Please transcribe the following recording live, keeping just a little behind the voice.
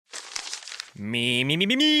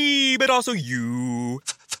Me, but also you.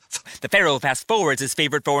 The Pharaoh fast forwards his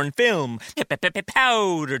favorite foreign film,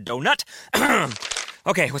 Powder Donut.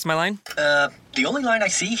 Okay, what's my line? The only line I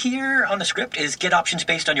see here on the script is get options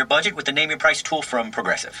based on your budget with the Name Your Price tool from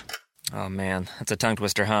Progressive. Oh man, that's a tongue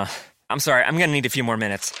twister, huh? I'm sorry, I'm gonna need a few more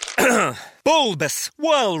minutes. Bulbous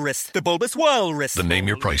Walrus, the Bulbous Walrus. The Name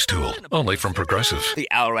Your Price tool, only from Progressive. The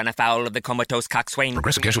owl ran afoul of the comatose coxswain.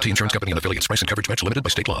 Progressive Casualty Insurance Company and affiliates. Price and coverage match limited by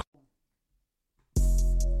state law.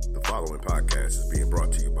 The following podcast is being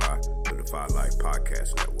brought to you by the Defy Life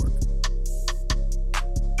Podcast Network.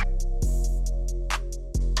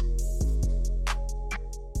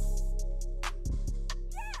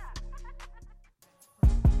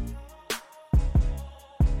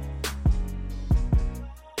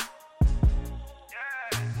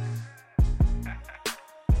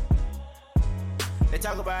 They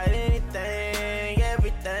talk about anything,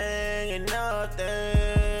 everything, and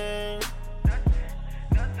nothing.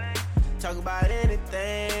 Talk about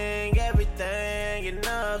anything, everything, and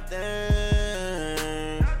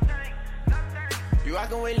nothing. You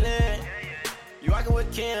rockin' with Lynn, you rockin'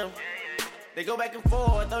 with Kim. They go back and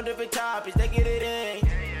forth on different topics, they get it in.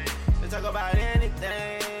 They talk about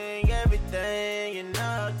anything, everything, and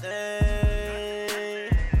nothing.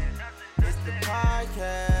 It's the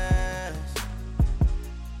podcast.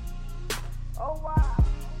 Oh, wow.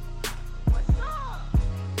 What's up?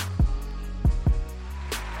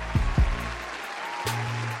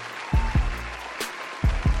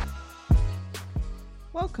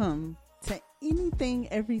 Welcome to Anything,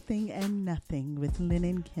 Everything, and Nothing with Lynn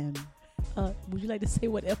and Kim. Would you like to say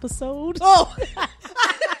what episode? Oh, is that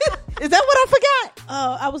what I forgot?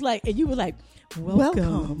 I was like, and you were like,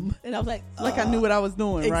 welcome. And I was like, I knew what I was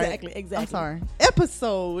doing, right? Exactly. I'm sorry.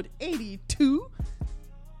 Episode 82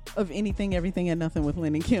 of Anything, Everything, and Nothing with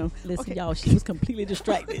Lynn and Kim. Listen, y'all, she was completely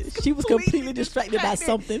distracted. She was completely distracted by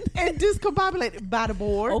something. And discombobulated by the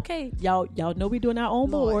board. Okay, y'all know we're doing our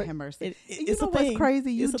own Lord board. have mercy. It's you know a thing. what's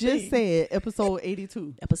crazy? You It's a just thing. said episode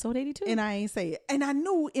 82. Episode 82. And I ain't say it. And I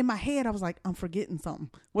knew in my head, I was like, I'm forgetting something.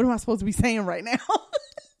 What am I supposed to be saying right now?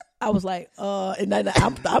 I was like, and then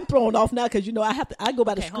I'm thrown off now because, I go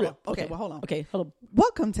by the Okay, hold script. on. Okay, well, hold on. Okay, hold on.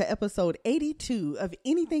 Welcome to episode 82 of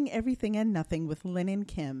Anything, Everything, and Nothing with Lynn and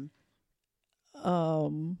Kim.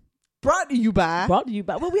 Brought to you by. Well, we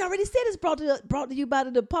already said it's brought to you by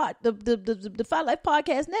the Defy Life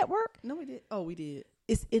Podcast Network. No, we did. Oh, we did.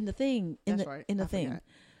 It's in the thing. That's right. In the I thing. forgot.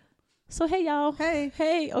 So hey y'all. Hey.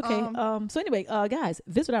 Okay. So anyway, guys,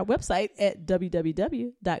 visit our website at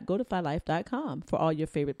www.godefylife.com for all your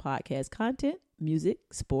favorite podcast content, music,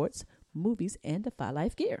 sports, movies, and Defy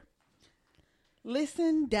Life gear.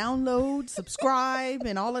 Listen, download, subscribe,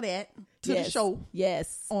 and all of that to the show.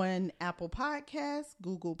 Yes. On Apple Podcasts,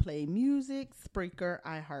 Google Play Music, Spreaker,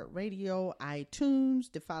 iHeartRadio, iTunes,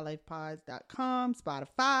 DefyLifePods.com,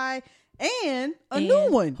 Spotify, and a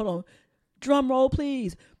new one. Hold on. Drum roll,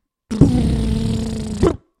 please.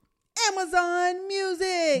 Amazon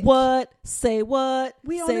Music. What? Say what?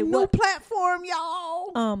 We on Say a new what? platform,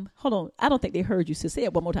 y'all. Hold on. I don't think they heard you. So say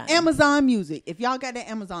it one more time. Amazon Music. If y'all got the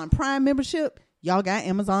Amazon Prime membership, y'all got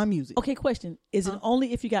Amazon Music. Okay, question. Is it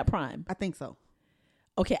only if you got Prime? I think so.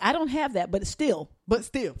 Okay, I don't have that, but still. But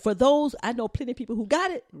For those, I know plenty of people who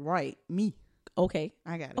got it. right, me. Okay.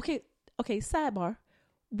 I got it. Okay, sidebar.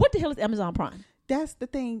 What the hell is Amazon Prime? That's the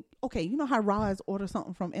thing. Okay, you know how Roz order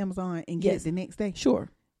something from Amazon and get Yes. it the next day? Sure.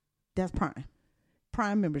 That's Prime.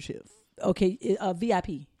 Prime membership. Okay,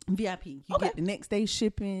 VIP. VIP. You Okay. get the next day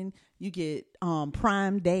shipping. You get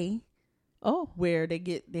Prime Day, Oh. where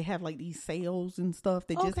they have like these sales and stuff.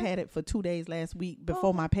 They just Okay. had it for 2 days last week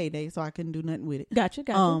before my payday, so I couldn't do nothing with it. Gotcha.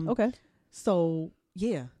 Okay. So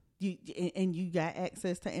yeah, you got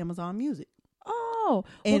access to Amazon Music Oh.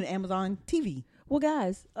 and Amazon TV. Well,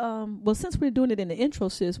 guys, since we're doing it in the intro,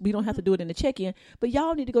 sis, we don't have to do it in the check-in, but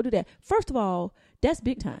y'all need to go do that. First of all, that's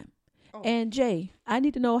big time. Oh. And Jay, I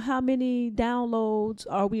need to know how many downloads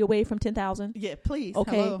are we away from 10,000? Yeah, please.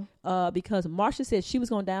 Okay. Hello. Because Marsha said she was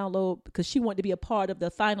going to download because she wanted to be a part of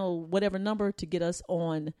the final whatever number to get us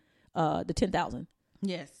on the 10,000.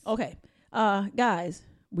 Yes. Okay. Guys,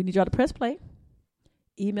 we need y'all to press play.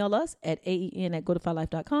 Email us at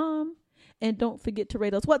aen@godefylife.com. And don't forget to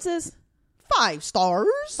rate us. What's this? 5 stars.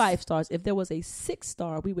 5 stars. If there was a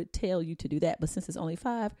 6-star, we would tell you to do that. But since it's only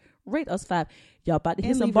 5, rate us 5. Y'all about to hit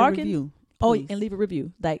And some leave a barking. review, Oh, please. and leave a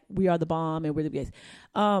review. Like, we are the bomb and we're the best.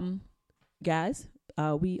 Guys,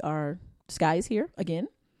 Sky is here again.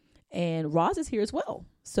 And Roz is here as well.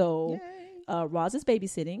 So Roz is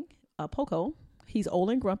babysitting Poco. He's old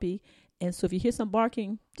and grumpy. And so if you hear some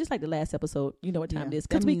barking, just like the last episode, you know what time it is.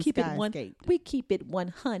 Because that we means keep it Sky one. escaped. We keep it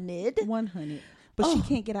 100. 100. But she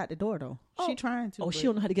can't get out the door though. She trying to. Oh, but she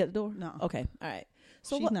don't know how to get out the door? No. Okay. All right.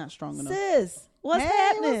 So she's not strong enough. Sis, what's Hey,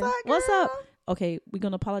 happening? what's up, up? Okay, we're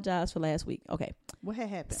going to apologize for last week. Okay. What had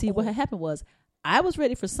happened? See, what had happened was I was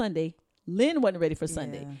ready for Sunday. Lynn wasn't ready for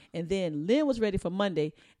Sunday. Yeah. And then Lynn was ready for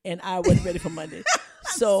Monday, and I wasn't ready for Monday.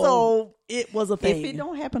 So it was a thing. If it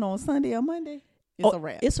don't happen on Sunday or Monday, it's a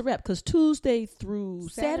wrap. It's a wrap because Tuesday through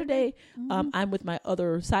Saturday, Mm-hmm. I'm with my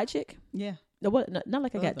other side chick. Yeah. No, what? Not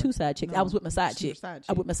like I got two side chicks. No, I was with my side it's your chick. side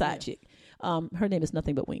I'm with chick. my side Yeah. chick. Her name is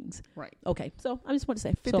Nothing But Wings. Right. Okay, so I just want to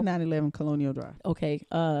say. 5911 Colonial Drive. Okay,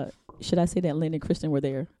 should I say that Lynn and Kristen were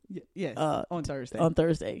there Yes. on Thursday. on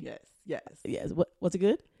Thursday? Yes. Yes. Yes. Was it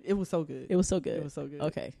good? It was so good. It was so good. It was so good.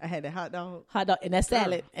 Okay. I had the hot dog. Hot dog and that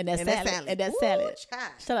salad and that salad and that Ooh, salad.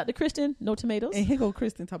 child. Shout out to Kristen. No tomatoes. And here go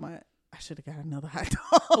Kristen talking about, I should have got another hot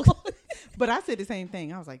dog. But I said the same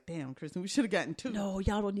thing. I was like, damn, Kristen, we should have gotten two. No,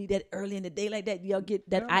 y'all don't need that early in the day like that. Y'all get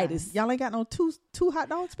that itis. Y'all ain't got no two hot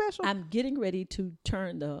dog special? I'm getting ready to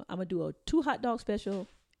I'm gonna do a 2 hot dog special,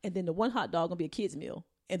 and then the 1 hot dog gonna be a kids meal,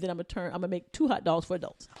 and then I'm gonna make 2 hot dogs for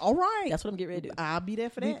adults. All right. That's what I'm getting ready to do. I'll be there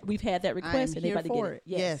for that. We've had that request, I'm and they here about to get for it.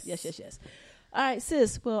 it. Yes. All right,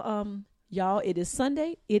 sis. Well, y'all, it is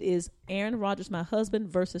Sunday. It is Aaron Rodgers, my husband,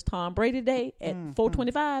 versus Tom Brady Day at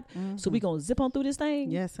 4:25. So we gonna zip on through this thing.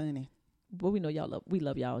 Yes, honey. But we know we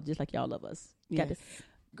love y'all just like y'all love us. Got Yes. this.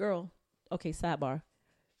 Girl, okay, sidebar.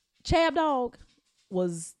 Chab Dog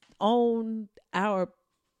was on our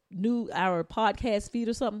podcast feed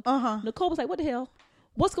or something. Nicole was like, what the hell?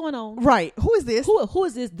 What's going on? Right. Who is this? Who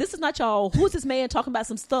is this? This is not y'all. Who is this man talking about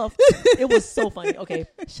some stuff? It was so funny. Okay.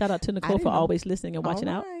 Shout out to Nicole for didn't know. always listening and watching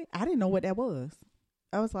out. Right. I didn't know what that was.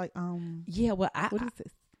 I was like, Yeah, well, what is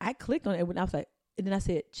this? I clicked on it when I was like, and then I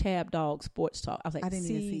said Chab Dog Sports Talk. I was like, I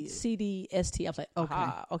didn't even see CDST. I was like,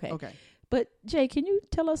 okay. Okay. But Jay, can you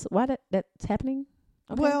tell us why that's happening?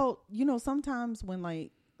 Okay. Well, sometimes when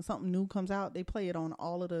like something new comes out, they play it on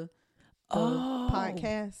all of the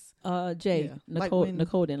podcasts. Jay, Yeah. Like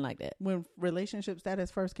Nicole didn't like that. When Relationship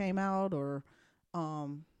Status first came out, or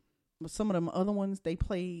some of them other ones, they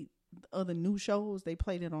played other new shows. They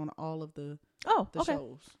played it on all of the Okay.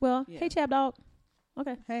 shows. Well, Yeah. hey, Chab Dog.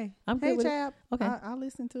 Okay. Hey, I'm hey, good with it. Chab. Okay. I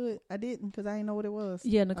listened to it. I didn't because I didn't know what it was.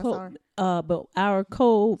 Yeah, I'm Nicole. sorry. But our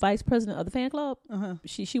co-vice president of the fan club, Uh-huh.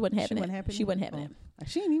 she wasn't having She it. wasn't having She it? wasn't having Oh. it.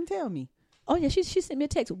 She didn't even tell me. Oh yeah, she sent me a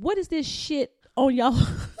text. What is this shit on y'all?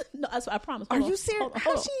 No, I promise. Are Hold on. you serious? Hold on, How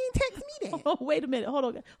hold on. she didn't text me that? Oh, wait a minute. Hold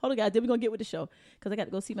on, guys. Then we're gonna get with the show because I got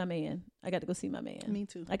to go see my man. Me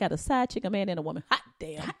too. I got a side chick, a man, and a woman. Hot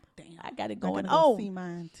damn. I got it going I gotta go see on.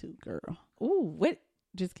 mine too, girl. Ooh, wait.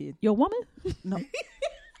 Just kidding. Your woman? No.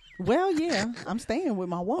 Well, yeah, I'm staying with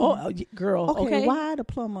my woman. Oh, girl. Okay, Okay. why the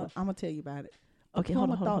plumber? I'm gonna tell you about it. The Okay,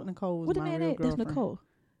 plumber hold on. thought Nicole was What the my man real ain't? That's girlfriend. Nicole.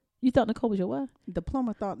 You thought Nicole was your what? The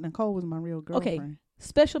plumber thought Nicole was my real girlfriend. Okay.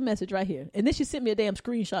 Special message right here. And then she sent me a damn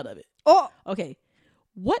screenshot of it. Oh, Okay.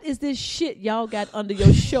 What is this shit y'all got under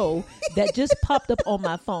your show that just popped up on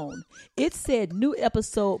my phone? It said new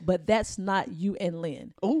episode, but that's not you and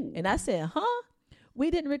Lynn. oh, And I said, huh?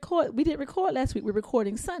 We didn't record last week. We're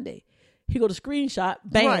recording Sunday. He go to screenshot,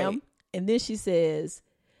 bam. Right. And then she says,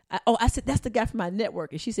 I said, that's the guy from my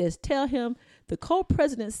network. And she says, tell him the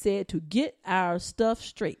co-president said to get our stuff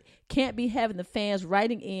straight. Can't be having the fans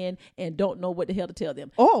writing in and don't know what the hell to tell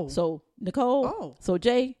them. Oh. So Nicole, Oh. so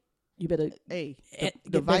Jay, you better hey, Eh, the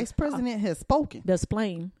get back- vice president has spoken.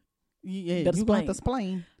 explain. Yeah, better you got explain. to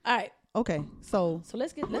explain. All right. Okay, so So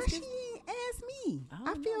let's why get she ain't ask me? I I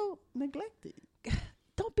don't feel neglected.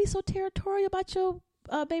 don't be so territorial about your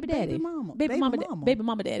baby daddy. mama. Baby mama. Baby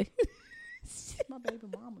mama daddy. My baby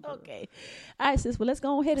mama. girl. Okay. All right, sis. Well, let's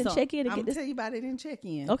go ahead and So, check in and I'm get gonna this. tell you about it in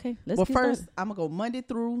check-in. Okay, let's Well, get first started. I'm gonna go Monday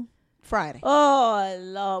through Friday. Oh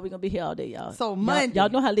Lord, we're gonna be here all day, y'all. So, Y'all- Monday. y'all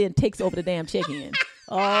know how Lynn takes over the damn check-in.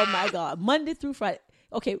 Oh my God, Monday through Friday.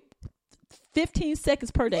 Okay, 15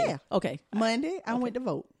 seconds per day. Yeah. Okay, Monday, I went to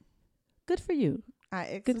vote. good for you. I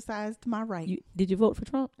exercised my right. Did you vote for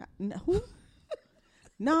Trump? Who?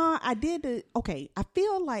 No, I did. Okay, I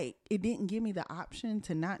feel like it didn't give me the option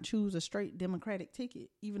to not choose a straight Democratic ticket,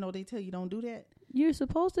 even though they tell you don't do that. You're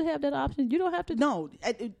supposed to have that option. You don't have to. No,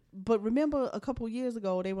 but remember a couple years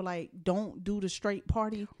ago they were like, "Don't do the straight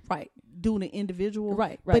party, Right. do the individual."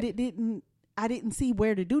 Right. But it didn't. I didn't see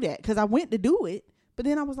where to do that because I went to do it, but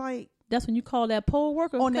then I was like, That's when you call that poll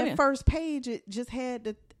worker. on Come that here. first page, it just had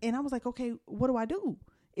the, and I was like, okay, what do I do?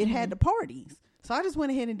 It had the parties. So I just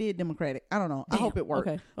went ahead and did Democratic. I don't know. I Damn. hope it worked.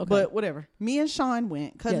 Okay. But whatever. Me and Sean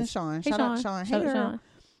went. Cousin Yes. Sean. Hey, Shout out Sean. Sean. Shout Hey, out girl. Sean.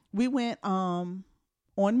 We went on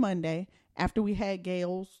Monday after we had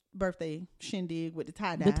Gail's birthday shindig with the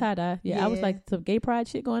tie-dye. The tie-dye. Yeah, I was like, some gay pride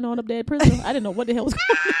shit going on up there at prison. I didn't know what the hell was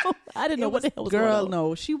going on. I didn't know what the hell was going on. Girl,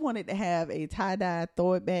 no. She wanted to have a tie-dye,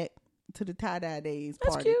 throw it back to the tie-dye days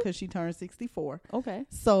That's party cute. because she turned 64. Okay.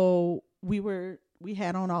 So we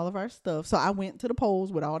had on all of our stuff. So I went to the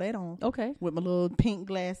polls with all that on. Okay. With my little pink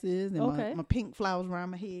glasses and Okay. my pink flowers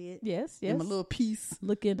around my head. Yes. And my little piece.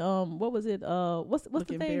 Looking, what was it? What's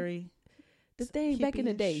Looking the thing? very The thing back in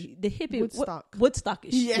the day, the hippie Woodstock. Woodstockish.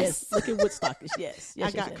 Yes. Looking Woodstockish. Yes.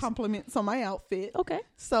 I got compliments on my outfit. Okay.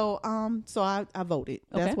 So I voted.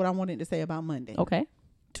 That's Okay. what I wanted to say about Monday. Okay.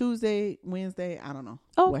 Tuesday, Wednesday, I don't know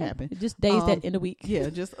Oh, what okay. happened. Just days that in the week. Yeah,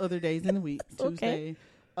 just other days in the week. Okay. Tuesday.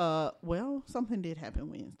 Well, something did happen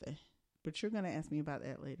Wednesday, but you're gonna ask me about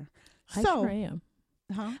that later. I So, sure am.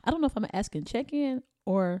 huh? I don't know if I'm asking check-in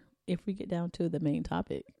or if we get down to the main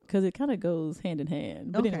topic because it kind of goes hand in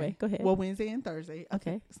hand. But anyway, go ahead. Well, Wednesday and Thursday, I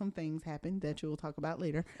Okay. think some things happened that you'll talk about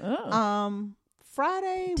later. Oh.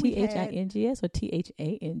 Friday we had THINGS or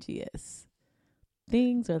THANGS?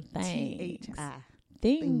 Things or things? THI.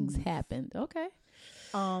 Things Things. happened. Okay.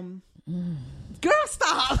 Girl,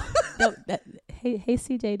 stop. Hey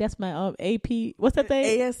CJ, that's my AP. What's that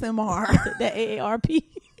thing? ASMR. That AARP.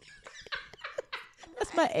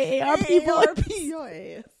 That's my AARP voice. AARP your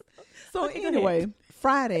ass. So Okay, go anyway,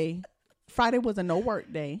 Friday was a no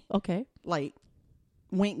work day. Okay. Like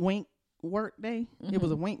wink wink work day. It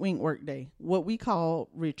was a wink wink work day. What we call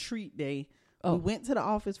retreat day. Oh. We went to the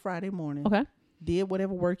office Friday morning. Okay. Did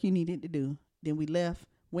whatever work you needed to do. Then we left,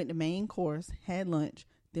 went to main course, had lunch.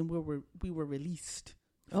 Then we were released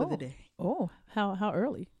for the day. Oh, how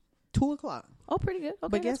early? 2:00. Oh, pretty good. Okay,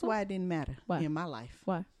 But guess that's cool. why it didn't matter Why? in my life?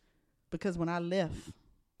 Why? Because when I left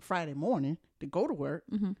Friday morning to go to work,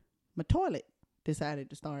 my toilet decided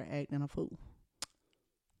to start acting a fool.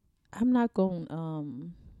 I'm not gonna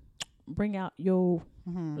bring out your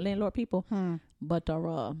landlord people, but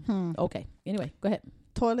okay. Anyway, go ahead.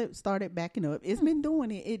 Toilet started backing up. It's been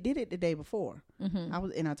doing it. It did it the day before.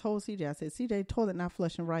 I told CJ, I said, CJ, toilet not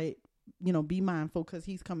flushing right. You know, be mindful because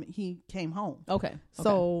he came home. Okay.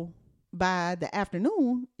 So by the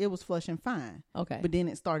afternoon, it was flushing fine. Okay. But then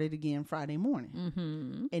it started again Friday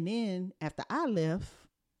morning. And then after I left,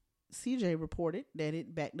 CJ reported that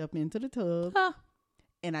it backed up into the tub. Huh.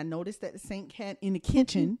 And I noticed that the sink had in the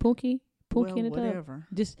kitchen. Punky Well, in the tub. whatever.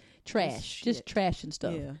 Just trash. Just shit. trash and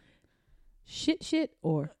stuff. Yeah. Shit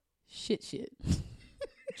or shit.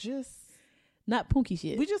 Just, Not punky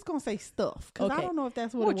shit. we just going to say stuff. Because I Okay. don't know if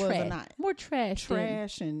that's what More it was trash. or not. More trash. than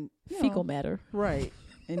Trash and you fecal know, matter. Right.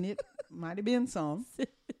 And it might have been some. Ugh.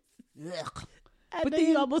 I But know then-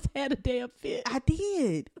 you almost had a damn fit. I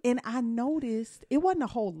did. And I noticed it wasn't a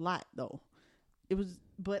whole lot though.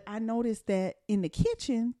 But I noticed that in the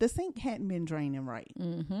kitchen, the sink hadn't been draining right.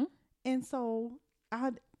 And so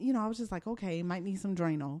I was just like, okay, it might need some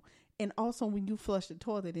Drano. And also when you flush the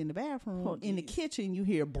toilet in the bathroom, in the kitchen, you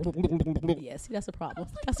hear. Yeah, see, that's a problem.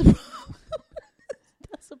 That's a problem.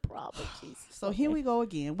 That's a problem. Jesus. So here we go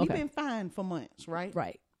again. We've Okay. been fine for months, right?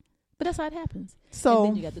 Right. But that's how it happens. So and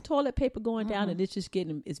then you got the toilet paper going down, and it's just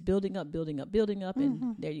it's building up,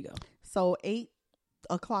 and there you go. So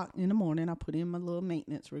 8:00 in the morning, I put in my little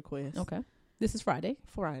maintenance request. Okay. This is Friday.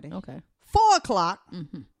 Friday. Okay. 4:00.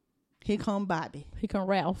 Here come Bobby. Here come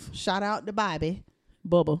Ralph. Shout out to Bobby.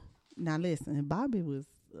 Bubba. Now listen, Bobby was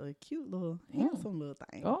a cute little, handsome little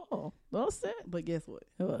thing. Oh, well said. But guess what?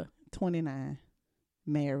 29,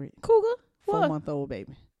 married, Cougar. What? 4-month-old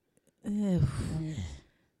baby.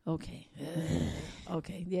 Okay.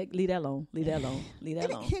 Okay. Yeah, leave that alone.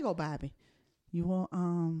 Here go Bobby. You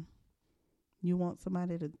want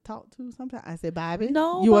somebody to talk to sometime? I said, Bobby.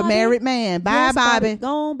 No, You Bobby. a married man. Bye, Yes, Bobby. Go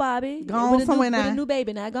on, Bobby. Go on With a somewhere new, now. With a new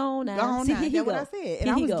baby now. Go on now. Go on See, now. here he That's what go. I said. Here And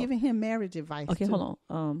I he was go. giving him marriage advice. Okay, too. hold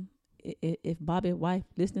on. If Bobby wife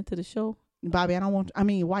listening to the show, Bobby,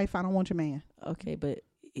 wife, I don't want your man. okay, but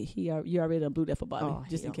you already done blew that for Bobby, Oh,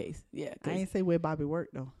 just in hell. case. Yeah, I 'cause ain't say where Bobby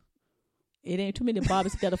worked though. it ain't too many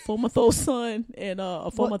Bobbies got a 4-month-old son and a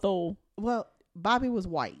 4-month-old. Well, Bobby was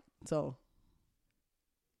white, so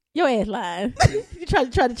Your ass lying. You try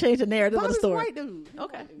to change the narrative Bobby's of the a story. white dude.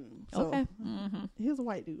 Okay. So, Okay. He was a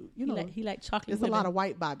white dude. You know, He like chocolate. there's women. a lot of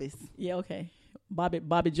white Bobbies. Yeah. Okay.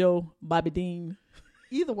 Bobby Joe, Bobby Dean,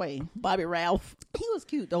 Either way, Bobby Ralph. he was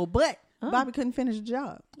cute though, but Oh. Bobby couldn't finish the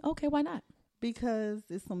job Okay, why not? because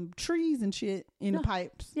there's some trees and shit in the Yeah.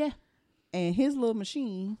 pipes, Yeah. and his little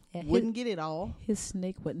machine Yeah, wouldn't get it all. His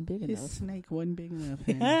snake wasn't big His enough. snake wasn't big enough.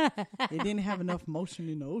 And it didn't have enough motion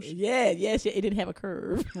in the ocean. Yes, it didn't have a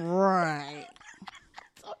curve. Right.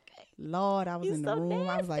 Okay. Lord, I was You in the so room.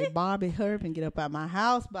 I was nasty. like, Bobby, hurry up and get up out my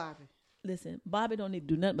house, Bobby. Listen, Bobby don't need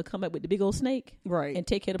to do nothing but come up with the big old snake, Right. and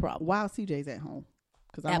take care of the problem. While CJ's at home.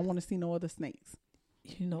 Because I don't want to see no other snakes.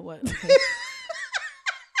 You know what? Okay.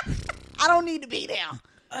 I don't need to be there.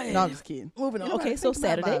 No, I'm just kidding. Moving on. Okay, so Think about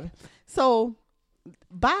Saturday. Bobby. So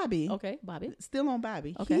Bobby, Okay, Bobby. still on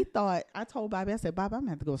Bobby. Okay. He thought, I told Bobby, I said, Bobby, I'm going to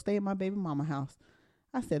have to go stay at my baby mama house.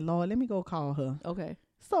 I said, Lord, let me go call her. Okay.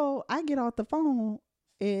 So I get off the phone,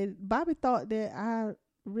 and Bobby thought that I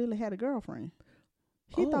really had a girlfriend.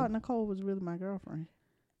 He Oh. thought Nicole was really my girlfriend.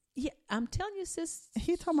 Yeah, I'm telling you, sis.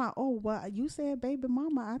 He talking about, oh, well, you said baby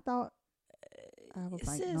mama. I thought, I was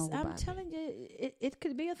like, Sis, no, I'm Bobby. telling you, it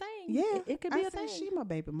could be a thing. Yeah, it could I be a said thing. she my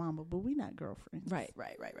baby mama, but we not girlfriends. Right.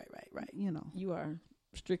 You know, You are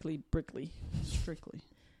strictly brickly. strictly.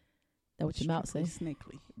 That what your mouth say?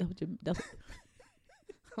 Snakely. That what your that's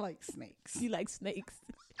I like snakes. you like snakes.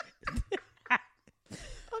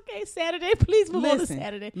 Okay, Saturday. Please move on to Listen,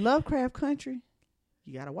 Saturday. Lovecraft Country,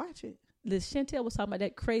 you gotta watch it. Liz Chantel was talking about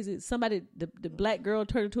that crazy. Somebody, the black girl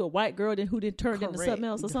turned into a white girl, then who then turned into something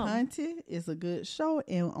else or The something. Hunted is a good show,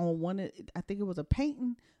 and on one, I think it was a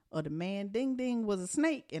painting of the man Ding Ding was a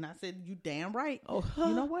snake, and I said, "You damn right." Oh,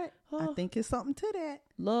 You know what? I think it's something to that.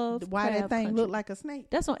 Love Why that Crab thing Country. looked like a snake?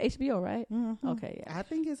 That's on HBO, right? Mhm. Okay, yeah. I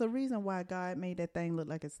think it's a reason why God made that thing look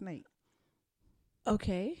like a snake.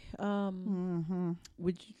 Okay. Mm-hmm.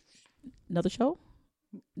 Would you, another show?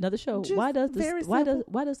 Another show. Just Why does very this? Why does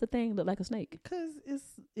simple. why does the thing look like a snake? Because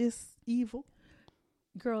it's evil.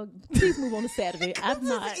 Girl, please move on to Saturday. I'm It's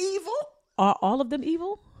not. evil. Are all of them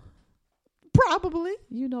evil? Probably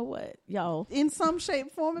You know what, y'all? in some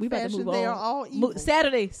shape, form, We and about to fashion, move they on. are all evil.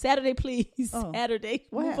 Saturday, please. Oh. Saturday.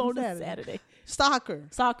 What Move on happened to Saturday? Saturday. Soccer.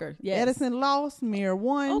 Soccer. Yes. Edison lost. Mir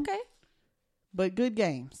won. Okay. But good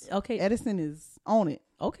games. Okay. Edison is on it.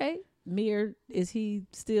 Okay. Mir, is he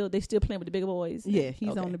still? They still playing with the bigger boys? Yeah, he's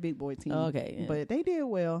Okay. on the big boy team. Okay, yeah. But they did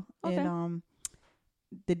well. Okay. And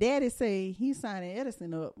the daddy say he's signing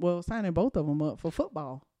Edison up. Well, signing both of them up for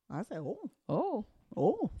football. I said, oh,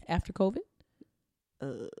 After COVID,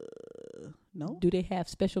 no. do they have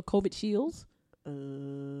special COVID shields?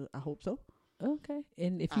 I hope so. Okay.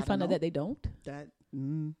 And if I you don't find out know. that they don't, That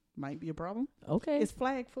might be a problem. okay. It's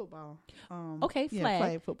flag football. Okay, yeah,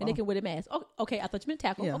 flag, football. and they can wear the mask. Oh, okay, I thought you meant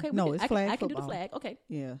tackle. Yeah, Okay, no, it's I flag can do the football. flag. Okay,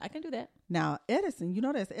 Yeah. I can do that. Now Edison, you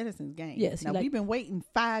know that's Edison's game. Yes, he Now like- we've been waiting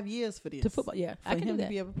 5 years for this. To football, yeah, For I can him do to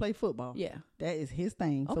be that. able to play football. Yeah, That is his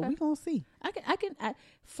thing. So Okay. we gonna see. I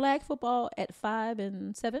flag football at 5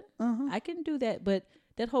 and 7. Uh-huh. I can do that, but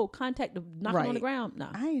that whole contact of knocking on the Right. ground,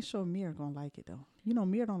 nah. I ain't sure Mir gonna like it though. You know,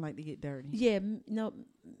 Mir don't like to get dirty. Yeah, no,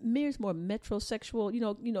 Mir's more metrosexual. You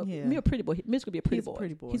know, Yeah. Mir a pretty boy. Mir's gonna be a pretty He's a boy.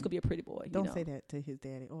 pretty boy. He's gonna be a pretty boy. Don't you know? say that to his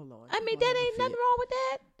daddy. Oh Lord. I mean, He gonna that have a ain't nothing fit. wrong with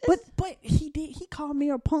that. But he did. He called me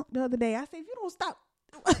a punk the other day. I said, if you don't stop,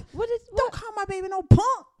 What? don't call my baby no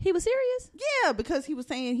punk. He was serious? Yeah, because he was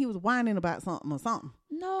saying he was whining about something or something,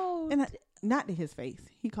 No. and not to his face.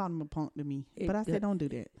 He called him a punk to me. But I said, don't do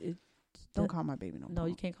that. Don't call my baby no punk. No,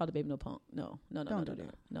 you can't call the baby no punk. No. Don't no, do no,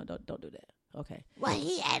 that. no, don't do that. Okay.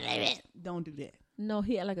 Don't do that. No,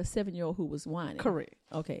 he had like a 7-year-old who was whining. Correct.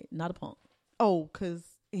 Okay, not a punk. Oh, because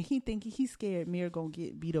he think he's scared Mir gonna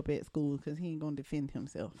get beat up at school because he ain't gonna defend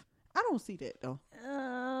himself. I don't see that though.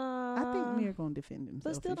 I think Mir gonna defend himself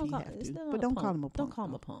But still if don't he call. have to. Still But not don't a punk. call him a punk. Don't call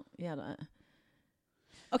him though. a punk. Yeah.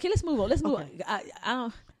 Okay, let's move on. Let's move Okay. on. I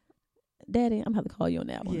don't. Daddy, I'm gonna have to call you on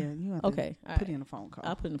that one. Yeah, you have Okay, to all put right. in a phone call.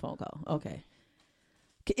 I'll put in a phone call. Okay.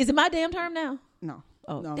 Is it my damn turn now? No.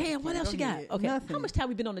 Oh, No, damn. What go else you got? ahead. Okay. How Nothing. much time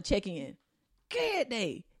we been on the check-in? Good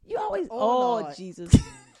day. You always. Oh, Oh, Lord. Jesus.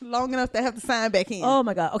 Long enough to have to sign back in. Oh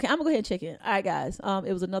my God. Okay, I'm gonna go ahead and check in. All right, guys.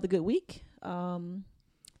 It was another good week. I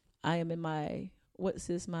am in my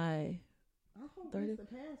my 30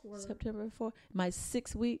 September 4th. My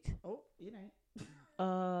 6th week. Oh, it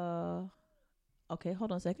ain't. Okay,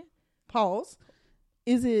 hold on a second. Pause.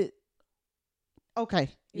 Is it okay?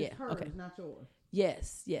 Yeah, It's hers, okay. not yours.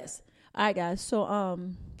 Yes. All right, guys. So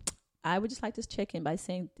I would just like to check in by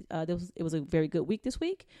saying it was a very good week this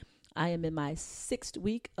week. I am in my 6th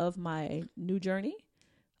week of my new journey.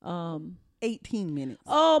 18 minutes.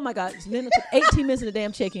 Oh my God, Linda took 18 minutes in the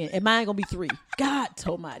damn check-in, and mine gonna be 3. God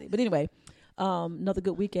almighty. But anyway, another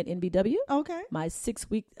good week at NBW. Okay. My 6th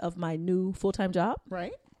week of my new full-time job.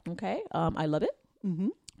 Right. Okay, I love it. Mm-hmm.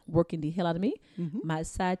 Working the hell out of me. Mm-hmm. My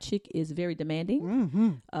side chick is very demanding.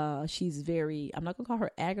 Mm-hmm. She's very, I'm not gonna call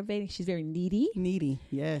her aggravating. She's very needy, Needy.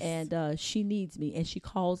 Yes. and she needs me, and she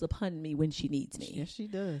calls upon me when she needs me. yes, she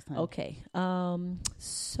does. Honey. Okay.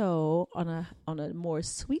 So on a more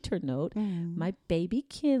sweeter note, my baby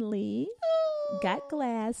Kinley got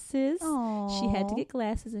glasses. She had to Aw. get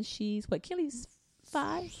glasses, and she's what? Kinley's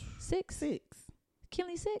 5, 6. 6.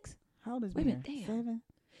 Kinley 6. How old is Wait a Mir? minute, damn. 7?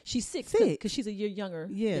 She's 6 6. because she's a year younger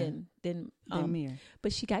than Mir.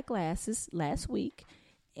 But she got glasses last week,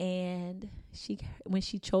 and when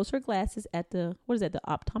she chose her glasses at the the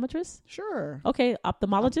optometrist? Sure. Okay,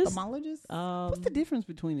 ophthalmologist, Ophthalmologist? What's the difference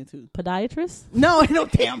between the two? podiatrist, No, ain't no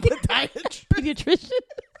damn podiatrist. pediatrician.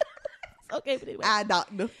 Okay, but anyway. Eye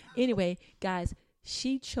doctor. Anyway, guys,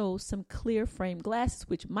 she chose some clear frame glasses,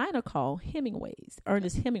 which mine are called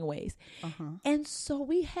Ernest Hemingway's. And so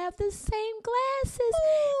we have the same glasses.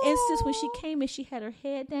 And since when she came in, she had her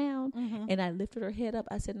head down, and I lifted her head up.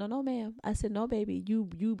 I said, no, ma'am. I said, no, baby,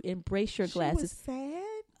 you embrace your glasses. She was sad?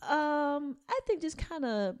 I think just kind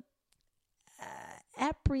of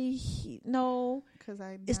no.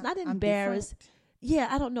 It's not embarrassed. Yeah,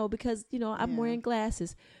 I don't know, because, I'm wearing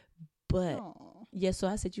glasses. But yeah, so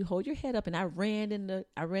I said, you hold your head up, and I ran in the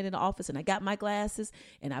office, and I got my glasses,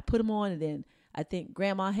 and I put them on, and then I think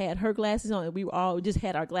Grandma had her glasses on, and we all just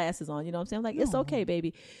had our glasses on. You know what I'm saying? I'm like, it's okay,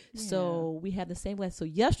 baby. Yeah. So we have the same glasses. So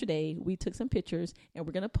yesterday we took some pictures, and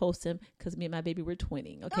we're gonna post them because me and my baby were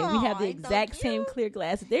twinning. Okay, we have the exact same clear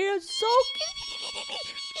glasses. They're so cute.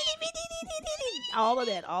 All of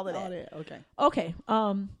that. Okay.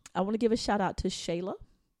 I want to give a shout out to Shayla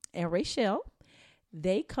and Rachel.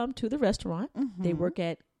 They come to the restaurant. They work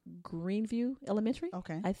at Greenview Elementary,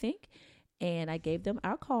 I think. And I gave them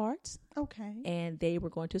our cards. Okay. And they were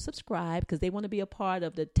going to subscribe because they want to be a part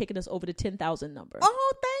of taking us over the 10,000 number.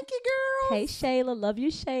 Oh, thank you, girl. Hey, Shayla. Love you,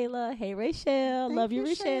 Shayla. Hey, Rachel. Love you,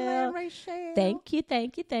 Rachel. Thank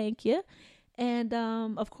you. And,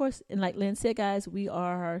 of course, and like Lynn said, guys, we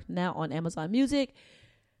are now on Amazon Music.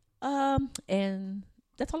 And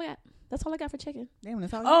that's all I got. That's all I got for checking. Damn,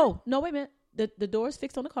 that's all. Oh, no, wait a minute. The door is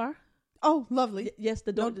fixed on the car. Oh, lovely. Yes,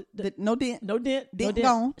 the door. No dent. No dent. Dent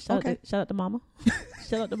gone. Shout out to Mama.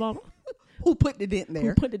 Shout out to Mama. Who put the dent there?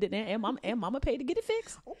 Who put the dent there? And Mama paid to get it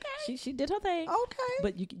fixed. Okay. She did her thing. Okay.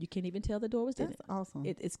 But you can't even tell the door was dented. That's awesome.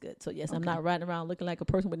 It's good. So yes, I'm not riding around looking like a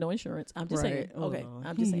person with no insurance. I'm just saying. Okay.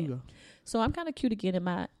 I'm just Here you saying. go. So I'm kind of cute again in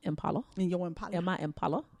my Impala. In your Impala. In my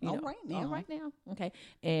Impala. All right now. Okay.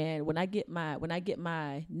 And when I get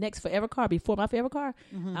my next forever car, before my forever car,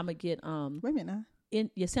 I'm gonna get Wait a minute now. I'm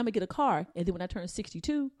gonna get a car, and then when I turn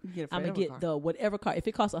 62, I'm gonna get the whatever car. If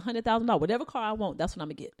it costs $100,000, whatever car I want, that's what I'm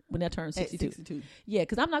gonna get when I turn 62. At 62. Yeah,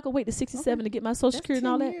 because I'm not gonna wait to 67 to get my Social Security and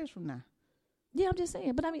all that. 10 years from now. Yeah, I'm just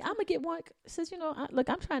saying. But I mean, I'm gonna get one since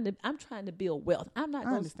I'm trying to build wealth. I'm not.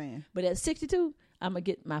 I understand. But at 62, I'm gonna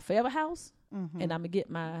get my forever house, and I'm gonna get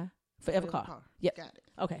my forever car. Yep. Got it.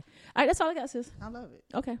 Okay. All right. That's all I got, sis. I love it.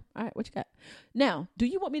 Okay. All right. What you got? Now, do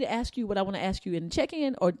you want me to ask you what I want to ask you in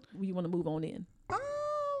check-in, or do you want to move on in?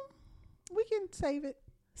 We can save it.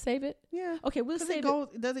 Save it? Yeah. Okay, we'll save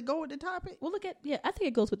it. Does it go with the topic? We'll look at, I think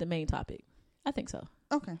it goes with the main topic. I think so.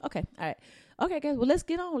 Okay. Okay. All right. Okay, guys. Well, let's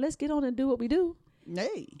get on. Let's get on and do what we do.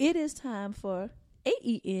 Hey. It is time for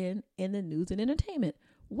AEN in the news and entertainment.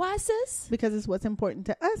 Why, sis? Because it's what's important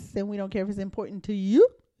to us, and we don't care if it's important to you.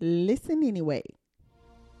 Listen anyway.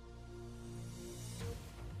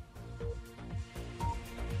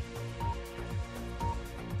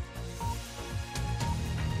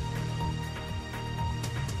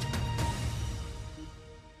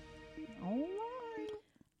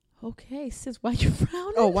 Okay, sis, why you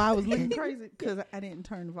frowning? Oh, why I was looking crazy? Because I didn't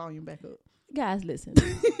turn the volume back up. Guys, listen.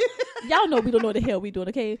 Y'all know we don't know what the hell we doing,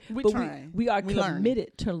 okay? We are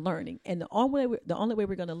committed to learning. And the only way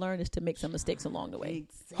we're going to learn is to make some mistakes along the way.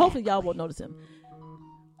 Exactly. Hopefully y'all won't notice them.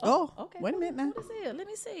 Oh, okay. Wait a minute now. Who this is? Let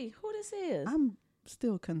me see who this is. I'm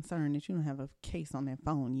still concerned that you don't have a case on that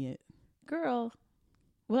phone yet. Girl,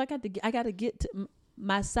 well, I got to get to...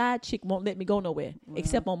 My side chick won't let me go nowhere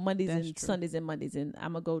except on Mondays and Sundays and Mondays, and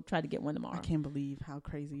I'm gonna go try to get one tomorrow. I can't believe how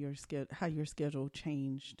crazy your schedule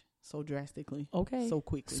changed so drastically. Okay, so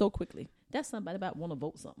quickly. That's somebody about want to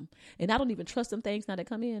vote something, and I don't even trust them things now that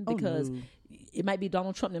come in because it might be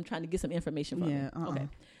Donald Trump and them trying to get some information from me. Okay,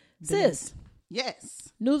 sis.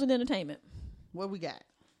 Yes. News and entertainment. What we got?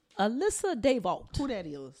 Alyssa Dayvault. Who that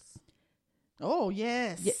is? Oh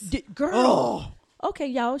yes, girl. Oh. Okay,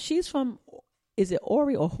 y'all. She's from. Is it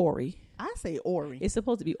Ori or Hori? I say Ori. It's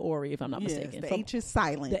supposed to be Ori, if I'm not mistaken. The H is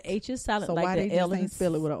silent. The H is silent. So like why the they Ellen, just ain't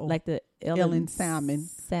spell it with an O? Like the Ellen Salmon.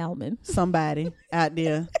 Salmon. Somebody out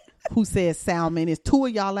there who says salmon. It's two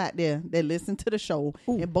of y'all out there that listen to the show,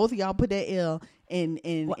 and both of y'all put that L. And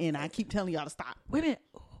I keep telling y'all to stop. Wait a minute.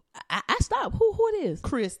 I stop. Who it is?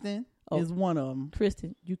 Kristen is one of them.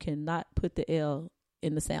 Kristen, you cannot put the L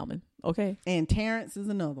in the salmon. Okay. And Terrence is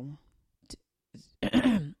another one.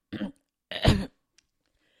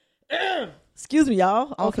 Excuse me,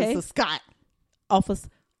 y'all. Officer Okay. Scott. Officer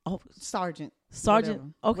Sergeant. Sergeant.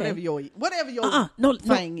 Whatever. Okay. Whatever your No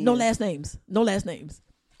thing is. last names. No last names.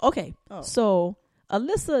 Okay. Oh. So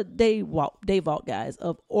Alyssa Daywalt, guys,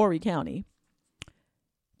 of Horry County.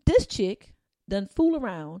 This chick done fool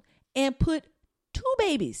around and put 2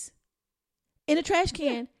 babies in a trash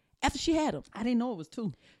can after she had them. I didn't know it was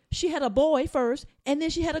 2. She had a boy first, and then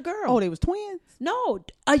she had a girl. Oh, they was twins? No,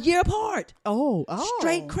 a year apart. Oh.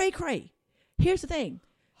 Straight cray. Here's the thing.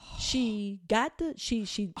 She got the she.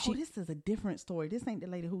 Oh, this is a different story. This ain't the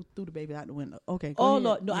lady who threw the baby out the window. Okay. Oh ahead.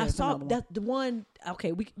 Lord, no, Yeah, I it's saw another one. that the one.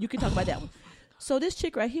 Okay, you can talk about that one. So this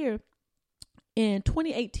chick right here, in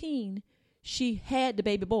 2018, she had the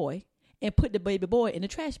baby boy and put the baby boy in the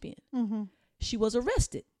trash bin. Mm-hmm. She was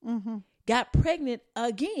arrested. Mm-hmm. Got pregnant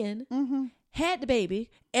again. Mm-hmm. Had the baby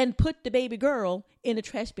and put the baby girl in the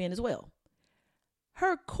trash bin as well.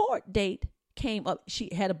 Her court date came up.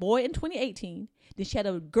 She had a boy in 2018. Then she had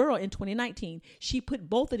a girl in 2019. She put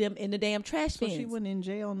both of them in the damn trash So bins. she wasn't in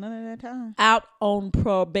jail none of that time? Out on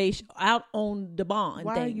probation, out on the bond.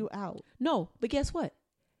 Why thing. are you out? No, but guess what?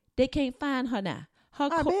 They can't find her now.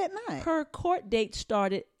 I bet not. Her court date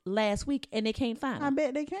started last week, and they can't find her. I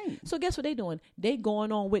bet they can't. So guess what they doing? They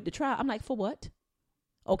going on with the trial. I'm like, for what?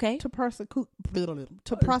 Okay. To prosecute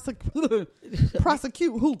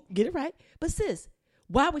who? Get it right. But sis,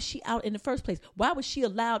 why was she out in the first place? Why was she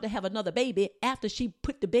allowed to have another baby after she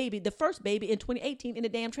put the first baby in 2018 in the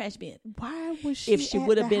damn trash bin? Why was she? If she at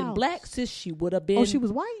would have the been house? black, sis, she would have been. Oh, she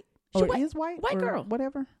was white. She Or white. is white? White or girl.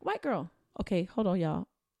 Whatever. White girl. Okay, hold on, y'all.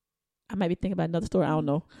 I might be thinking about another story. I don't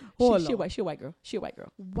know. Hold She a on. white girl. She a white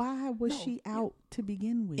girl. Why was she out to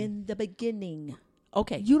begin with? In the beginning.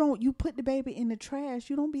 Okay. You put the baby in the trash.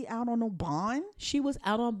 You don't be out on no bond. She was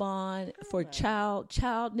out on bond for child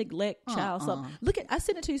neglect, child something. Look at, I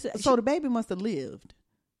sent it to you. So the baby must have lived.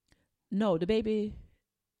 No, the baby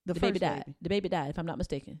First died. The baby died, if I'm not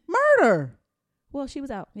mistaken. Murder. Well, she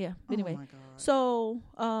was out. Yeah. Anyway. Oh my God. So,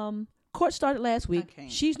 court started last week.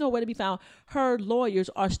 can't. She's nowhere to be found. Her lawyers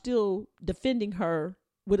are still defending her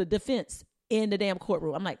with a defense in the damn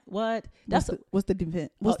courtroom. I'm like, what? What's the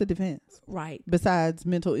defense? What's the defense Right. besides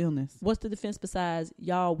mental illness? What's the defense besides,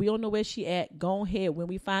 y'all, we don't know where she at. Go ahead. When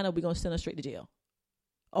we find her, we're going to send her straight to jail.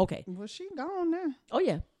 Okay. Well, she gone now. Oh,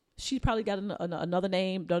 yeah. She probably got another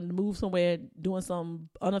name, done move somewhere, doing some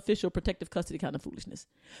unofficial protective custody kind of foolishness.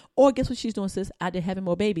 Or guess what she's doing, sis? Out there having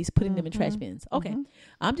more babies, putting them in trash bins. Okay.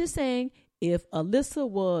 I'm just saying, if Alyssa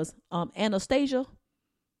was Anastasia,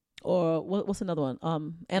 or what's another one?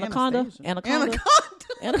 Anaconda.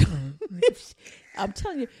 I'm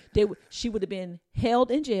telling you, she would have been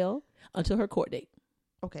held in jail until her court date.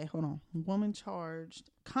 Okay, hold on. Woman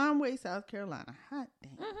charged, Conway, South Carolina. Hot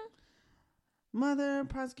damn. Mother,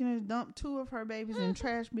 prosecutors dumped 2 of her babies in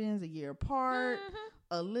trash bins a year apart.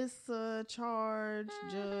 Alyssa charged,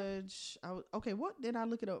 judge. Okay, what did I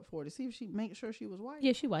look it up for? To see if make sure she was white?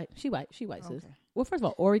 Yeah, she white, sis. Okay. Well, first of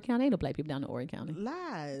all, Horry County, ain't no black people down in Horry County.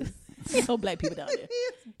 Lies. Ain't no black people down there.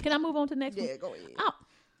 Can I move on to the next one? Yeah, go ahead.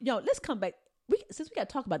 Yo, let's come back. Since we got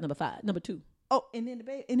to talk about number 2. Oh, and then the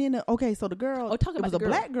baby, okay, so the girl, Oh, talk it about was the a girl.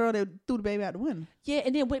 black girl that threw the baby out the window Yeah,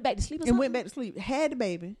 and then went back to sleep or and something? went back to sleep. Had the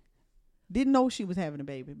baby, didn't know she was having a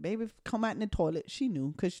baby. Baby come out in the toilet. She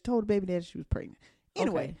knew because she told the baby that she was pregnant.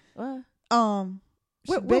 Anyway, Okay.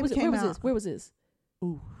 baby was it? came out. Where was this?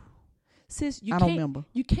 Ooh, Sis, I don't remember.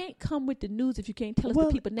 You can't come with the news if you can't tell us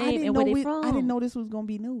the people's name and where they from. I didn't know this was gonna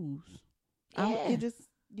be news. Yeah. It just,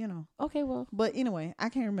 Okay, well. But anyway, I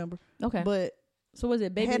can't remember. Okay. But So was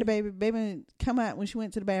it baby? had the baby. Baby come out when she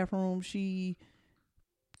went to the bathroom. She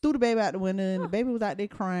threw the baby out the window, and the baby was out there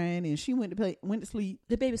crying, and she went to sleep.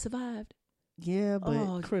 The baby survived. Yeah,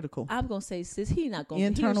 but critical. I'm gonna say, sis, he not gonna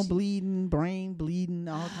Internal bleeding, brain bleeding,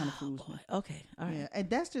 all kind of foolishness. Okay, all right. Yeah, and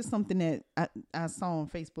that's just something that I saw on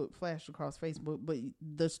Facebook, flashed across Facebook. But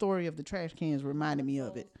the story of the trash cans reminded me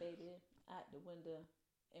of it. Baby out the window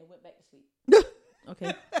and went back to sleep.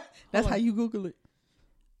 Okay, That's how you Google it.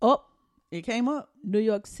 Oh, It came up. New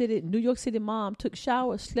York City mom took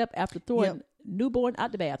shower, slept after throwing newborn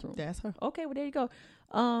out the bathroom. That's her. Okay, well there you go.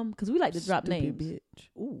 Because we like to drop Stupid names. bitch.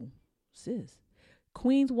 Ooh, sis.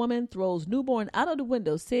 Queens woman throws newborn out of the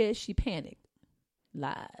window, says she panicked.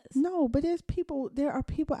 Lies. No, but there are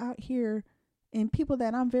people out here and people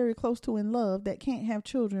that I'm very close to and love that can't have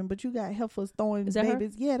children, but you got heifers throwing Is that her?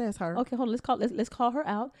 babies. Yeah, that's her. Okay, hold on. Let's call her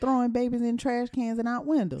out. Throwing babies in trash cans and out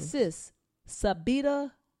windows. Sis,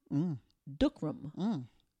 Sabita Mm. Dukram. Mm.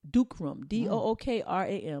 Dukram.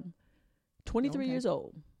 Dookram. 23 Okay. years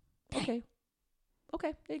old. Okay.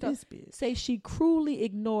 Okay, there you go. This bitch. Say she cruelly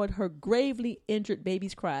ignored her gravely injured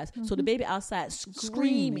baby's cries. So the baby outside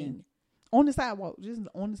screaming. On the sidewalk. Just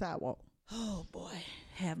on the sidewalk. Oh, boy.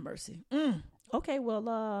 Have mercy. Okay,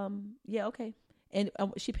 well, yeah, okay. And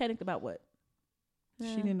she panicked about what?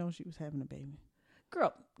 She didn't know she was having a baby.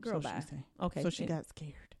 Girl, So bye. she say. Okay. So she got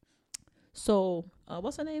scared. So,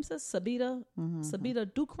 what's her name? Says Sabita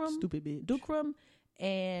Dukram. Stupid bitch. Dukram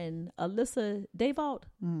and Alyssa Devault.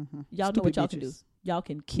 Mm-hmm. Y'all know Stupid what y'all can do. bitches. Y'all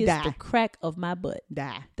can kiss Die. the crack of my butt.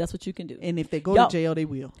 Die. That's what you can do. And if they go Y'all- to jail, they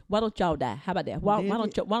will. Why don't y'all die? How about that? Why They-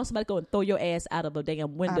 don't somebody go and throw your ass out of a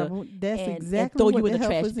damn window? That's and exactly throw what you in the the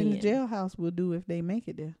trash helpers in the bin? jailhouse will do if they make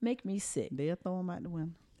it there. Make me sick. They'll throw them out the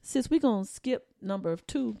window. Since we're gonna skip number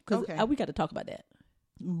 2 because Okay. we got to talk about that.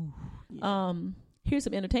 Ooh, yeah. Here's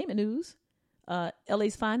some entertainment news.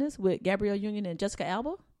 LA's Finest with Gabrielle Union and Jessica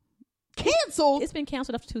Alba. Canceled? It's been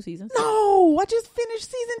canceled after 2 seasons. No, I just finished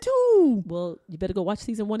season 2. Well, you better go watch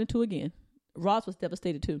season 1 and 2 again. Ross was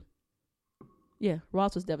devastated too. Yeah,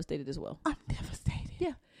 Ross was devastated as well. I'm devastated.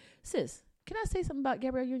 Yeah. Sis, can I say something about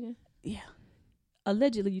Gabrielle Union? Yeah.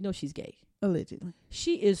 Allegedly, she's gay. Allegedly.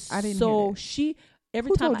 She is I didn't so hear that. every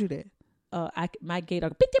Who time told you that? my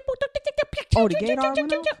gaydar. Oh, the gaydar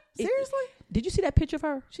went off? Seriously? Did you see that picture of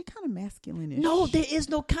her? She kind of masculine. No, there is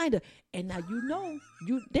no kind of. And now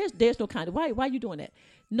there's no kind of. Why are you doing that?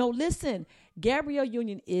 No, listen. Gabrielle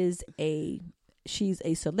Union she's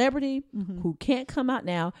a celebrity who can't come out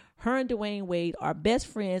now. Her and Dwayne Wade are best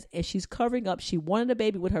friends, and she's covering up. She wanted a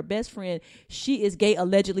baby with her best friend. She is gay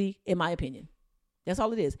allegedly, in my opinion. That's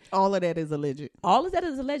all it is. All of that is alleged. All of that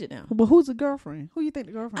is alleged now. But who's the girlfriend? Who you think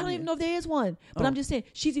the girlfriend I don't is? even know if there is one. But I'm just saying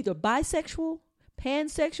she's either bisexual,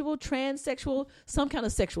 pansexual, transsexual, some kind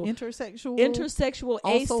of sexual. Intersexual.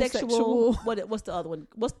 Also asexual. sexual. What's the other one?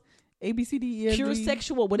 What's ABCDEFG. pure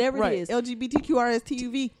sexual? Whatever Right. it is.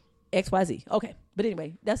 LGBTQRSTUV. XYZ. Okay. But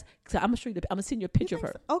anyway, I'm gonna show you. I'm gonna send you a picture of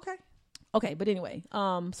her. Okay. Okay. But anyway,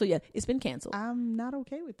 so yeah, it's been canceled. I'm not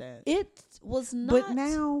okay with that. It was not. But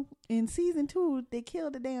now in season 2, they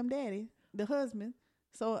killed the damn daddy, the husband.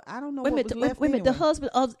 So I don't know wait a what was minute. left Wait a minute. The anyway.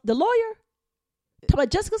 husband of the lawyer. Talk about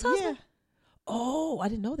Jessica's husband. Yeah. Oh, I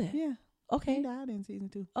didn't know that. Yeah. Okay. He died in season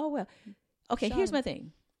 2. Oh well. Okay. Shot Here's him. my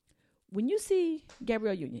thing. When you see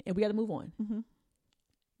Gabrielle Union, and we got to move on. Mm-hmm.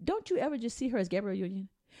 Don't you ever just see her as Gabrielle Union?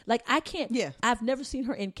 Like I can't. Yeah. I've never seen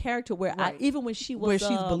her in character where Right. even when she was Where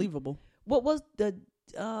she's believable. What was the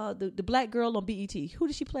black girl on BET? Who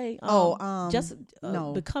did she play? Just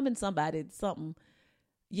no. becoming something.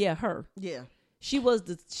 Yeah, her. Yeah. She was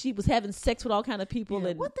having sex with all kind of people, Yeah.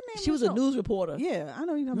 and What the name she was was a her? news reporter. Yeah. I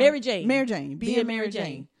know you know Mary Jane. Mary Jane. Being Mary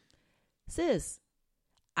Jane. Sis,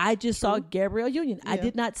 I just saw Gabrielle Union. I Yeah.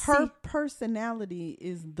 did not see her personality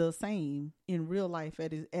is the same in real life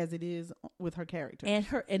as it is with her character.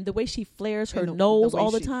 and the way she flares her And the nose way all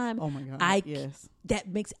the she- time. Oh my God. I yes. that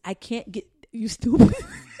makes I can't get you stupid.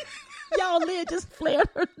 Y'all, Leah just flared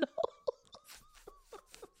her nose.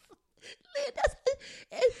 Leah, that's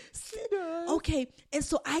okay. And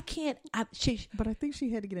so I can't. But I think she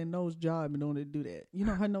had to get a nose job in order to do that. You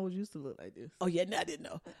know, her nose used to look like this. Oh yeah, no, I didn't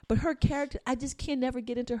know. But her character, I just can never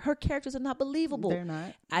get into her characters. Are not believable. They're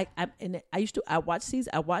not. I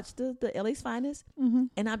watched the LA's Finest, and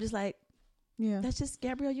I'm just like, Yeah. that's just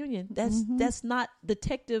Gabrielle Union. That's not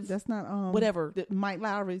detective. That's not whatever. Mike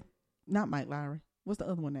Lowry. Not Mike Lowry. What's the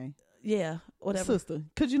other one name? Yeah, whatever. Sister.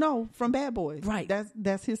 Because from Bad Boys. Right.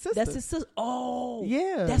 That's his sister. That's his sister. Oh,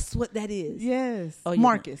 Yeah. That's what that is. Yes. Oh, yeah.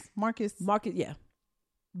 Marcus. Market. Yeah.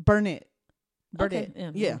 Burnett. Okay,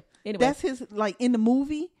 yeah. Anyway. That's his, like in the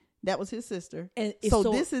movie, that was his sister. And so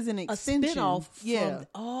this is an extension. spinoff. Yeah.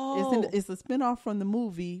 It's a spinoff from the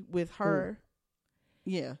movie with her.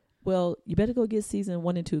 Yeah. Well, you better go get season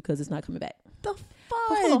 1 and 2 because it's not coming back. The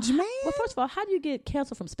Well, fudge, man. Well, first of all, how do you get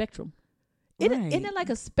canceled from Spectrum? Right. Isn't it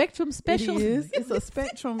like a Spectrum special? It is. It's a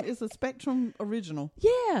Spectrum. It's a Spectrum original.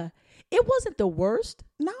 Yeah. It wasn't the worst.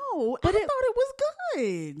 No, But I it- thought it was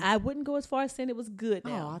good. I wouldn't go as far as saying it was good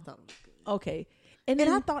now. Oh, I thought it was good. Okay. And then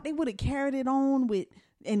I thought they would have carried it on with,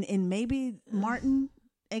 and maybe Martin,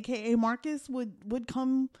 aka Marcus, would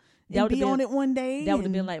come That and would've be been- on it one day. that would have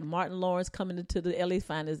and- been like Martin Lawrence coming into the LA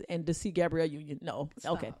Finals and to see Gabrielle Union. No.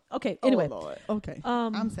 Stop. Okay. Okay. Oh, Anyway. Lord. Okay.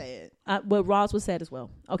 Um, I'm sad. Well, Roz was sad as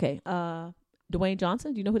well. Okay. Dwayne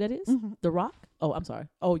Johnson. Do you know who that is? Mm-hmm. The Rock. Oh, I'm sorry.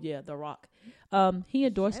 Oh yeah, The Rock. He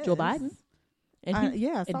endorsed Joe Yes. Biden. And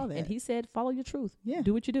I saw and that. he said, "Follow your truth. Yeah.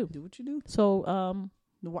 Do what you do." Do what you do. So,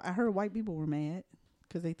 I heard white people were mad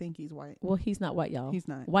because they think he's white well, he's not white, y'all. He's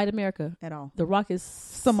not. White America. at all. The Rock is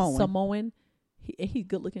Samoan. He's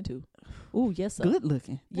good looking too. Ooh, yes, sir. Good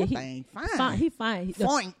looking. Yeah, That he- thing fine. Fine. He fine.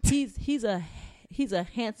 Foint. He's a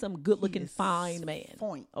handsome, good looking, He is fine man.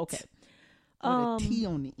 Foint. Okay. With a T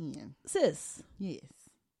on the end. Sis, Yes.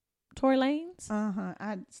 Tory Lanez.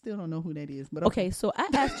 I still don't know who that is, but Okay, so I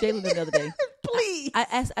asked Jalen the other day. Please.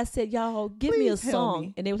 Please. I said, y'all, give me a Please tell song.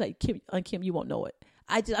 me. And they was like, Kim, you won't know it.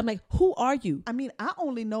 I'm like, who are you? I mean, I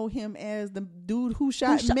only know him as the dude who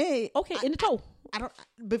shot Meg. Okay, in the toe. I don't.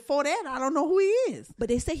 Before that, I don't know who he is. But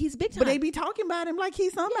they say he's big time. But they be talking about him like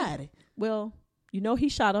he's somebody. Well, he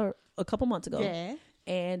shot her a couple months ago. Yeah.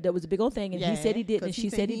 And there was a big old thing, and he said he didn't, and she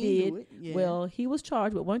said he did. Yeah. Well, he was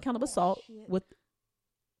charged with 1 count of assault with.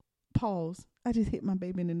 Pause. I just hit my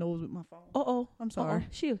baby in the nose with my phone. I'm sorry.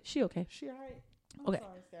 She okay. She all right? Okay.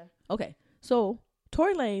 Sorry, sir. Okay. So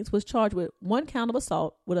Tory Lanez was charged with 1 count of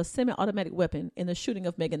assault with a semi-automatic weapon in the shooting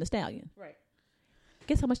of Megan Thee Stallion. Right.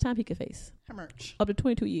 Guess how much time he could face? How much? Up to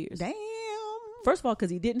 22 years. Damn. First of all, because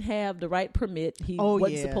he didn't have the right permit. He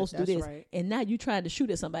wasn't yeah, supposed to do that's this. right. And now you're trying to shoot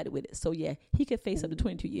at somebody with it. So, yeah, he could face up to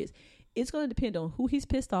 22 years. It's going to depend on who he's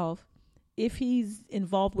pissed off, if he's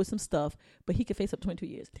involved with some stuff, but he could face up to 22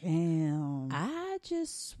 years. Damn. I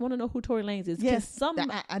just want to know who Tory Lanez is. Yes. I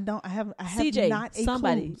have CJ, not a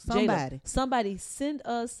somebody, clue. Somebody. Jayla, somebody send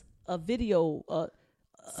us a video, a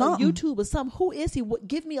Something. YouTube or something. Who is he?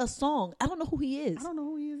 Give me a song. I don't know who he is. I don't know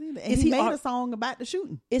who he is either. And Is he he made R- a song about the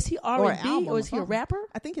shooting. Is he an R&B album or is he a something. rapper?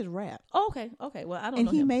 I think it's rap. Oh, okay. Well, I don't And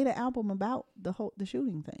know he him. made an album about the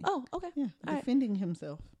shooting thing. Oh, okay. Yeah, All right. defending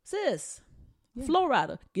himself. Sis, Flow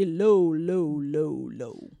Rider, get low, low, low,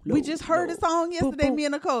 low. We just heard low. a song yesterday, Boop, boop. me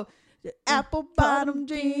and Nicole. Apple bottom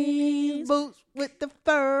jeans, boots with the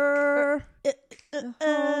fur.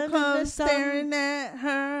 Come staring at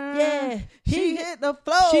her. Yeah. She hit the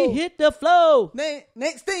floor. She hit the flow.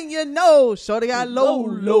 Next thing you know, shorty got low.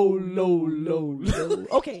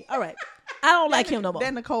 Okay, all right. I don't like him no more.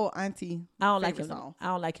 That Nicole auntie. I don't like favorite him no more. song. I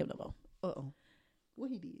don't like him no more. Uh-oh. What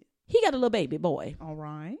he did? He got a little baby boy, All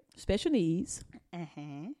right. special needs,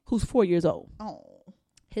 Uh-huh. who's 4 years old. Oh.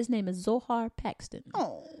 His name is Zohar Paxton.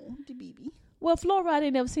 Oh, the baby. Well, Flo Rida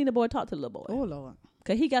ain't never seen the boy talk to the little boy. Oh, Lord.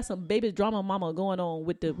 Cause he got some baby drama mama going on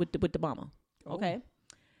with the mama. Okay.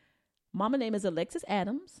 Mama name is Alexis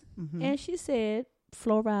Adams. And she said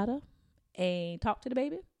Flo Rida ain't talked to the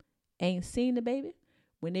baby, ain't seen the baby.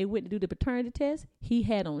 When they went to do the paternity test, he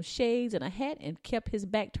had on shades and a hat and kept his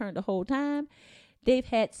back turned the whole time. They've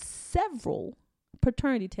had several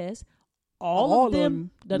paternity tests. All of them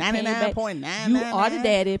done came back. 99.999. You are the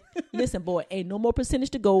daddy. Listen, boy, ain't no more percentage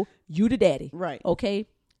to go. You the daddy. Right. Okay.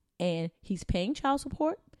 And he's paying child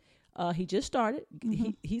support. He just started.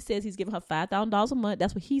 He says he's giving her $5,000 a month.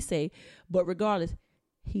 That's what he say. But regardless,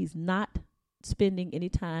 he's not spending any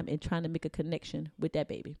time in trying to make a connection with that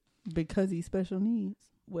baby. Because he's special needs.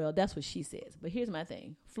 Well, that's what she says. But here's my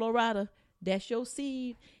thing. Flo Rida, that's your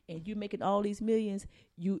seed, and you making all these millions.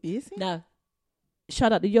 Is he? Now,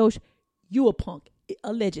 shout out to Yosh. You a punk.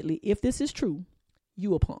 Allegedly. If this is true,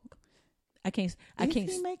 you a punk. I can't. Is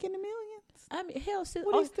he making the millions? I mean, hell, sis,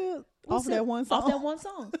 What he still off that one song? Off that one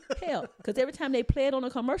song. Hell, because every time they play it on a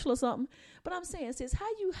commercial or something. But I'm saying, sis, how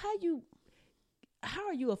are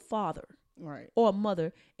you a father Right. or a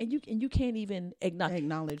mother and you can't even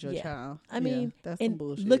Acknowledge your child. I mean, that's some and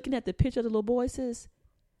bullshit. looking at the picture of the little boy, sis,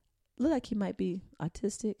 look like he might be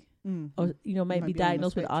autistic or might Might be be on the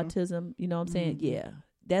diagnosed with spectrum. autism. You know what I'm saying? Yeah,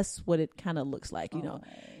 that's what it kind of looks like. You know,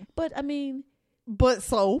 but I mean, But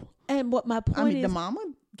so, and what my point I mean, is, the mama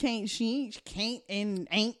can't, she can't and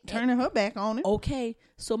ain't turning her back on it. okay,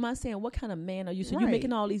 so am I saying, what kind of man are you? So you're Right.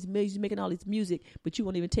 making all these millions, you're making all this music, but you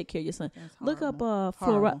won't even take care of your son. Look up,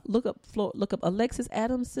 Horrible. look up Alexis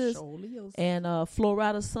Adams, sis, Surely is. and Flo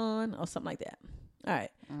Rida's son or something like that. All right,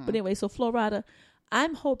 but anyway, so Flo Rida,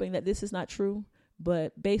 I'm hoping that this is not true,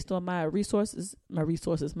 but based on my sources,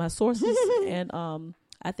 and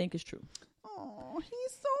I think it's true. Oh,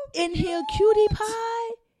 he's so cute. In here, cutie pie.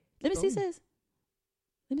 Let me see, sis.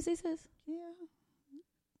 Yeah.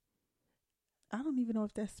 I don't even know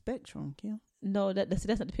if that's Spectrum, Kim. No, that's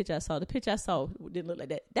not the picture I saw. The picture I saw didn't look like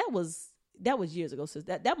that. That was years ago, sis.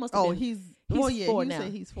 That must have been. He's He's yeah, 4 you now.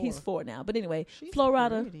 said he's 4. He's 4 now. But anyway, She's Flo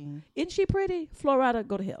Rida, pretty. isn't she pretty? Flo Rida,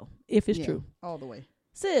 go to hell if it's Yeah, true, all the way.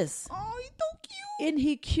 sis. Oh, he's so cute. Isn't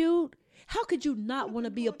he cute? How could you not want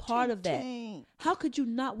to be a Little part of that? tank. How could you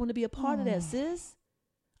not want to be a part of that, sis?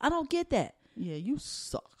 I don't get that. Yeah, you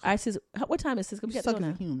suck. All right, sis. What time is sis? We You got to suck go as now.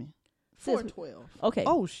 a human. Sis, 412. Okay.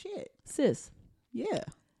 Oh shit. Sis. Yeah.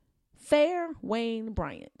 Fair Wayne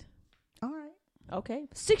Bryant. All right. Okay.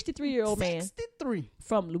 63-year-old man 63.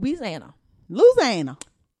 from Louisiana Louisiana.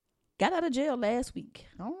 got out of jail last week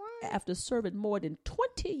All right. after serving more than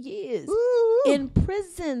 20 years Ooh. in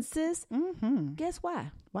prison, sis. Mm-hmm. Guess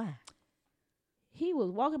why? Why? He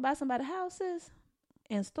was walking by somebody's house, sis,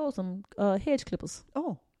 and stole some hedge clippers.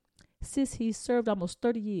 Oh. Sis, he served almost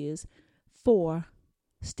 30 years for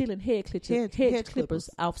stealing hedge Hedge clippers clippers.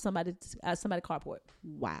 off somebody's carport.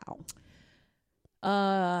 Wow.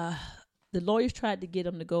 The lawyers tried to get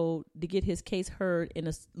him to get his case heard in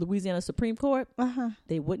a Louisiana Supreme Court.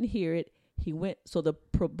 They wouldn't hear it. He went, so the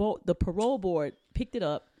parole board picked it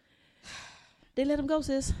up. They let him go,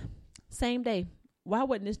 sis. Same day. Why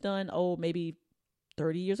wasn't this done? Maybe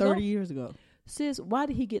 30 years ago. 30 years ago. Sis, why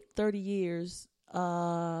did he get 30 years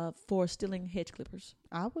for stealing hedge clippers?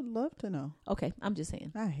 I would love to know. Okay, I'm just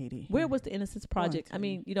saying. I hate it. Where was the Innocence Project? I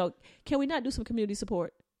mean, can we not do some community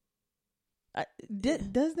support?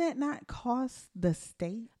 Does that not cost the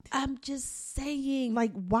state? I'm just saying.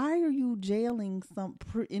 Like, why are you jailing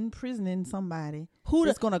imprisoning somebody Who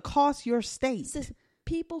that's going to cost your state? Sis,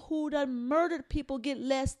 people who done murdered people get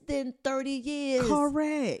less than 30 years.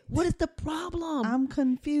 Correct. What is the problem? I'm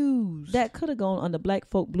confused. That could have gone on the Black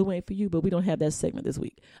Folk Blue Ain't For You, but we don't have that segment this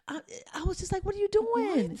week. I was just like, what are you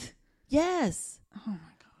doing? What? Yes. Oh, my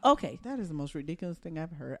God. Okay. That is the most ridiculous thing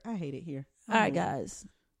I've heard. I hate it here. All right, guys.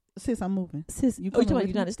 Sis, I'm moving. Sis, you talking about the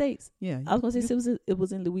United States? Yeah. I was going to say it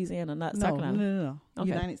was in Louisiana, not South Carolina. No. Okay.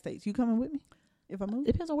 United States. You coming with me if I move?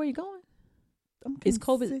 Depends on where you're going. Is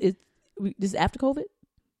COVID, this is after COVID?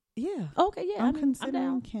 Yeah. Okay, yeah. I'm I'm considering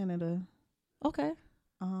down. Canada. Okay.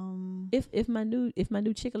 If my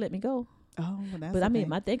new chick will let me go. Oh, well, that's but I mean, okay.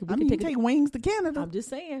 my thing. We I can mean, take you take wings to Canada. I'm just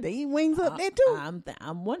saying. They eat wings up there too.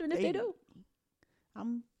 I'm wondering if they do.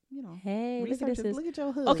 I'm, Hey, look at this. Look at your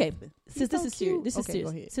husband. Okay, He's sis, this so is serious. cute. This is Okay,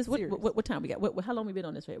 serious. go ahead. Sis, Serious. what time we got? How long we been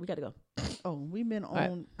on this? Right, we got to go. Oh, we've been on.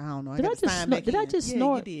 right. I don't know. Did I just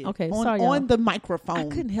snort? You did. Okay, on, sorry, y'all. on the microphone. I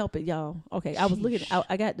couldn't help it, y'all. Okay, I was looking.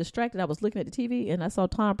 I got distracted. I was looking at the TV and I saw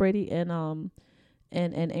Tom Brady and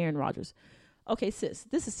Aaron Rodgers. Okay, sis,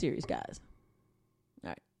 this is serious, guys. All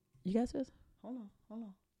right, you guys, sis. Hold on.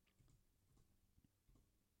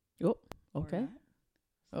 Oh, okay. Right.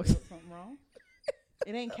 Okay. Something wrong?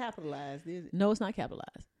 It ain't capitalized, is it? No, it's not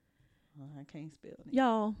capitalized. Oh, I can't spell it.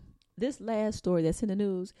 Y'all, this last story that's in the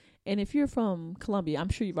news, and if you're from Columbia, I'm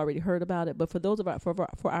sure you've already heard about it. But for those of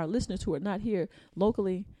our listeners who are not here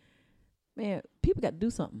locally, man, people got to do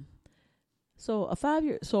something. So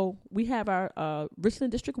so we have our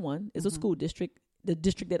Richland District 1 is a school district, the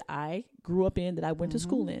district that I grew up in, that I went to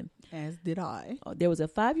school in. As did I. There was a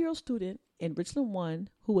 5-year-old student in Richland 1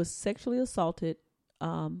 who was sexually assaulted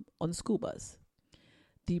on the school bus.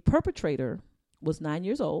 The perpetrator was 9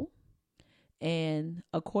 years old, and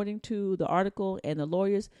according to the article and the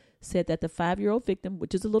lawyers said that the 5-year-old victim,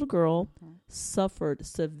 which is a little girl, suffered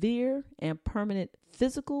severe and permanent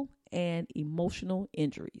physical and emotional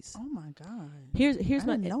injuries. Oh my God! Here's I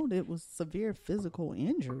didn't know that it was severe physical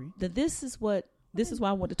injury. This is why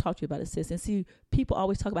I want to talk to you about it, sis. And see, people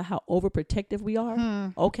always talk about how overprotective we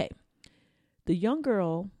are. Okay, the young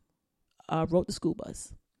girl rode the school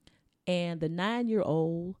bus, and the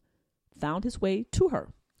 9-year-old found his way to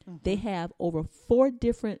her. They have over 4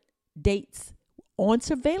 different dates on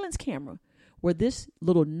surveillance camera where this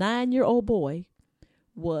little 9-year-old boy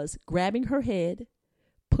was grabbing her head,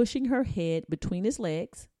 pushing her head between his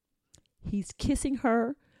legs. He's kissing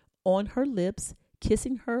her on her lips,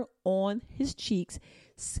 kissing her on his cheeks,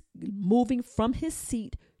 moving from his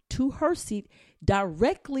seat to her seat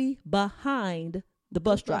directly behind the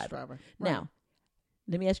bus driver. Right. Now,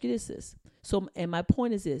 let me ask you this, sis. So, and my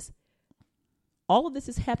point is this. All of this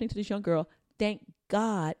is happening to this young girl. Thank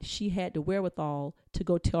God she had the wherewithal to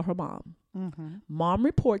go tell her mom. Mom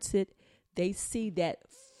reports it. They see that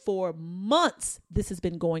for months this has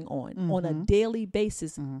been going on a daily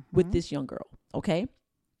basis with this young girl. Okay.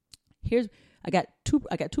 I got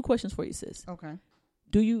two questions for you, sis. Okay.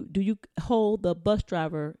 Do you hold the bus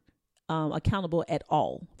driver accountable at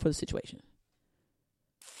all for the situation?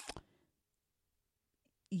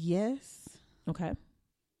 Yes. Okay.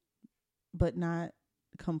 But not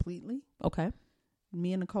completely. Okay.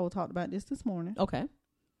 Me and Nicole talked about this morning. Okay.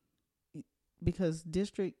 Because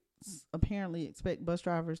districts apparently expect bus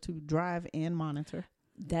drivers to drive and monitor.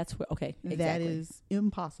 That's where, okay. Exactly. That is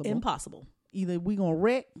impossible. Impossible. Either we going to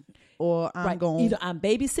wreck or I'm going. Either I'm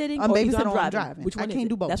babysitting or I'm driving. Which one I can't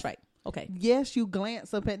do both. That's right. Okay. Yes, you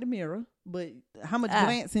glance up at the mirror, but how much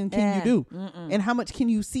glancing can you do? And how much can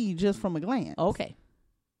you see just from a glance? Okay.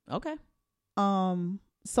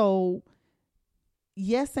 So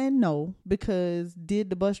yes and no, because did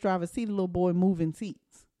the bus driver see the little boy moving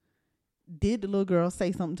seats? Did the little girl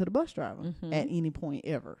say something to the bus driver at any point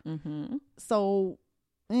ever? So,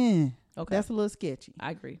 that's a little sketchy.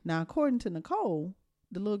 I agree. Now, according to Nicole,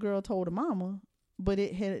 the little girl told her mama, but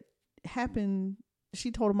it had happened.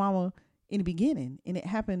 She told her mama in the beginning, and it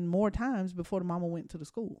happened more times before the mama went to the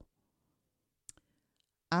school.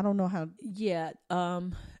 I don't know how. Yeah.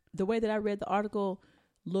 The way that I read the article,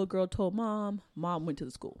 little girl told mom went to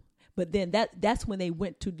the school. But then that's when they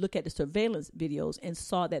went to look at the surveillance videos and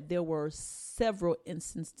saw that there were several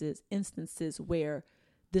instances where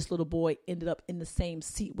this little boy ended up in the same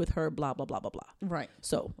seat with her, blah, blah, blah, blah, blah. Right.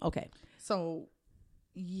 So, okay. So,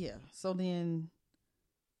 yeah. So then,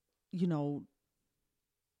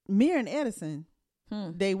 Mir and Edison,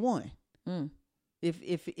 they won.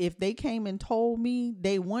 If they came and told me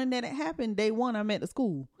day one that it happened, day one I'm at the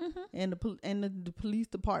school and the police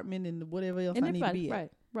department and whatever else And I need to be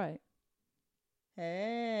at. Right.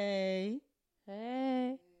 Hey,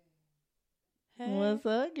 Hey. what's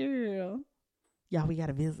up, girl? Y'all, we got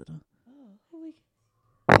a visitor.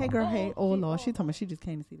 Hey, girl. Hey. Oh Lord, she told me she just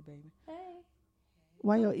came to see the baby. Hey.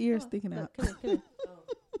 Why your ears sticking out? Come here.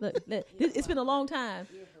 Look, it's been a long time.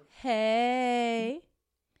 Hey.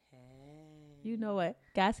 You know what?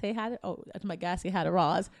 Guys say hi to, my guys say hi to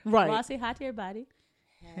Roz. Right. Roz say hi to everybody.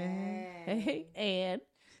 Hey. And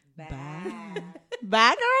Bye.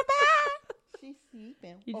 Bye, girl. Bye. She's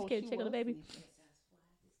sleeping. you just came to check on the baby? sleeping.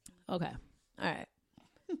 Okay. All right.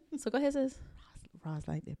 So go ahead, sis. Roz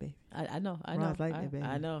like that baby. I know. Roz like that baby.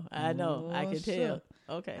 I know. I Oh, can tell. sure.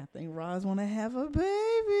 Okay. I think Roz want to have a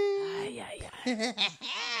baby. Yeah.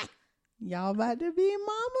 Y'all about to be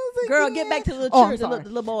mamas again. Girl, get back to the little Oh, I'm children, the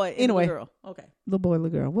sorry. little boy. And Anyway. the little girl. Okay. Little boy, little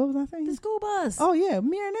girl. What was I saying? The school bus. Oh, yeah.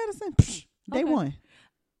 Mir and Edison. Psh, they Okay. won.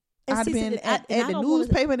 And I'd see, been and at I the don't wanna-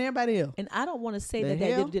 newspaper and everybody else. And I don't want to say The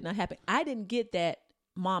that hell? did not happen. I didn't get that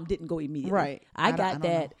mom didn't go immediately. Right. I I got don't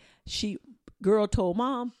that know. girl told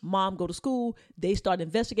mom go to school. They started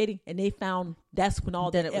investigating and they found that's when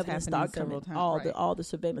all That that it was evidence happening started coming. several times, right. All the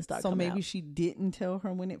surveillance started So coming maybe out. she didn't tell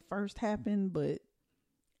her when it first happened, but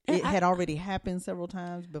And it had already happened several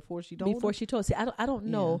times before she told her. She told. See, I don't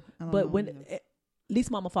know, I don't but know when either. at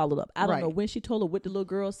least mama followed up. I don't know Right. when she told her what the little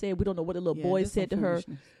girl said. We don't know what the little Yeah, boy this some said to her.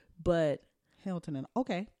 foolishness. But Hilton and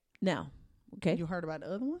okay. now, okay, You heard about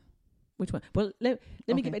the other one? which one? Well, let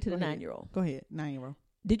me Okay, get back to the go ahead. 9-year-old. Go ahead, 9-year-old.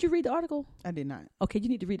 Did you read the article? I did not. Okay, you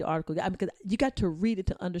need to read the article because you got to read it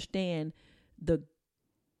to understand the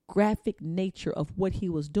graphic nature of what he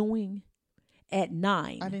was doing at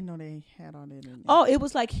 9. I didn't know they had all that in there. Oh, it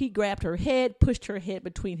was like he grabbed her head, pushed her head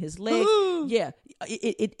between his legs. Yeah,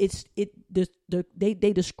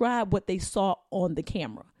 they describe what they saw on the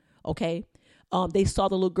camera. Okay, they saw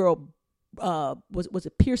the little girl was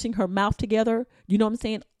it piercing her mouth together. You know what I'm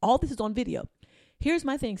saying? All this is on video. Here's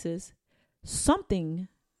my thing, sis. Something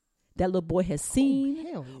that little boy has seen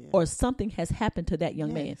hell yeah. or something has happened to that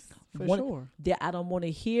young man. Yes, for sure. That I don't want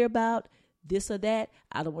to hear about this or that.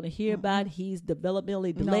 I don't want to hear about he's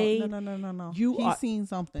developmentally delayed. No. He's seen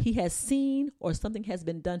something. He has seen or something has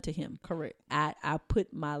been done to him. Correct. I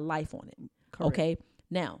put my life on it. Correct. Okay.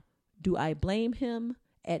 Now, do I blame him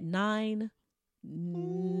at 9?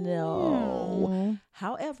 No.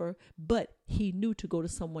 However, but he knew to go to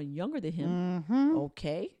someone younger than him.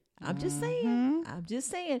 Okay. I'm just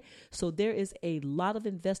saying. So there is a lot of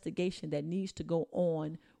investigation that needs to go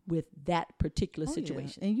on with that particular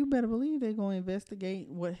situation. Yeah. And you better believe they're going to investigate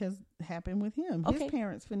what has happened with him. Okay. His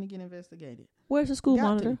parents finna get investigated. Where's the school Got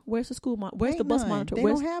monitor? to. Where's the school monitor? Where's the Ain't bus none. monitor? They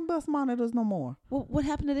Where's don't have bus monitors no more. what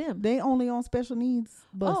happened to them? They only on special needs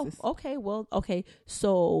buses. Oh, okay. Well, okay.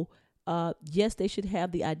 So, yes, they should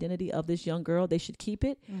have the identity of this young girl. They should keep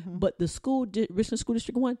it. But the Richland School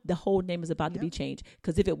District 1, the whole name is about to be changed.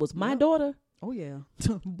 Because if it was my daughter, Oh yeah,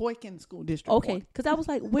 Boykin School District. okay. 1. Because I was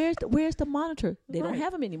like, where's the monitor? They don't Right.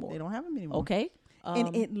 have them anymore. They don't have them anymore. Okay.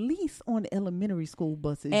 And at least on the elementary school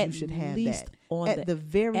buses, At you should have least that. on at the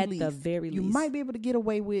very at least, the very you least. might be able to get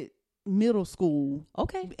away with middle school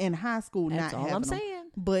Okay. and high school That's not all having I'm them. saying.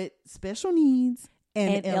 But special needs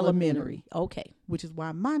and elementary, Okay. which is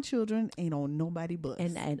why my children ain't on nobody bus.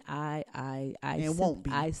 And I And sent, won't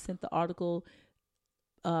be. I sent the article.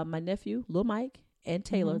 My nephew, Lil Mike, and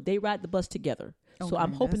Taylor, they ride the bus together. So Okay,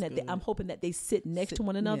 I'm hoping that's that good. I'm hoping that they sit next Sit- to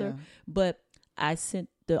one another. yeah. But I sent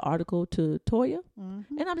the article to Toya, and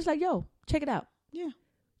I'm just like, yo, check it out. Yeah.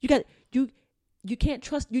 You got you can't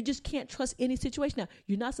trust. You just can't trust any situation. Now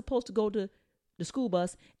you're not supposed to go to the school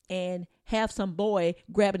bus and have some boy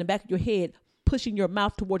grabbing the back of your head, pushing your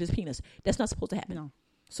mouth toward his penis. That's not supposed to happen. No.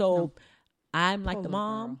 So I'm like Poor the little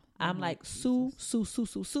mom. girl. I'm like sue.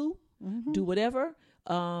 Mm-hmm. Do whatever.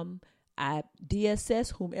 I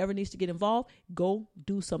DSS whomever needs to get involved. Go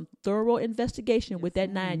do some thorough investigation with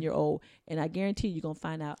that 9-year-old, and I guarantee you're gonna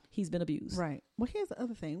find out he's been abused. Right. Well, here's the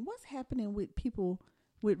other thing. What's happening with people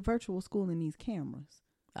with virtual school and these cameras?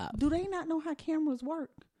 Do they not know how cameras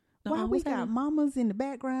work? No, Why we what's got happening? mamas in the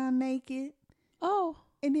background naked? Oh,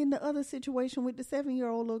 And then the other situation with the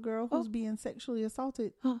 7-year-old little girl who's being sexually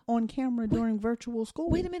assaulted on camera during virtual school.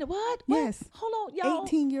 Wait a minute. What? Yes. Hold on, y'all.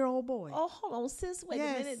 18-year-old boy. Oh, hold on, sis. Wait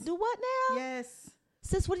Yes. a minute. Do what now? Yes.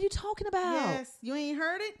 Sis, what are you talking about? Yes. You ain't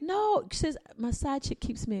heard it? No, sis. My side chick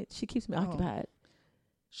keeps me occupied.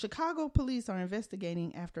 Chicago police are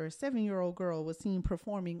investigating after a 7-year-old girl was seen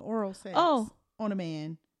performing oral sex Oh. on a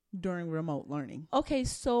man during remote learning. Okay,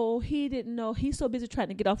 so he didn't know. He's so busy trying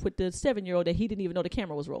to get off with the 7-year-old that he didn't even know the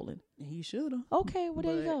camera was rolling. He should have. Okay, well,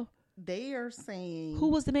 there you go. They are saying Who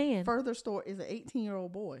was the man? further story is an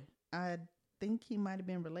 18-year-old boy. I think he might have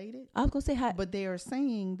been related. I was going to say hi. But they are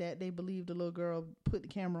saying that they believe the little girl put the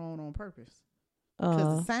camera on purpose.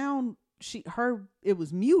 Because the sound, it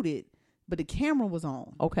was muted, but the camera was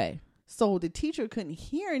on. Okay. So the teacher couldn't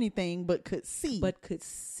hear anything, but could see.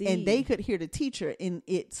 And they could hear the teacher, and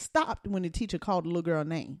it stopped when the teacher called the little girl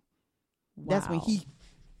name. Wow. That's when he,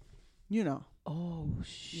 Oh,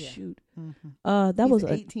 shoot. Mm-hmm. That was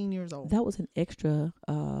 18 years old. That was an extra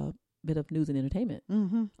bit of news and entertainment.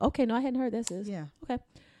 Mm-hmm. Okay, no, I hadn't heard that, sis. Yeah. Okay.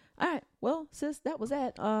 All right. Well, sis, that was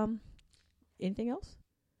that. Anything else?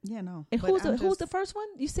 Yeah, no. And But who's the first one?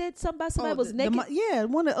 You said somebody was naked.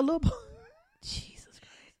 One a little. Jesus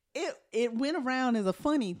Christ. It went around as a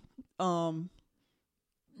funny No,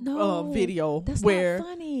 video that's where not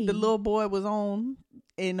funny. the little boy was on,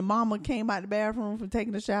 and the mama came out the bathroom from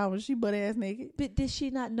taking a shower. She butt ass naked. But did she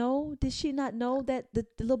not know? Did she not know that the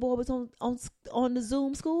little boy was on the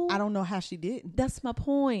Zoom school? I don't know how she didn't. That's my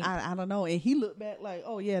point. I don't know. And he looked back like,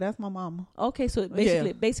 oh yeah, that's my mama. Okay, so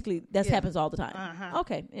basically that happens all the time. Uh-huh.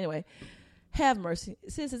 Okay, anyway, have mercy,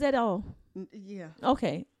 sis. Is that all? Yeah.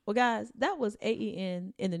 Okay. Well, guys, that was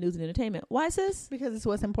AEN in the news and entertainment. Why, sis? Because it's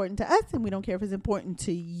what's important to us, and we don't care if it's important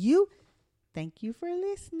to you. Thank you for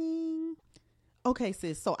listening. Okay,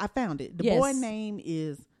 sis. So I found it. The boy name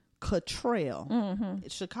is Cottrell.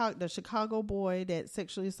 Mm-hmm. The Chicago boy that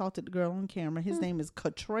sexually assaulted the girl on camera. His name is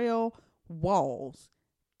Cottrell Walls.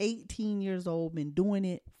 18 years old, been doing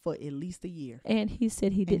it for at least a year. And he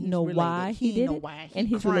said he didn't know why he did it. And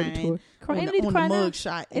he's related to her. On the mug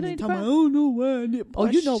shot. And then talking about, I don't know why. Oh,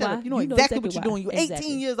 you know why. You know exactly what you're doing. You're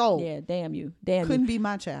 18 years old. Yeah, damn you. Couldn't be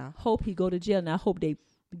my child. Hope he go to jail, and I hope they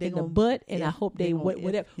in the butt, and I hope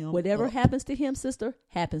whatever happens to him, sister,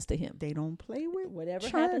 happens to him. They don't play with whatever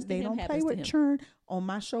churn. happens to him. They don't happens play to with him. churn. On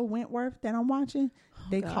my show Wentworth that I'm watching,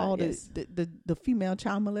 they call the female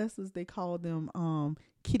child molesters. They call them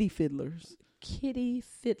kitty fiddlers. Kitty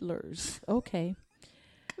fiddlers. Okay.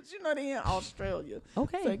 Because you know they're in Australia.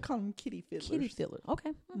 Okay. So they call them kitty fiddlers. Kitty fiddler.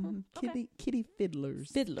 Okay. Mm-hmm. Kitty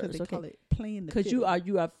fiddlers. Fiddlers. They call it playing the fiddle. Because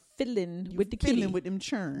you are fiddling with the kitty. Fiddling with them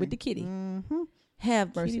churn. With the kitty. Mm-hmm.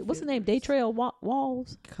 Have mercy. Kitty What's the name? fiddlers. Daytrail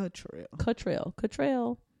Walls? Cottrell.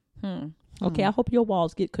 Okay, I hope your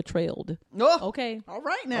walls get Cottrelled. Oh, okay. All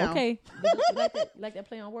right now. Okay. You like that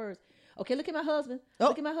play on words. Okay, look at my husband.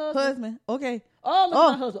 Look at my husband. Okay. Oh, look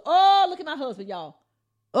at my husband. Oh, look at my husband, y'all.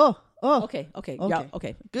 Oh. Okay. Y'all.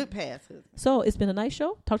 Okay. Good pass. So it's been a nice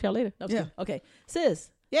show. Talk to y'all later. No, yeah. Okay.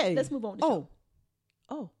 Sis. Yeah. Let's move on to the show.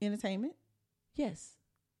 Oh. Entertainment. Yes.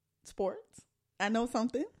 Sports. I know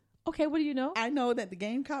something. Okay, what do you know? I know that the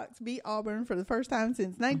Gamecocks beat Auburn for the first time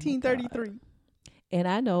since 1933. And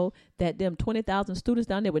I know that them 20,000 students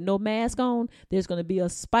down there with no mask on, there's going to be a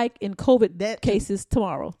spike in COVID cases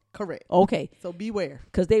tomorrow. Correct. Okay. So beware.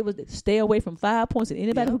 Because they would stay away from 5 points. And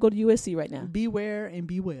anybody who go to USC right now. Beware and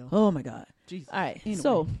be well. Oh, my God. Jesus. All right. Anyway.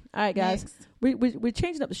 So, all right, guys. We're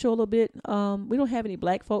changing up the show a little bit. We don't have any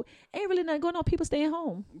black folk. Ain't really nothing going on. People staying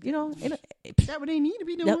home. You know. That's what they need to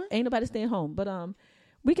be doing. Ain't nobody staying home. But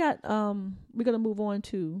we're going to move on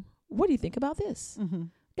to, what do you think about this? Mm-hmm.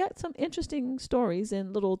 Got some interesting stories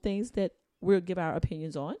and little things that we'll give our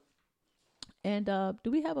opinions on. And do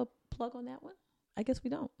we have a plug on that one? I guess we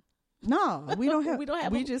don't. No, we don't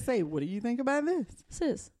have. We just say, what do you think about this?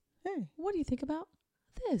 Sis, hey, what do you think about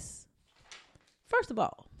this? First of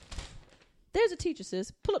all, there's a teacher,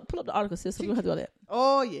 sis. Pull up the article, sis, so we don't have to do all that.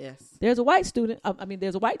 Oh, yes. There's a white student.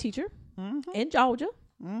 There's a white teacher in Georgia.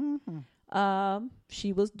 Mm-hmm.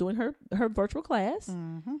 She was doing her virtual class.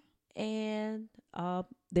 Mm-hmm. And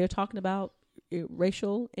they're talking about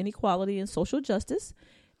racial inequality and social justice.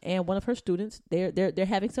 And one of her students, they're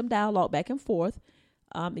having some dialogue back and forth.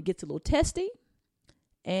 It gets a little testy.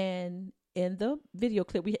 And in the video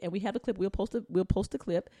clip, we have a clip. We'll post a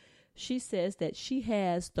clip. She says that she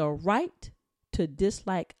has the right to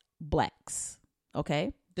dislike blacks.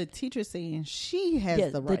 Okay, the teacher saying she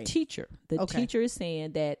has the right. The teacher is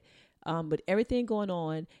saying that. With everything going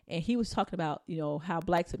on, and he was talking about, how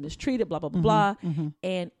blacks are mistreated, blah, blah, blah, blah. Mm-hmm.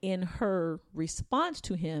 And in her response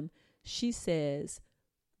to him, she says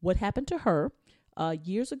what happened to her.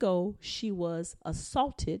 Years ago, she was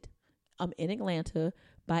assaulted in Atlanta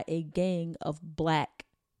by a gang of black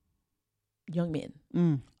young men.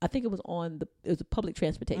 I think it was a public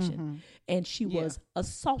transportation, and she was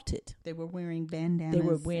assaulted. They were wearing bandanas. They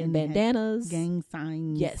were wearing bandanas, gang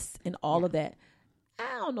signs. yes, and all of that.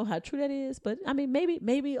 I don't know how true that is, but I mean,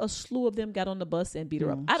 maybe a slew of them got on the bus and beat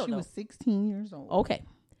her up. I don't know. She was 16 years old. Okay,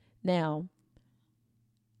 now,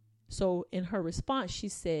 so in her response, she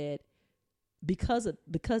said, because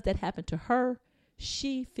that happened to her,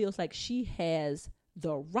 she feels like she has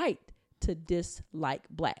the right to dislike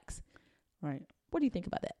blacks. Right. What do you think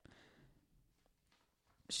about that?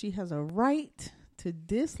 She has a right to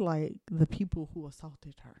dislike the people who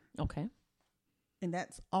assaulted her. Okay. And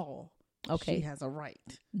that's all. Okay. She has a right.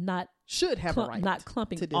 Should have a right. Not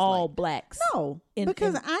clumping to dislike. all blacks. No.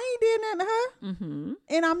 Because I ain't did nothing to her. Mm-hmm.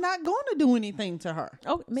 And I'm not going to do anything to her.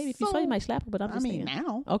 Oh, maybe if you saw, you might slap her, but I'm just saying.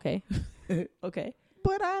 Now. Okay. Okay.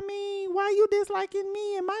 But I mean, why you disliking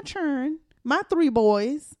me and my churn? My 3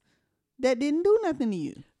 boys that didn't do nothing to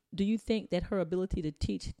you. Do you think that her ability to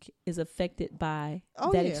teach is affected by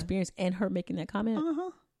that experience and her making that comment?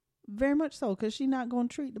 Very much so, because she's not going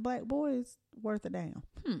to treat the black boys worth a damn.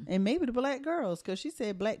 And maybe the black girls, because she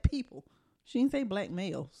said black people. She didn't say black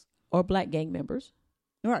males. Or black gang members.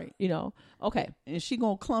 Right. You know, okay. And she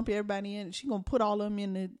going to clump everybody in. She going to put all of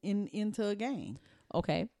them into a gang.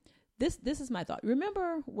 Okay. This is my thought.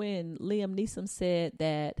 Remember when Liam Neeson said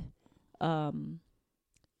that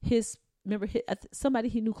somebody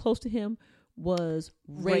he knew close to him was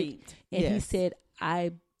raped. And he said,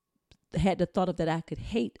 I had the thought of that I could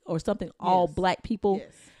hate or something, all black people.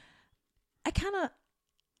 Yes. I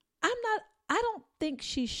don't think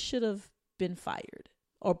she should have been fired.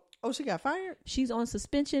 Or she got fired? She's on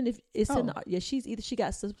suspension. If it's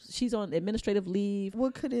she's on administrative leave.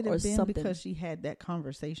 What could it have been something. Because she had that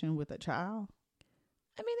conversation with a child?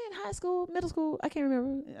 I mean, in high school, middle school, I can't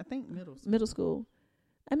remember. I think middle school. Middle school.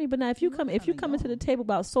 I mean, but now if you come into the table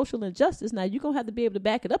about social injustice, now you're gonna have to be able to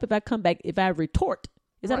back it up. If I retort,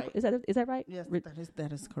 is that right? Yes,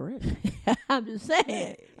 that is correct. I'm just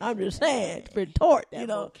saying, retort. That you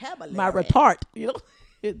know, vocabulary. my retort. You know,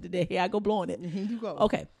 here I go blowing it. Here you go.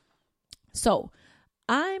 Okay, so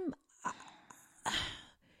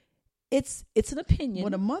it's an opinion.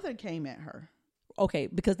 Well, the mother came at her. Okay,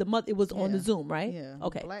 because the mother, it was on the Zoom, right? Yeah.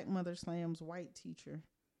 Okay. Black mother slams white teacher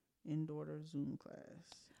in daughter Zoom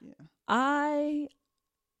class. Yeah. I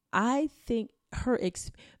think her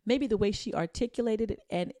maybe the way she articulated it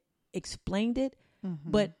and explained it,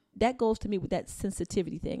 but that goes to me with that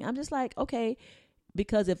sensitivity thing. I'm just like, okay,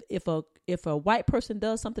 because if a white person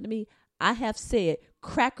does something to me, I have said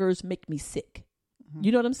crackers make me sick.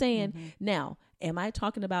 You know what I'm saying? Now, am I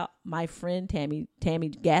talking about my friend Tammy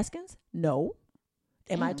Gaskins? No.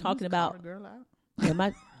 Am I talking about? A girl out? Am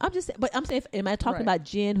I talking about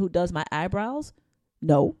Jen who does my eyebrows?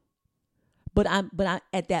 No. But I'm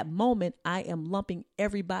at that moment I am lumping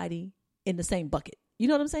everybody in the same bucket. You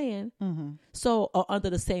know what I'm saying? So under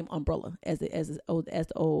the same umbrella as the old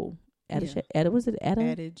adage. Was it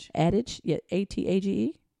Adage? Adage. Yeah.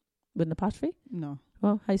 ATAGE with an apostrophe. No.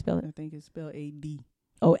 Well, how you spell it? I think it's spelled AD.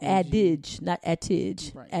 Oh, adage, not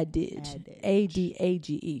adage. Right. Adage.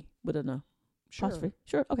 ADAGE with an apostrophe.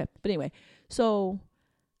 Sure. Okay. But anyway, so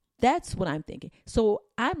that's what I'm thinking. So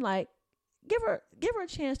I'm like, give her a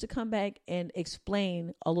chance to come back and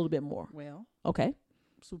explain a little bit more. Well, okay.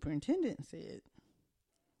 Superintendent said,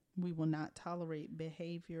 we will not tolerate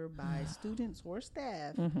behavior by students or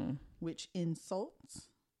staff which insults,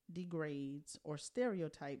 degrades, or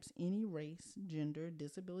stereotypes any race, gender,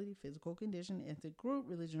 disability, physical condition, ethnic group,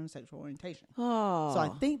 religion, or sexual orientation. Oh. So I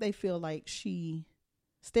think they feel like she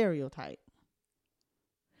stereotyped.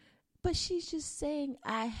 But she's just saying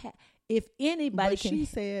if anybody can. She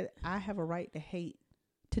said, I have a right to hate,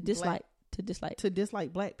 to dislike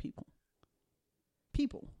black people.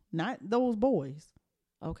 People, not those boys.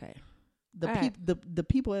 Okay. The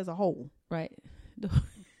people as a whole. Right. The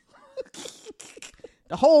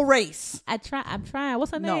whole race. I'm trying.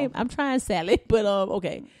 What's her name? I'm trying Sally, but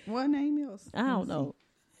okay. What name is? I don't know.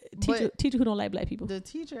 Teacher who don't like black people. The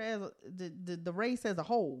teacher as the race as a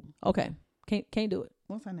whole. Okay. Can't do it.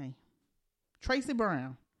 What's her name? Tracy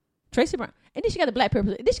Brown. And then she got a black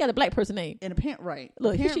person. Name. And apparently, right.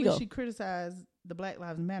 Look, apparently here she go. She criticized the Black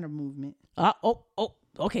Lives Matter movement.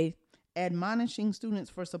 Okay. Admonishing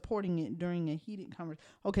students for supporting it during a heated conversation.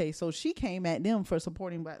 Okay, so she came at them for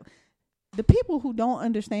supporting black. The people who don't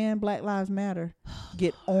understand Black Lives Matter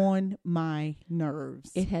get on my nerves.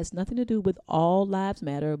 It has nothing to do with all lives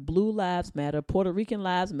matter, blue lives matter, Puerto Rican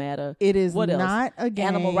lives matter. It is what not else? a gang.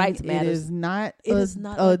 Animal rights matters. It is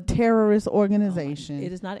not a a terrorist organization.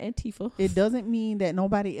 It is not Antifa. It doesn't mean that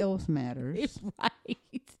nobody else matters. It's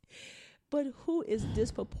right. But who is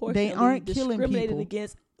disproportionately They aren't killing discriminated people.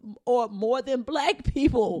 against or more than black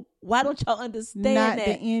people? Why don't y'all understand Not that?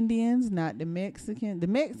 the Indians, not the Mexicans. The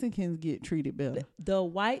Mexicans get treated better. The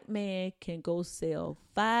white man can go sell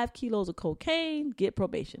 5 kilos of cocaine, get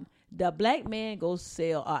probation. The black man goes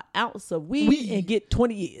sell an ounce of weed and get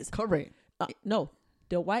 20 years. Correct. No,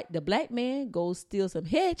 the black man goes steal some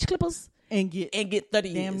hedge clippers And get 30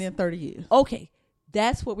 years. damn near 30 years. Okay,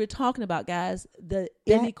 that's what we're talking about, guys. The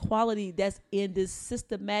inequality that's in this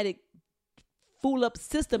systematic fool up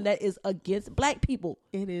system that is against black people.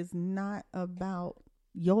 It is not about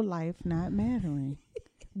your life not mattering.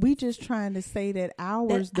 We just trying to say that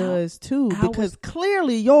ours does too, because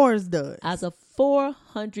clearly yours does. As of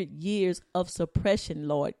 400 years of suppression,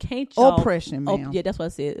 Lord, can't y'all Oppression, ma'am. yeah, that's what I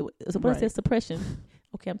said. So what I said, suppression.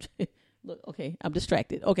 Okay, look. Okay, I'm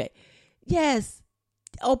distracted. Okay, yes,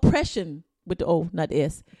 oppression with the O, not the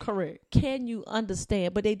S. Correct. Can you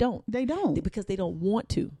understand? But they don't. They don't. Because they don't want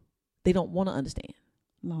to. They don't want to understand.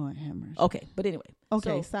 Lord have mercy. Okay, but anyway.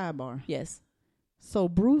 Okay, so, sidebar. yes. So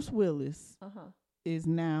Bruce Willis is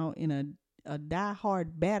now in a Die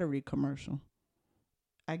Hard battery commercial.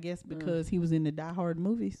 I guess because he was in the Die Hard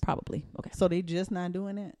movies. Probably. Okay. So they just not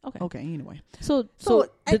doing that? Okay. Okay, anyway. So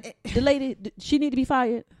the lady, she need to be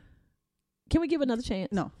fired? Can we give her another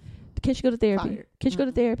chance? No. Can she go to therapy? Fired. Can she go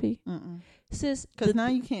to therapy? Mm-mm. Sis, Because now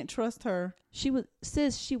you can't trust her. she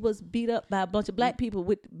was beat up by a bunch of black people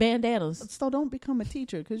with bandanas. So don't become a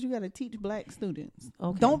teacher, because you got to teach black students.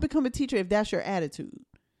 Okay. Don't become a teacher if that's your attitude.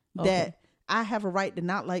 Okay. That I have a right to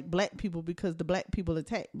not like black people because the black people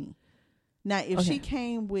attack me. Now, if she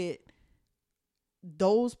came with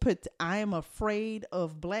I am afraid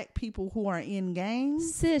of black people who are in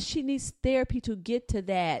gangs. Sis, she needs therapy to get to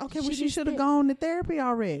that. Okay, well, she should have gone to therapy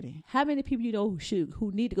already. How many people you know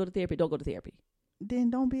who need to go to therapy don't go to therapy?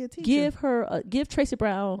 Then don't be a teacher. Give Tracy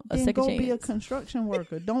Brown a second chance. Then go be a construction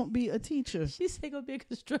worker. Don't be a teacher. She said go be a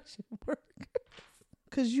construction worker.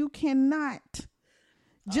 Because you cannot.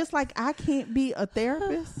 Just like I can't be a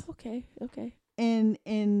therapist. Okay. And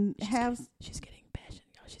have. She's getting passionate,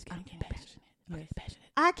 y'all. She's getting impassionate. Yes. Passionate.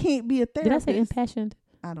 I can't be a therapist. Did I say impassioned?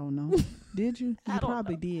 I don't know. Did you? You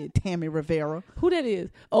probably did. Tammy Rivera. Who that is?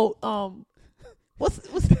 Oh, what's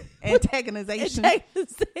Antagonization.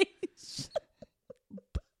 Antagonization.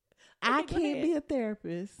 I go can't ahead. be a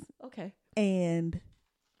therapist Okay. and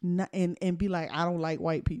be like, I don't like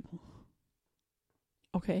white people.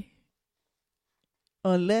 Okay.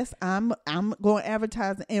 Unless I'm going to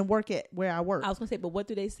advertise and work at where I work. I was gonna say, but what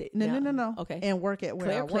do they say? No. Okay. And work at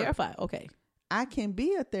where I work. Clarify. Okay. I can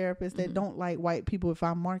be a therapist that don't like white people if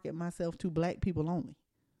I market myself to black people only.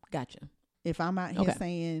 Gotcha. If I'm out here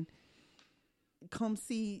saying, come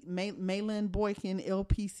see Malin Boykin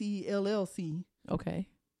LPC LLC. Okay.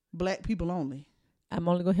 Black people only. I'm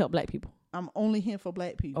only gonna help black people. I'm only here for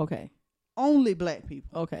black people. Okay. Only black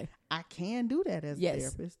people. Okay. I can do that as a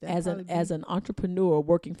therapist. As an entrepreneur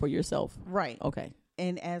working for yourself. Right. Okay.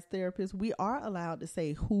 And as therapists, we are allowed to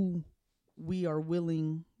say who we are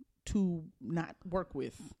willing to not work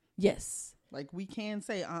with. Yes. Like we can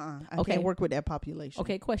say, I Okay. can't work with that population.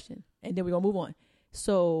 Okay. Question. And then we're gonna move on.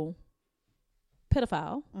 So,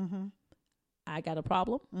 pedophile. Mm-hmm. I got a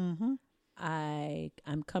problem. Mm-hmm.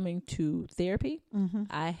 I'm coming to therapy. Mm-hmm.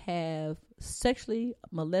 I have sexually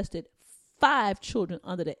molested 5 children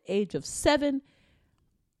under the age of 7.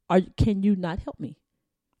 Can you not help me?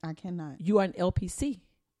 I cannot. You are an LPC.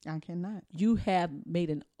 I cannot. You have made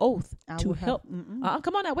an oath to help.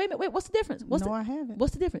 Come on now. Wait a minute. What's the difference? I haven't.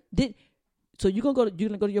 What's the difference? So you're gonna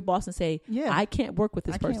go to your boss and say, yeah, I can't work with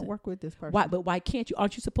this person. I can't work with this person. Why? But why can't you?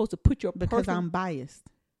 Aren't you supposed to put your because I'm biased.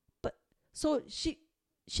 But so she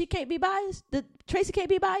can't be biased. Tracy can't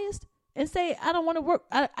be biased and say I don't want to work.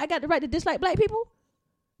 I got the right to dislike black people.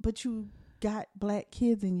 But you got black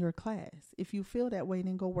kids in your class. If you feel that way,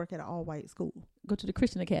 then go work at an all-white school. Go to the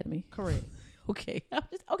Christian Academy. Correct. Okay. I'm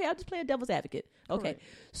just playing devil's advocate. Okay. Correct.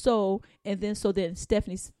 So then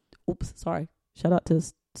Stephanie. Oops. Sorry. Shout out to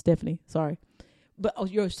Stephanie. Sorry. But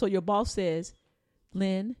your boss says,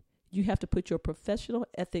 Lynn, you have to put your professional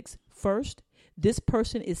ethics first. This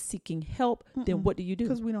person is seeking help. Then what do you do?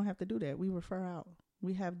 Because we don't have to do that. We refer out.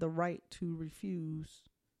 We have the right to refuse.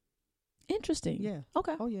 Interesting. Yeah.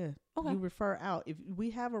 Okay. Oh yeah. Okay. You refer out. If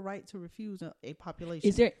we have a right to refuse a population.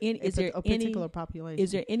 Is there any particular population?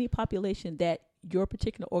 Is there any population that your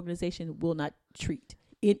particular organization will not treat.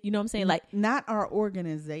 You know what I'm saying? Like, not our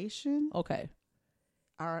organization, okay.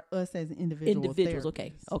 us as individuals.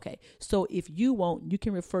 Okay. So if you won't, you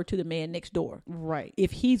can refer to the man next door. Right.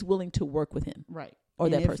 If he's willing to work with him. Right. Or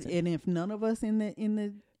and that if, person. And if none of us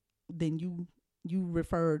then you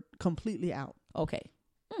referred completely out. Okay.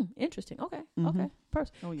 Interesting. Okay. Mm-hmm. Okay.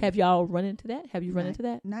 Oh, yeah. Have y'all run into that? Have you run into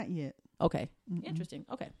that? Not yet. Okay. Mm-mm. Interesting.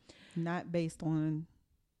 Okay. Not based on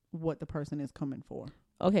what the person is coming for.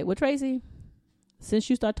 Okay. Well, Tracy, since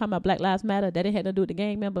you started talking about Black Lives Matter, that it had nothing to do with the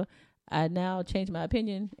gang member, I now changed my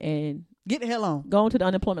opinion and get the hell on. Go on to the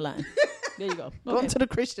unemployment line. There you go. Okay. Go to the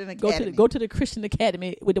Christian Academy. Go to the Christian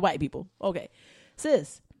Academy with the white people. Okay.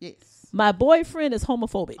 Sis. Yes. My boyfriend is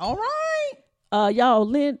homophobic. All right. Y'all,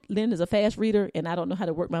 Lynn is a fast reader, and I don't know how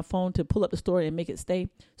to work my phone to pull up the story and make it stay.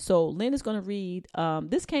 So Lynn is going to read.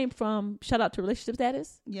 This came from, shout out to Relationship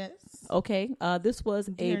Status. Yes. Okay. This was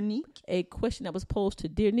a question that was posed to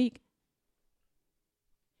Dear Neek.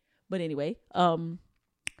 But anyway, my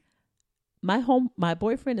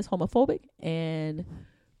boyfriend is homophobic, and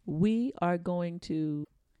we're going to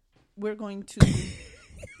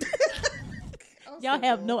y'all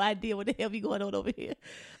have no idea what the hell be going on over here.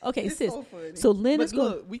 Okay, it's sis. So Lynn is going.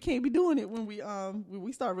 Look, we can't be doing it when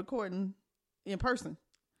we start recording in person,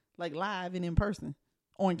 like live and in person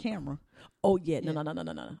on camera. Oh yeah, no.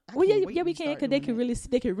 Well, yeah, we can, because they can really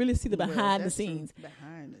see the behind the scenes.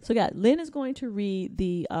 So, guys, Lynn is going to read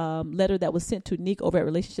the letter that was sent to Neek over at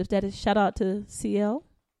Relationship Status. Shout out to CL,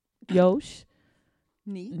 Yosh,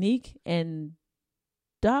 Neek, and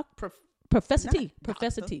Doc. Professor T.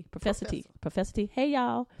 Hey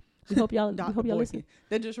y'all. We hope y'all listen.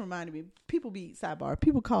 That just reminded me. People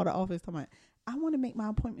call the office talking about, I want to make my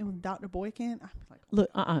appointment with Dr. Boykin. I'm like, look,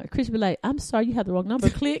 Chris be like, I'm sorry, you have the wrong number.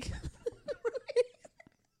 Click.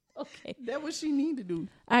 Okay. That's what she need to do.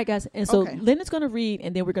 All right, guys. And so Lynn is going to read,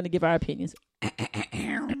 and then we're going to give our opinions.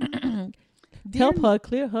 Help her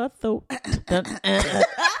clear her throat.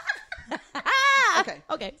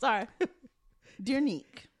 Okay. Sorry. Dear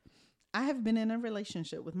Neek, I have been in a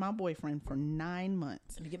relationship with my boyfriend for 9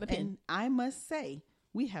 months. Let me get my pen. And I must say,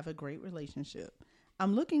 we have a great relationship.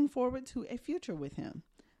 I'm looking forward to a future with him.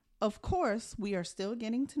 Of course, we are still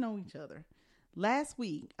getting to know each other. Last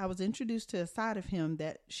week, I was introduced to a side of him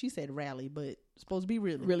that she said rally, but supposed to be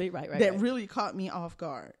really. Really? Right. That really caught me off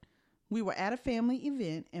guard. We were at a family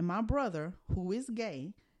event, and my brother, who is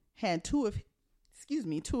gay, had two of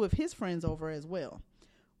his friends over as well.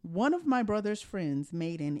 One of my brother's friends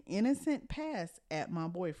made an innocent pass at my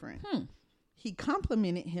boyfriend. He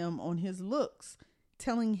complimented him on his looks,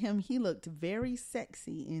 telling him he looked very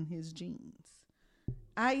sexy in his jeans.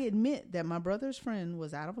 I admit that my brother's friend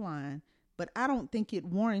was out of line, but I don't think it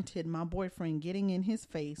warranted my boyfriend getting in his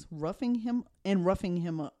face, roughing him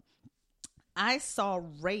up. I saw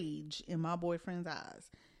rage in my boyfriend's eyes.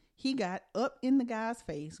 He got up in the guy's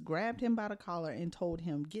face, grabbed him by the collar, and told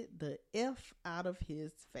him, get the F out of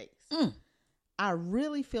his face. I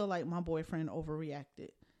really feel like my boyfriend overreacted.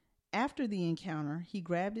 After the encounter, he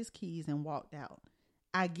grabbed his keys and walked out.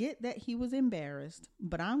 I get that he was embarrassed,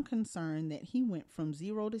 but I'm concerned that he went from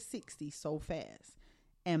 0 to 60 so fast.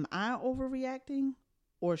 Am I overreacting,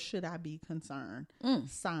 or should I be concerned?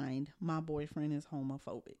 Signed, my boyfriend is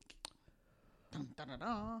homophobic. Dun, dun, dun,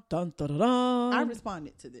 dun. Dun, dun, dun, dun. I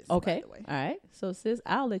responded to this. Okay. By the way. All right. So, sis,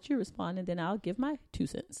 I'll let you respond, and then I'll give my 2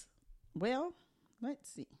 cents. Well, let's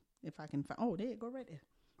see if I can find. Oh, there you go, right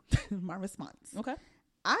there. My response. Okay.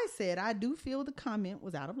 I said I do feel the comment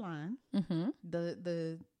was out of line. Mm-hmm.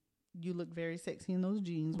 The you look very sexy in those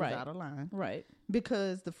jeans was out of line. Right.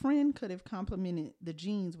 Because the friend could have complimented the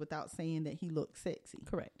jeans without saying that he looked sexy.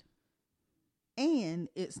 Correct. And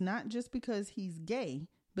it's not just because he's gay.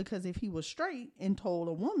 Because if he was straight and told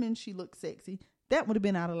a woman she looked sexy, that would have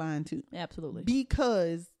been out of line too. Absolutely.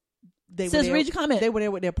 Because they Sis, were there, read your comment. They were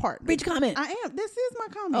there with their partner. Read your comment. I am. This is my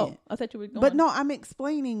comment. Oh, I thought you were going. But no, I'm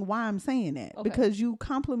explaining why I'm saying that. Okay. Because you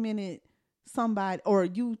complimented somebody, or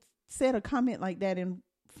you said a comment like that in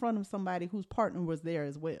front of somebody whose partner was there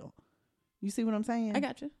as well. You see what I'm saying? I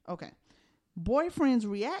got you. Okay. Boyfriend's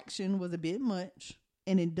reaction was a bit much,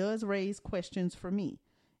 and it does raise questions for me.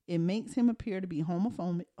 It makes him appear to be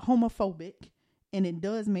homophobic, and it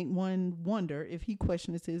does make one wonder if he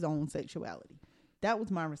questions his own sexuality. That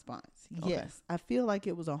was my response. Okay. Yes, I feel like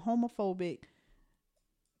it was a homophobic,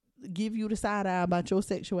 give you the side eye about your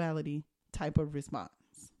sexuality type of response.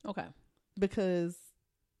 Okay. Because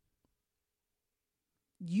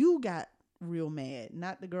you got real mad,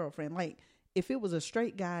 not the girlfriend. Like, if it was a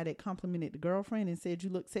straight guy that complimented the girlfriend and said you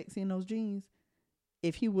look sexy in those jeans,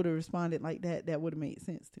 if he would have responded like that, that would have made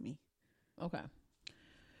sense to me. Okay.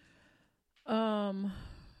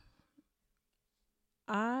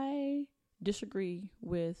 disagree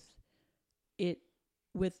with it.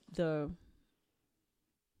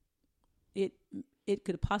 It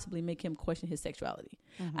could possibly make him question his sexuality.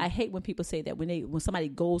 I hate when people say that when somebody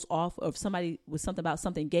goes off, or if somebody was something about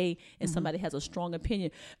something gay and somebody has a strong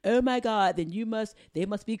opinion, oh my God, then they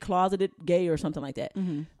must be closeted gay or something like that.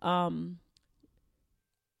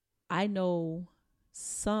 I know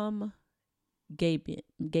some gay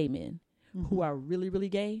men who are really, really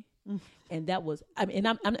gay. And that was, I mean,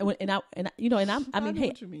 I'm what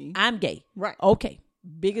you mean. I'm gay. Right. Okay.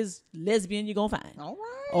 Biggest lesbian you're gonna find. All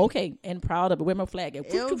right. Okay. And proud of it. Wear my flag.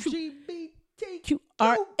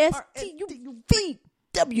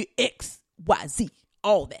 QRSTUVWXYZ.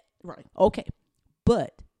 All that. Right. Okay.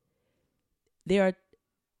 But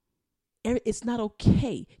it's not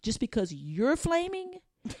okay just because you're flaming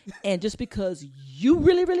and just because you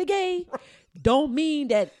really, really gay don't mean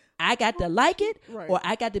that I got to like it, or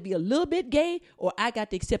I got to be a little bit gay, or I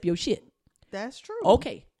got to accept your shit. That's true.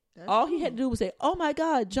 Okay. All he had to do was say, "Oh my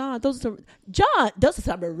God, John, those are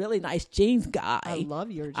some really nice jeans, guy. I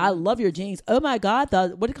love your jeans. I love your jeans. Oh my God,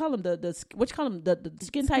 what do you call them? The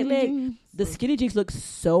skin tight leg jeans. The skinny jeans look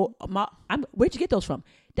so. Where'd you get those from?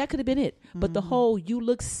 That could have been it. But the whole you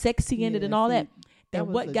look sexy in it and all that. And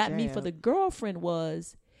was what a got me for jab. the girlfriend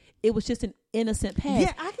was, it was just an innocent pass.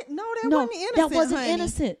 Yeah, that wasn't innocent. That wasn't honey.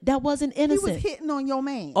 innocent. That wasn't He innocent. was hitting on your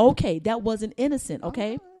man. Okay, that wasn't innocent.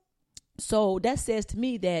 Okay, so that says to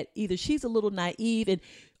me that either she's a little naive,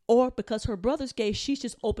 or because her brother's gay, she's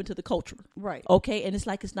just open to the culture. Right. Okay, and it's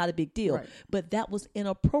like it's not a big deal. Right. But that was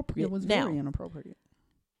inappropriate. It was now, very inappropriate.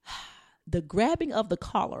 the grabbing of the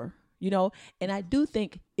collar, and I do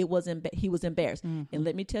think he was embarrassed. And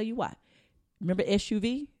let me tell you why. Remember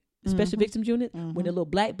SUV? Special Victims Unit, when the little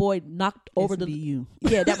black boy knocked over SVU.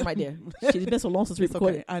 Yeah, that one right there. It's been so long since we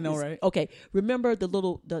recorded. Okay. I know, right? Okay, remember the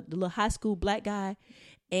little high school black guy,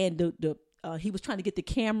 and he was trying to get the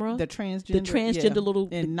camera, The transgender yeah, little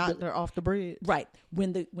and knocked her off the bridge. right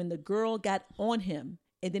when the girl got on him.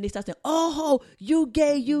 And then they start saying, "Oh, you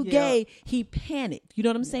gay, you gay." He panicked. You know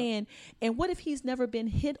what I'm saying? And what if he's never been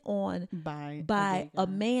hit on by a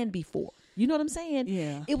man before? You know what I'm saying?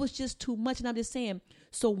 Yeah. It was just too much. And I'm just saying,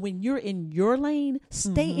 so when you're in your lane,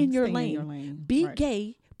 stay in your lane. Be Right.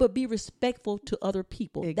 gay, but be respectful to other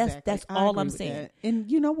people. Exactly. That's I all agree I'm with saying. that.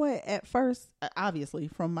 And you know what? At first, obviously,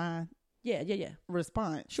 from my Yeah.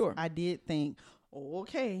 response, Sure. I did think,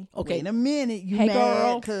 okay, Okay. wait a minute, you Hey mad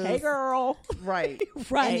girl. 'cause- Hey girl. right,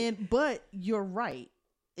 Right. And then, but you're right.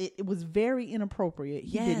 It was very inappropriate.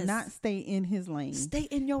 He Yes. did not stay in his lane. Stay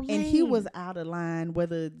in your lane. And he was out of line,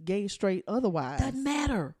 whether gay, straight, otherwise. Doesn't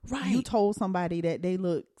matter. Right. You told somebody that they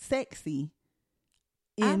look sexy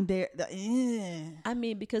in their. I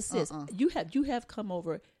mean, because sis, you have come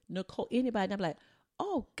over, Nicole, anybody, and I'm like,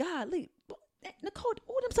 oh God, Nicole,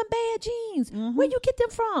 them some bad jeans. Where you get them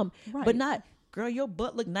from? Right. But not, girl, your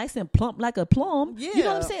butt look nice and plump like a plum. You know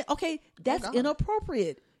what I'm Yeah. saying? Okay, that's God.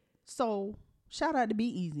 inappropriate. So shout out to Be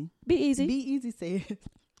Easy. Be easy. Be Easy said.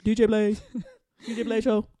 DJ Blaze. DJ Blaze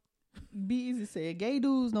show. Be Easy said gay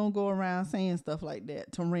dudes don't go around saying stuff like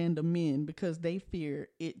that to random men because they fear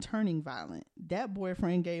it turning violent. That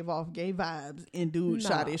boyfriend gave off gay vibes and dude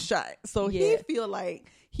shot his shot. So he Yeah. feel like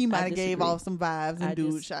he might have gave disagree. off some vibes and I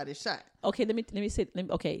dude shot his shot. Okay, let me say.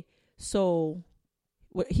 Okay, so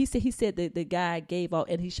what he said that the guy gave out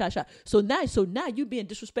and he shot. So now you being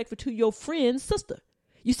disrespectful to your friend's sister.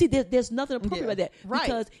 You see, there's nothing appropriate about that. right.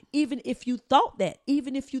 Because even if you thought that,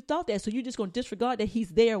 so you're just going to disregard that he's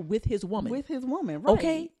there with his woman. With his woman, right?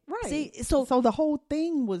 Okay, right. See, so the whole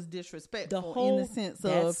thing was disrespectful in the sense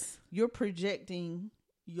of you're projecting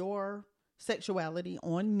your sexuality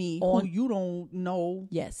on me, who you don't know.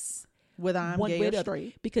 Yes. Whether I'm One gay way or or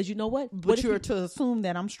straight. because you know what? But you're to assume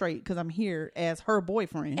that I'm straight because I'm here as her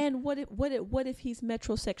boyfriend. And what if he's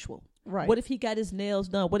metrosexual? Right. What if he got his nails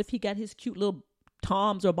done? What if he got his cute little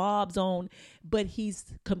Toms or Bobs on, but he's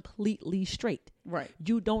completely straight? Right.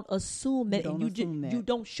 You don't assume that, You and don't assume that. you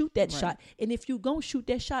don't shoot that Right. shot. And if you gonna shoot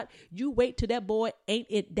that shot, you wait till that boy ain't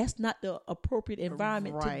it. That's not the appropriate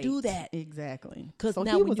environment to do that. Exactly. Because So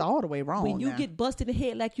now he when was you, all the way wrong. when you now. get busted in the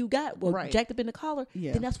head like you got, Right. jacked up in the collar,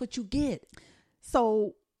 Yeah. then that's what you get.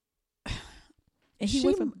 So And he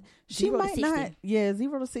went from she 0 to might 60. not. Yeah,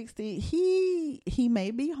 0 to 60. He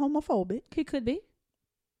may be homophobic. He could be.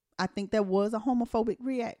 I think that was a homophobic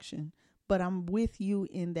reaction. But I'm with you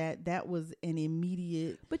in that was an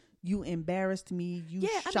immediate. But you embarrassed me. You Yeah,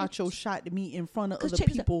 I shot mean, your shot to me in front of 'cause other check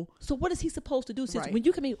this out. people. So what is he supposed to do? Since Right. when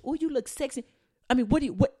you come in, oh, you look sexy. I mean, what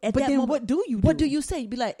at But that then moment, what do you What do? do you say? You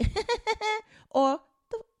be like, or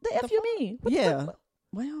the F you mean? What the Yeah. fuck?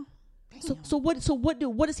 Well, So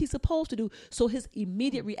what is he supposed to do? So his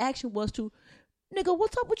immediate reaction was to, nigga,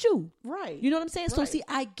 what's up with you? Right. You know what I'm saying? So Right. see,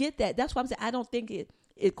 I get that. That's why I'm saying I don't think it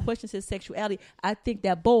questions his sexuality. I think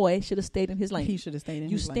that boy should have stayed in his lane. He should have stayed in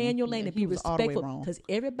you his stay lane. in your lane Yeah, and he be was all the way respectful. wrong. Because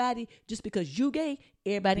everybody, just because you gay,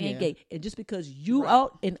 everybody ain't Yeah. gay. And just because you Right.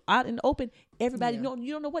 out in the open, everybody Yeah.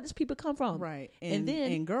 you don't know where these people come from. Right. And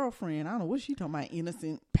then and girlfriend, I don't know what she talking about,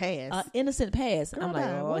 innocent past. innocent past. Girl, I'm like,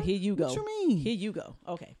 nah, oh, what? here you go. What you mean? Here you go.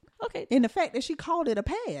 Okay. And the fact that she called it a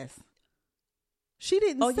pass. She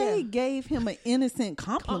didn't say yeah. gave him an innocent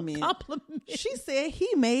compliment. Compliment. She said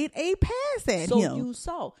he made a pass at So him. you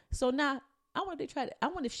saw. So now I wonder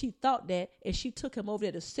if she thought that and she took him over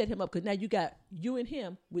there to set him up, because now you got you and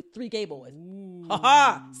him with 3 gay boys. Ha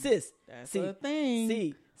ha, sis. That's a thing.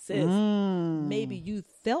 See, sis. Maybe you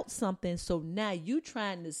felt something, so now you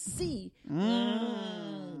trying to see.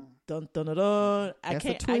 Dun dun dun dun. I That's a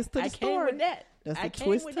can't. twist to the I came story. with that. That's I a came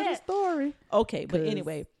twist with to the that. story. Okay, but 'Cause,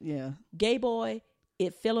 anyway, yeah. gay boy,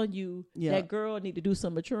 it fell on you. Yeah. That girl need to do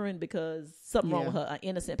some maturing because something wrong Yeah. with her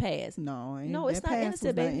innocent past. No, No, it's that not pass innocent,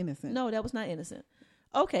 was baby. not innocent. No, that was not innocent.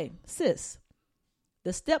 Okay, sis.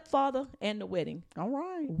 The stepfather and the wedding. All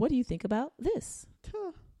right. What do you think about this?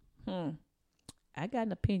 Tuh. I got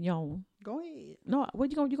an opinion. Go ahead. No, what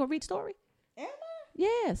you gonna read story? Am I?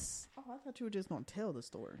 Yes. Oh, I thought you were just gonna tell the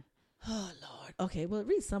story. Oh Lord. Okay, well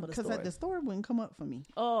read some of the Because story. the story wouldn't come up for me.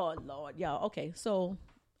 Oh Lord, y'all. Okay, so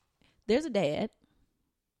there's a dad,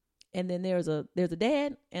 and then there's a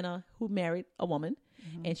dad and who married a woman,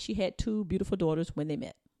 and she had 2 beautiful daughters when they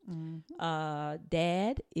met.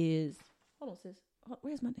 Dad is hold on, sis.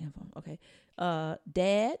 Where's my damn phone? Okay.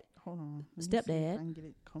 Dad. Hold on. Let me see if Stepdad. I can get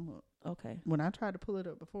it come up. Okay. When I tried to pull it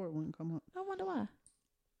up before, it wouldn't come up. I wonder why.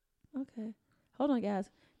 Okay. Hold on, guys.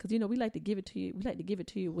 Because, we like to give it to you. We like to give it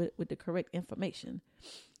to you with the correct information.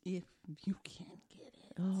 If you can get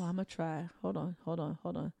it. Oh, I'm going to try. Hold on.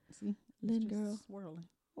 See? Lynn It's just girl. swirling.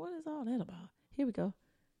 What is all that about? Here we go.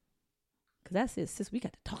 Because that's it, sis. We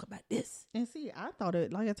got to talk about this. And see, I thought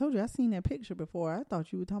it, like I told you, I seen that picture before. I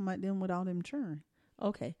thought you were talking about them with all them churn.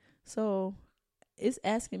 Okay. So, it's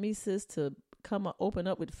asking me, sis, to come open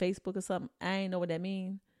up with Facebook or something. I ain't know what that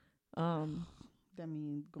mean. That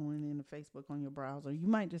means going into Facebook on your browser. You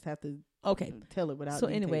might just have to Okay. tell it without So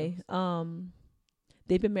details. anyway,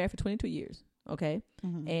 they've been married for 22 years. Okay.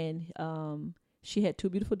 Mhm. And she had 2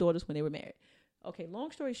 beautiful daughters when they were married. Okay.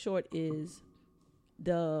 Long story short is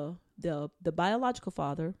the biological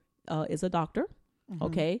father is a doctor. Mm-hmm.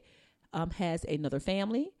 Okay. Has another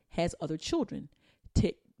family, has other children,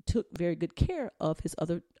 took very good care of his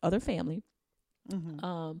other family.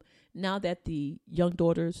 Mm-hmm. Now that the young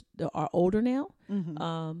daughters are older now,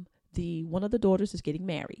 Mm-hmm. the one of the daughters is getting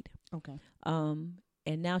married. Okay.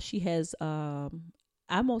 And now she has, I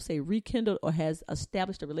won't say rekindled or has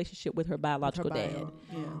established a relationship with her biological dad.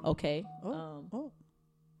 Yeah. Okay. Oh.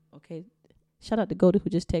 Okay. Shout out to Goda who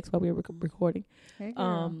just texted while we were recording. Hey,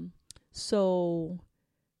 girl. So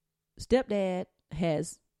stepdad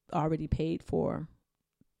has already paid for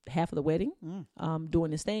half of the wedding,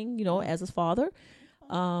 doing his thing, as his father.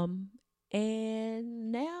 And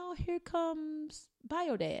now here comes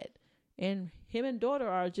bio dad, and him and daughter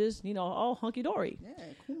are just, all hunky dory. Yeah,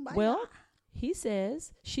 kumbaya. Well, she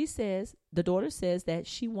says, the daughter says that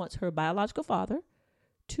she wants her biological father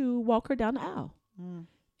to walk her down the aisle.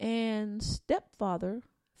 And stepfather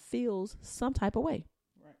feels some type of way.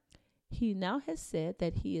 Right. He now has said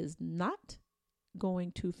that he is not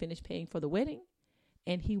going to finish paying for the wedding,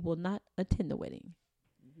 and he will not attend the wedding.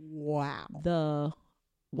 Wow. The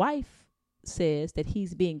wife says that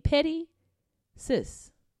he's being petty.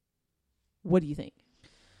 Sis, what do you think?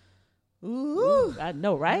 Ooh. I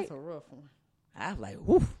know, right? That's a rough one. I'm like,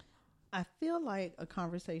 woof. I feel like a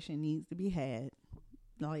conversation needs to be had.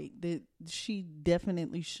 Like that, she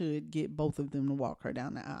definitely should get both of them to walk her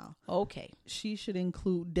down the aisle. Okay. She should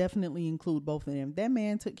definitely include both of them. That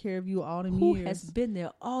man took care of you all them Who years. has been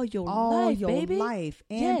there all your life, life,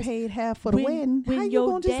 and Yes. paid half for the When- wedding. when How you your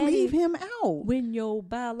gonna just daddy- leave him out? When your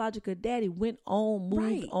biological daddy moved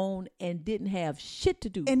Right. on, and didn't have shit to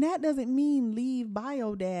do. And that doesn't mean leave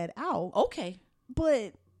bio dad out. Okay.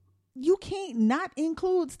 But you can't not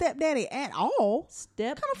include stepdaddy at all. What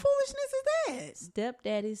kind of foolishness is that?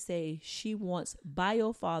 Stepdaddy say she wants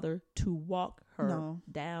bio father to walk her No.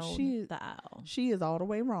 down She- the aisle. She is all the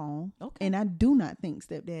way wrong. Okay. And I do not think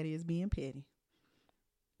stepdaddy is being petty.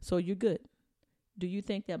 So you're good. Do you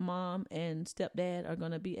think that mom and stepdad are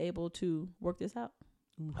going to be able to work this out?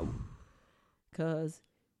 Because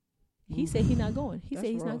he said he's not going. He That's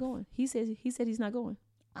said he's rough. not going. He said he's not going.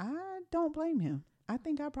 I don't blame him. I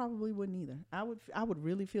think I probably wouldn't either. I would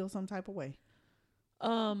really feel some type of way.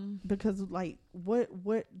 Because like what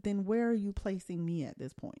then where are you placing me at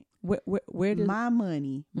this point? Where does My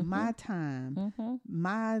money, my time,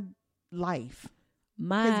 my life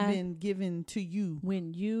has been given to you.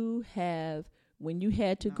 when you had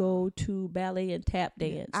to go to ballet and tap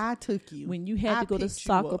dance, I took you. when you had to go to picked you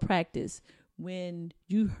soccer up. practice, when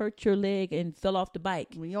you hurt your leg and fell off the bike.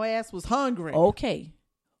 When your ass was hungry. Okay.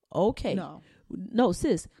 No,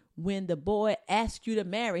 sis. When the boy asked you to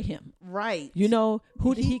marry him, Right. you know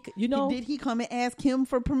who did he? You know, did he come and ask him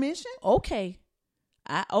for permission? okay.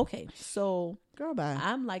 So Girl, bye.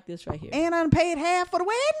 I'm like this right here. And I done paid half for the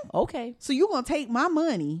wedding? Okay. So you gonna take my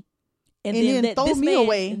money And then let throw this me man,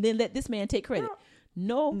 away? and then let this man take credit.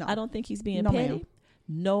 No, No. I don't think he's being No, petty. ma'am.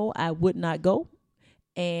 No, I would not go.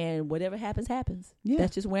 And whatever happens, happens. Yeah.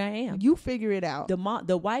 That's just where I am. You figure it out.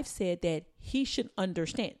 The wife said that he should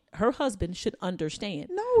understand. Her husband should understand.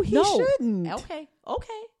 No, he shouldn't. Okay.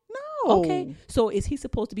 No. Okay. So is he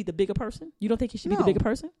supposed to be the bigger person? You don't think he should be the No. bigger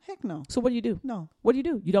person? Heck no. So what do you do? No. What do you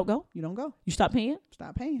do? You don't go? You don't go. You stop paying?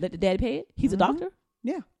 Stop paying. Let the daddy pay it? He's a doctor?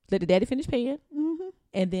 Yeah. Let the daddy finish paying? Mm-hmm.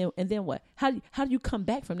 And then what? How do you come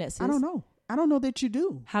back from that, sis? I don't know. I don't know that you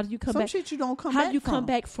do. How do you come Some back? shit you don't come How back do you come from.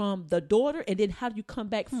 back from the daughter, and then how do you come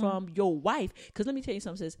back from your wife? Because let me tell you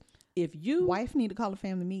something, sis. If you Wife need to call a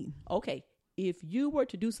family meeting. okay, if you were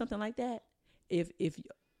to do something like that, if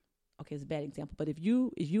okay, it's a bad example, but if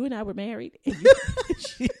you and I were married, and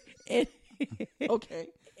you, and, Okay.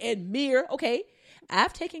 and Mir, okay,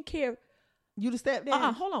 I've taken care. You the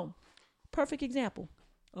stepdad? Hold on, perfect example.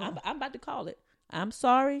 I'm about to call it. I'm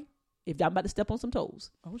sorry if I'm about to step on some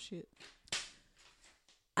toes. Oh shit.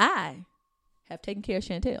 I have taken care of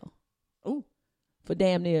Chantel. Ooh. For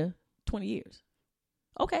damn near 20 years.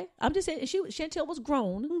 Okay. I'm just saying Chantel was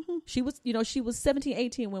grown. She was, she was 17,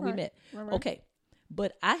 18 when we met. Right. Okay.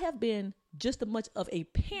 But I have been just as much of a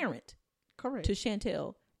parent Correct. to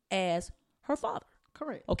Chantel as her father.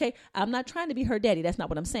 Correct. Okay. I'm not trying to be her daddy. That's not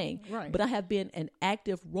what I'm saying. Right. But I have been an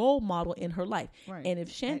active role model in her life. Right. And if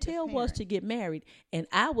Active Chantel was parent. to get married and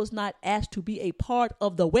I was not asked to be a part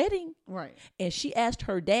of the wedding, Right. and she asked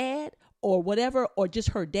her dad or whatever, or just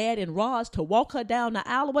her dad and Roz to walk her down the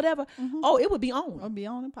aisle or whatever, oh, it would be on. I'll be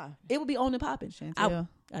on and pop. It would be on and popping. Chantel,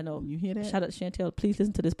 I know. you hear that? Shout out to Chantel. Please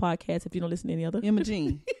listen to this podcast if you don't listen to any other.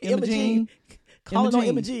 Imogene. Imogene. Call it on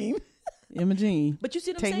Imogene. Imogene. But you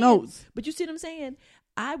see what I'm Take saying? notes. But you see what I'm saying?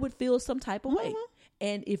 I would feel some type of way.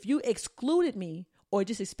 And if you excluded me or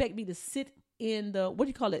just expect me to sit in the, what do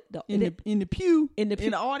you call it? In the pew. In the pew.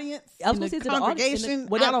 In the audience. I was in gonna the say to the audience, congregation.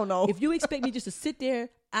 whatever. I don't know. If you expect me just to sit there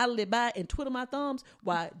idly by and twiddle my thumbs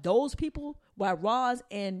while Roz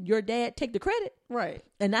and your dad take the credit, Right.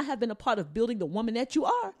 and I have been a part of building the woman that you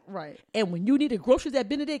are, Right. and when you needed groceries at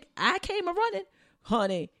Benedict, I came a running,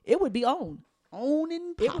 honey, it would be on. On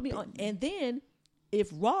and popping. It would be on. And then if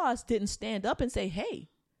Roz didn't stand up and say, hey,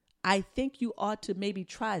 I think you ought to maybe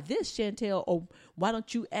try this, Chantel, or why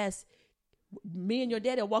don't you ask me and your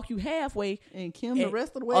daddy will walk you halfway And Kim the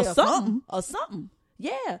rest of the way or or something. or something.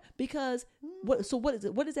 Yeah, because what is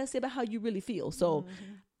it? What does that say about how you really feel? So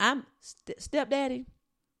I'm stepdaddy,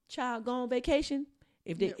 child go on vacation.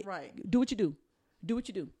 If they right. do what you do,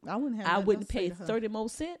 I wouldn't have. I nothing wouldn't else to say pay to her. 30 more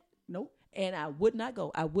cent, Nope. and I would not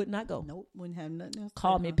go. Nope. Wouldn't have nothing else. to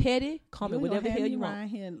Call say me to her. petty. Call me You ain't whatever the gonna hell have you me want. around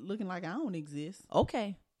here looking like I don't exist.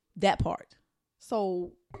 Okay, that part.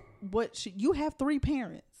 So, you have 3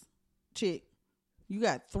 parents, chick. You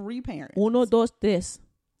got 3 parents. Uno, dos, tres.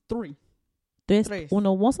 3. Tres, Tres.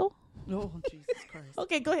 uno, mozo. Oh, Jesus Christ.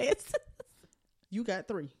 Okay, go ahead. You got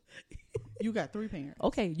 3. You got 3 parents.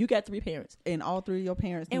 Okay, you got 3 parents. And all 3 of your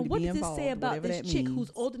parents need And to what be does this involved. say about whatever this that chick means.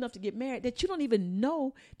 who's old enough to get married that you don't even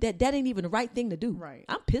know that ain't even the right thing to do? Right.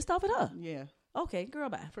 I'm pissed off at her. Yeah, Okay, girl,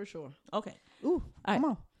 bye. for sure. Okay. Ooh, All right. come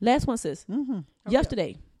on. Last one, sis. Mm-hmm.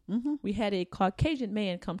 Yesterday, we had a Caucasian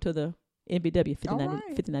man come to the NBW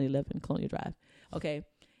 5911 Colonial Drive. Okay.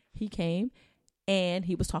 He came and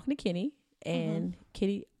he was talking to Kenny, and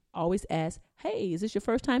Kenny always asks, hey, is this your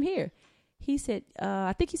first time here? He said,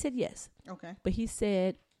 I think he said yes. Okay. But he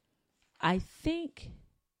said, I think,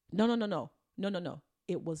 no.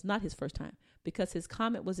 It was not his first time, because his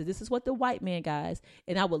comment was that this is what the white man guys,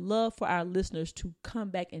 and I would love for our listeners to come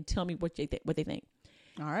back and tell me what they think.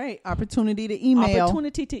 All right. Opportunity to email.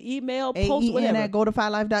 Opportunity to email, post, AEN whatever. at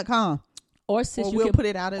gotofilife.com. Or sis, Or you we'll can put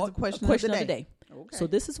it out as a question of the day. Okay. So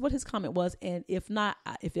this is what his comment was, and if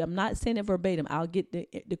I'm not saying it verbatim, I'll get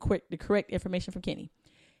the correct information from Kenny.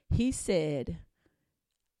 He said,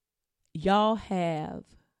 y'all have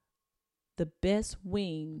the best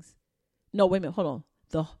wings. No, wait a minute, hold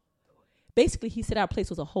on. Basically, he said our place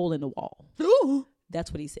was a hole in the wall. Ooh.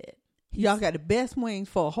 That's what he said. Y'all got the best wings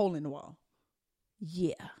for a hole in the wall.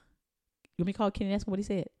 Yeah. You want me to call Kenny and ask him what he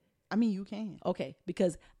said? I mean, you can. Okay,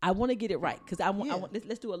 because I want to get it right. Because I want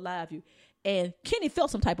let's do a live view. And Kenny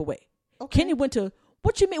felt some type of way. Okay. Kenny went to,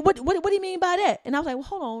 what you mean? What do you mean by that? And I was like, well,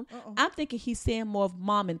 hold on. I'm thinking he's saying more of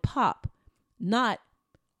mom and pop, not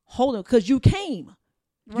hold on, because you came.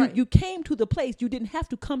 Right. You came to the place. You didn't have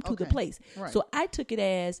to come to the place. Right. So I took it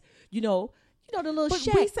as, the little But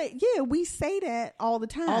shack. we say that all the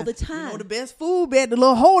time. All the time. The best food bed, the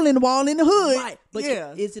little hole in the wall in the hood. Right. But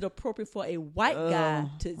yeah. is it appropriate for a white guy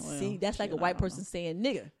to see? That's like a white person saying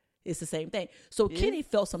nigga. It's the same thing. So Kenny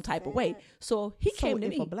felt some type of way. So he came to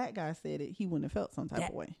me. If a black guy said it, he wouldn't have felt some type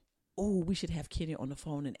of way. Oh, we should have Kenny on the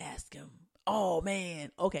phone and ask him. Oh,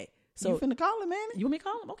 man. Okay. So you finna call him, man? You want me to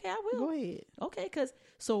call him? Okay, I will. Go ahead. Okay,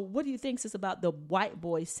 so what do you think is about the white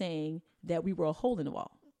boy saying that we were a hole in the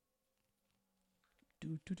wall?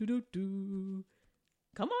 Do.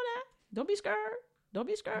 Come on now. Don't be scared. Don't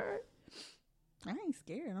be scared. I ain't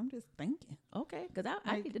scared. I'm just thinking. Okay, because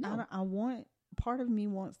I need to know. Part of me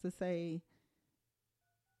wants to say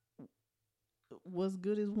what's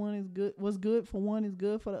good is one is good. What's good for one is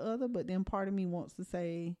good for the other. But then part of me wants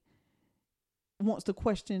to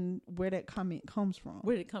question where that comment comes from.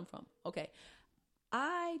 Where did it come from? Okay.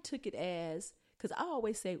 I took it as, because I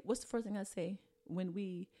always say, what's the first thing I say when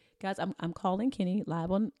guys, I'm calling Kenny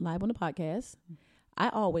live on the podcast. I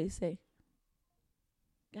always say,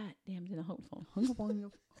 God damn, then I hung the phone. Hung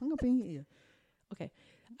up in your ear. Okay.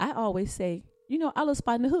 I always say, I live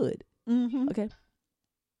spot in the hood. Mm-hmm. Okay.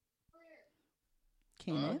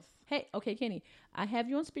 Kenneth. Hey, okay, Kenny, I have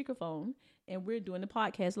you on speakerphone and we're doing the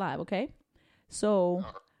podcast live, okay? So,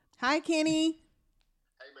 hi, Kenny.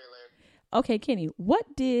 Hey, Maylin. Okay, Kenny,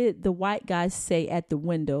 what did the white guy say at the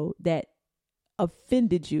window that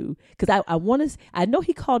offended you? Because I know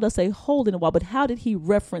he called us a hole in the wall, but how did he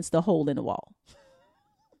reference the hole in the wall?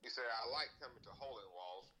 He said, I like coming to hole in the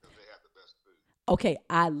walls because they have the best food. Okay,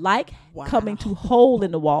 I like coming to hole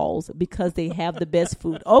in the walls because they have the best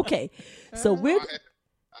food. Okay, so we're...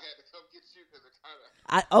 I had to come get you because it kind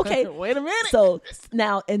of... Okay, wait a minute. So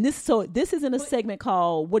now, this is in a segment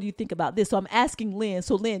called "What do you think about this?" So I'm asking Lynn.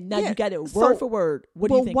 So Lynn, now you got it word for word. What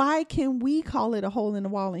do you think? But why can we call it a hole in the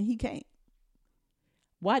wall and he can't?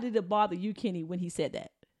 Why did it bother you, Kenny, when he said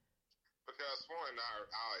that? Because one,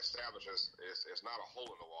 our establishment is not a hole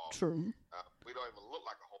in the wall. True. We don't even look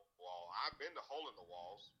like a hole in the wall. I've been to hole in the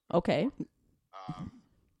walls. Okay.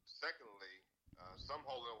 Secondly, some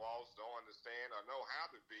hole in the walls don't understand or know how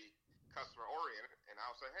to be customer oriented, and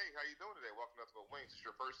I'll say, "Hey, how you doing today? Welcome to Wings. Is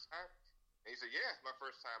your first time?" And he said, "Yeah, it's my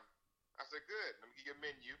first time." I said, "Good. Let me give you a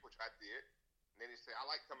menu," which I did. And then he said, "I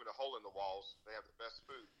like coming to hole in the walls. They have the best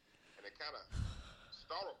food." And it kind of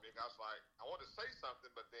startled me. I was like, I wanted to say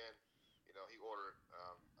something, but then, he ordered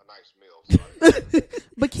a nice meal. So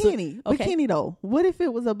But Kenny though, what if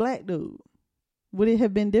it was a black dude? Would it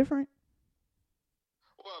have been different?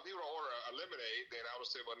 Well, if he were to order a lemonade, then I would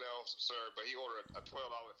say, "Well, no, sir," but he ordered a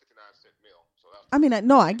 $12.59 meal. So that's I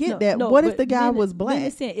get that. What if the guy was black? Lynn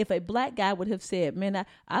is saying, if a black guy would have said, "Man,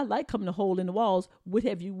 I like coming to hole in the walls," would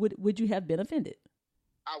you have been offended?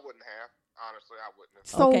 I wouldn't have. Honestly, I wouldn't have.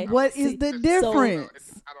 So Okay. what is the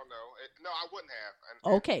difference? I don't know. No, I wouldn't have.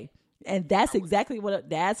 Okay. And that's exactly what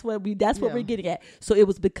we're getting at. So it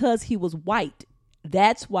was because he was white.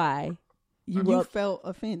 That's why you felt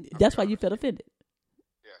offended. That's why you felt offended.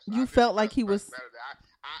 Yes. You felt like he was.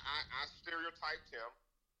 I stereotyped him,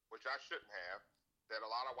 which I shouldn't have. That a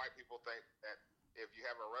lot of white people think that if you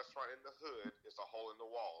have a restaurant in the hood, it's a hole in the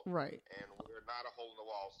wall. Right. And we're not a hole in the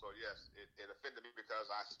wall. So yes, it offended me because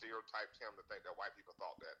I stereotyped him to think that white people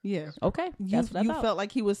thought that. Yeah. Okay. That's what I you thought. felt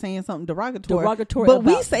like he was saying something derogatory. But But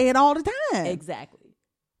we say it all the time. Exactly.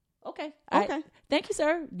 Okay. Okay. Right. Thank you,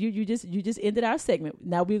 sir. You just ended our segment.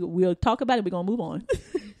 Now we'll talk about it. We're gonna move on.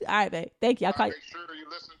 All right, babe. Thank you. I'll call you. Make sure you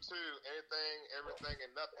listen to Anything, Everything,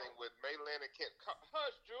 and Nothing with Maylin and Kent.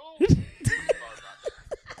 Hush, Jules.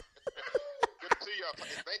 Good to see y'all.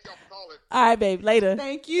 Thank y'all for calling. All right, babe. Later.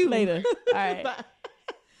 Thank you. Later. All right. Bye.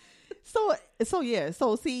 So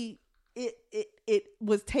see, it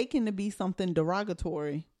was taken to be something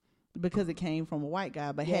derogatory because it came from a white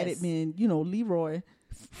guy. But had it been, Leroy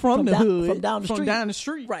from the hood, from down the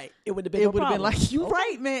street, right, it would have been. Been like, you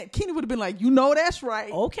right, man. Kenny would have been like, that's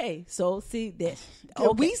right. Okay, so see that.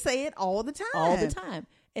 We say it all the time,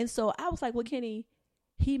 And so I was like, well, Kenny,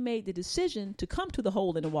 he made the decision to come to the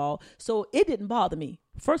hole in the wall, so it didn't bother me.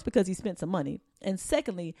 First, because he spent some money, and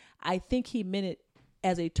secondly, I think he meant it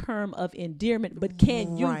as a term of endearment. But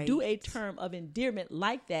can you do a term of endearment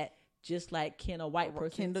like that? Just like can a white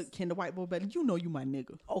person? Can the white boy better? You my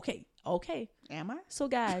nigga. Okay. Am I? So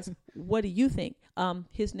guys, what do you think?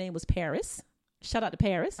 His name was Paris. Shout out to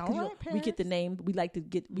Paris. 'Cause, All you know, right, we get the Paris. name. We like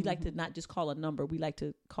to not just call a number. We like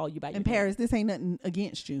to call you by your And name. Paris, this ain't nothing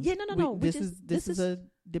against you. Yeah, no. This is a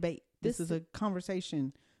debate. This is this- a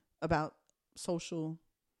conversation about social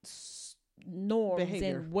norms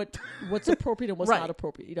behavior. and what's appropriate and what's Right. not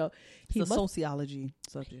appropriate. You know, it's a sociology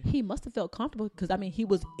subject. he must have felt comfortable because I mean he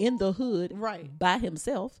was in the hood Right. by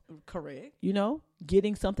himself. Correct. You know,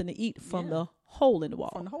 getting something to eat from Yeah. the hole in the wall.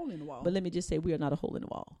 From the hole in the wall. But let me just say, we are not a hole in the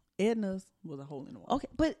wall. Edna's was a hole in the wall. Okay,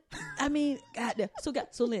 but I mean, God,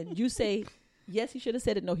 so Lynn, you say yes, he should have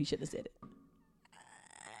said it. No, he shouldn't have said it.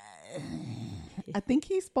 I think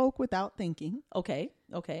he spoke without thinking, Okay.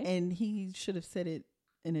 and he should have said it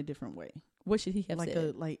in a different way. What should he have Like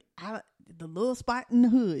said? the little spot in the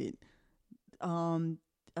hood,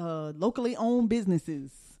 locally owned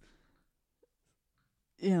businesses.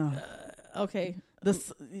 Yeah. Okay. The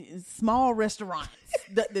small restaurants,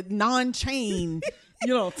 the non-chain,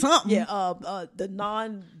 something. Yeah. The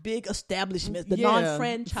non-big establishments, the Yeah,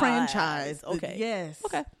 non-franchise. franchise. Okay. Yes.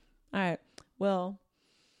 Okay. All right. Well,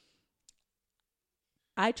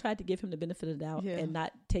 I tried to give him the benefit of the doubt Yeah. and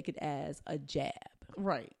not take it as a jab.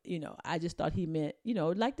 Right. You know, I just thought he meant,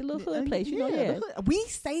 like the little hood place. the hood. We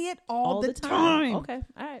say it all the time. time. Okay.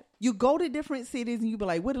 All right. You go to different cities and you be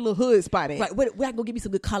like, "Where the little hood spot at?" Right. Where I can go get me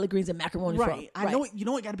some good collard greens and macaroni from? Right. I know it. You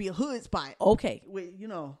know it got to be a hood spot. Okay.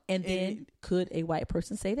 And then could a white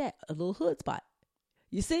person say that? A little hood spot.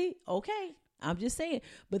 You see? Okay. I'm just saying.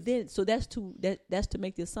 But then, so that's to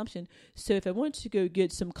make the assumption. So if I want to go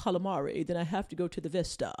get some calamari, then I have to go to the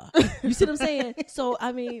Vesta. You see what I'm saying? So,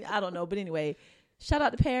 I mean, I don't know. But anyway, shout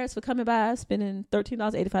out to Paris for coming by, spending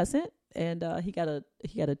 $13.85. And he got a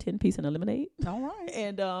 10-piece and a lemonade. all right.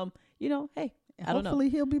 And, hey, I don't know. Hopefully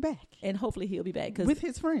he'll be back And hopefully he'll be back. Because with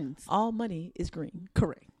his friends. all money is green.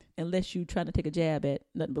 Correct. Unless you trying to take a jab at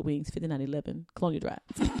Nothing But Wings, 5911 Colonial Drive.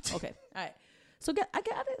 Okay. All right. So I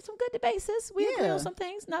got some good debates, sis. We agree Yeah. on some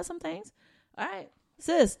things, not some things. All right.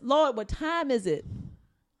 Sis, Lord, what time is it?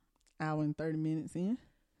 Hour and 30 minutes in.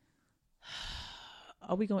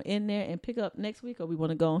 Are we going to end there and pick up next week, or we want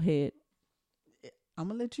to go ahead? I'm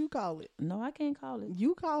going to let you call it. No, I can't call it.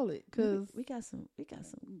 You call it because We got some.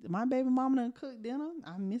 my baby mama done cooked dinner.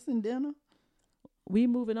 I'm missing dinner. We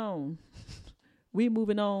moving on. We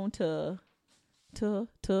moving on to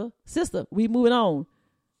sister. We moving on.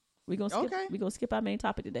 We gonna skip. Okay. We gonna skip our main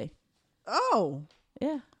topic today. Oh.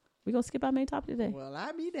 Yeah, we gonna skip our main topic today Well,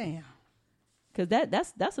 I be damn. because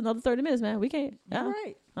that's another 30 minutes, man. We can't. All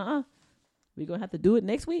right. We gonna have to do it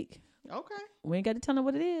next week. Okay. We ain't got to tell them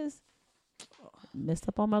what it is. Messed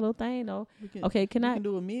up on my little thing though. We can, Okay, we can I? can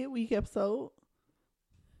do a midweek episode.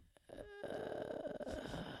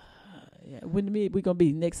 Yeah, when we gonna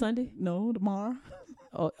be next Sunday? No, tomorrow.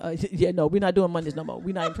 Oh, yeah, no, we're not doing Mondays no more.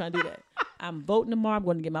 We're not even trying to do that. I'm voting tomorrow. I'm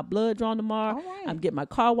going to get my blood drawn tomorrow. All right. I'm getting my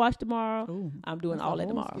car washed tomorrow. Ooh, I'm doing that's a all that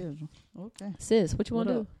whole tomorrow. schedule. Okay. Sis, what you want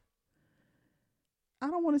What to up? do? I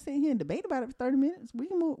don't want to sit here and debate about it for 30 minutes. We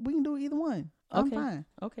can do either one. I'm Okay. fine.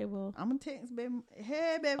 Okay, well, I'm gonna text baby.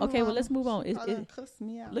 Hey, baby. Okay, well, mama. let's move on. She It- probably it- done cussed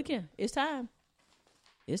me out. look here. It's time.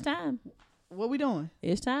 It's time. What we doing?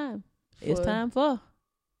 It's time. It's For- time for.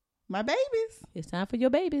 My babies. It's time for your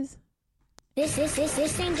babies. This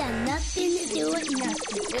ain't got nothing to do with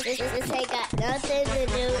nothing. This ain't got nothing to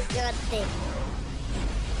do with nothing.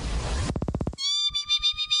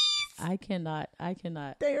 I cannot.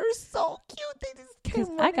 They are so cute. They just came.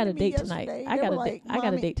 Because I got a running to me date tonight. yesterday. I They got were a like, date. I got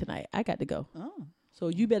a "Mommy." date tonight. I got to go. Oh, So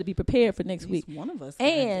you better be prepared for next at week. least one of us. got a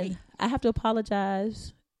And date. I have to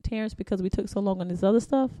apologize, Terrence, because we took so long on this other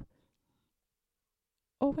stuff.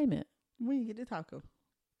 Oh, wait a minute. When you get the taco,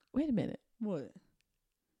 Wait a minute. what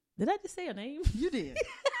Did I just say a name? you did?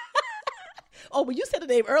 Oh, but you said a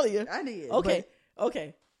name earlier. I did. Okay.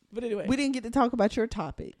 Okay. But anyway. but we didn't get to talk about your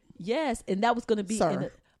topic. Yes. And that was going to be.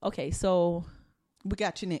 Sir. Okay. So We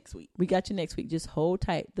got you next week. we got you next week. Just hold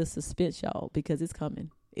tight the suspense, y'all, because it's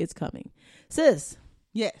coming. It's coming. Sis.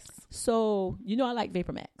 Yes. So, I like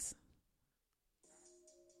Vapor Max.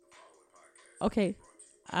 Okay.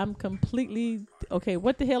 I'm completely. Okay.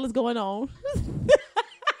 What the hell is going on?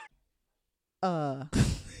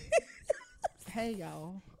 Hey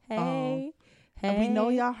y'all. Hey. Hey. We know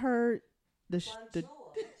y'all heard the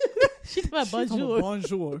She's my She's on a bonjour.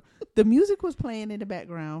 bonjour. The music was playing in the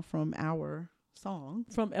background from our song.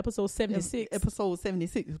 From episode 76. Episode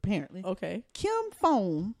 76, apparently. Okay. Kim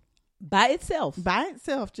phone By itself. by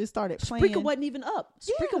itself just started playing. Spreaker wasn't even up.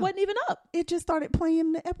 Spreaker Yeah. wasn't even up. It just started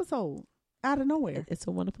playing the episode out of nowhere. It's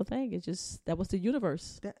a wonderful thing. It just, that was the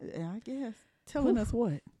universe. I guess. Telling us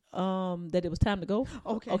what? That it was time to go.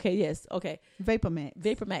 Okay. Okay, yes. Okay. Vapor Max.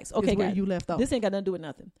 Vapor Max. is Okay, where guys. you left off. This ain't got nothing to do with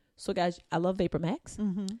nothing. So, guys, I love Vapor Max.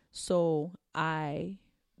 Mm-hmm. So, I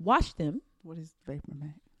washed them. What is Vapor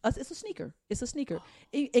Max? It's a sneaker. It's a sneaker.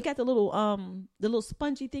 It got the little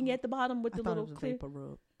spongy thing at the bottom with I the thought little it was a clear. Vapor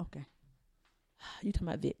Rub. Okay. You talking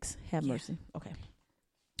about Vicks? Have mercy. Okay.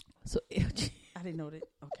 So I didn't know that.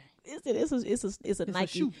 Okay. it's a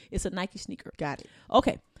Nike. shoe. It's a Nike sneaker. Got it.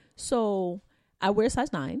 Okay. So I wear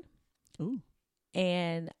size 9. Ooh.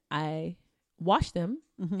 And I wash them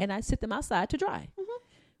Mm-hmm. and I sit them outside to dry.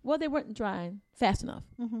 Well, they weren't drying fast enough.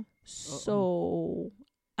 So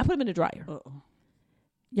I put them in the dryer.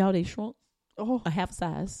 Y'all, they shrunk a half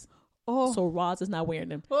size. So Roz is not wearing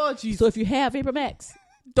them. Oh, Jesus. So if you have Vapor Max,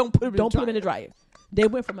 don't put them in the dryer. They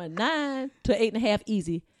went from a 9 to 8.5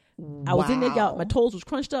 easy. I was in there, y'all. My toes was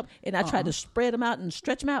crunched up, and I tried to spread them out and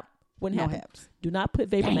stretch them out. Wouldn't No happen. haps. Do not put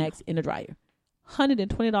Vapor Max in the dryer.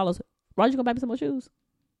 $120. Roz, you gonna buy me some more shoes?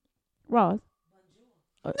 Roz.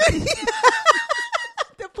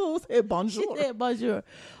 That fool said bonjour. She said bonjour.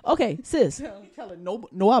 Okay, sis. Tell her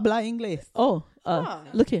no habla inglés. Oh,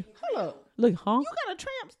 look here. Hello. Look, huh? You got a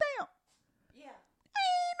tramp stamp? Yeah. I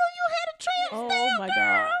ain't know you had a tramp Oh stamp. my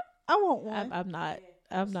God. I want one.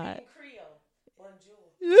 I'm not.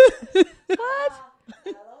 What?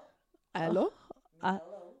 Hello?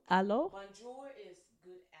 Hello? Bonjour is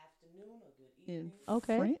good afternoon or good In evening.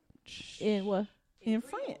 Okay. French. In what? In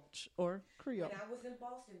French or Creole. When I was in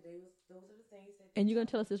Boston, those are the things that. And you're gonna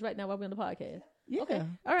tell us this right now while we're on the podcast. Yeah. Okay.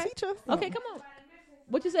 All right. Teach us. Okay, come on.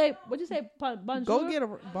 What you say? Bonjour. Go get a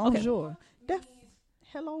bonjour. That's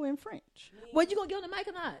hello in French. Well, you gonna get on the mic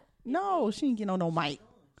or not? No, she ain't get on no mic.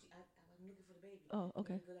 I'm looking for the baby. Oh,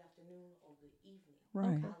 okay. Good afternoon or good evening.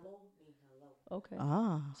 Right. Hello means hello. Okay.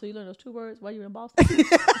 Ah. So you learned those 2 words while you were in Boston?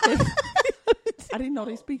 I didn't know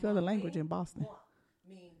they speak other language in Boston.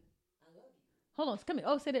 Mean I love you. Hold on. Come here.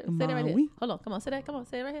 Oh, say that right here. Maui. Hold on. Come on. Say that. Come on.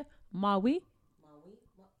 Say it right here. Maui. Okay, where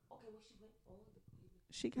she went? Oh,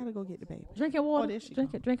 She gotta go get the baby. Drink your water. there she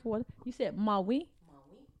Drink go. it. Drink your water. You said Maui.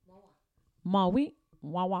 Maui. Maui.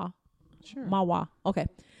 Wawa. Sure. Mawa. Okay.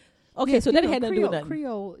 Okay. So that had nothing to do with nothing.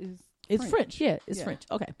 Creole is It's French. Yeah. It's Yeah. French.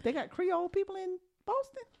 Okay. They got Creole people in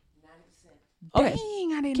Boston. 90%. Okay.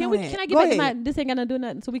 Dang, I didn't Can know we? that. Can I get Go back to ahead. my? This ain't got nothing to do with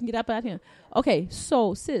nothing, so we can get up out here. Okay.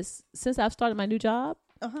 So, sis, since I've started my new job,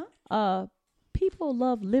 people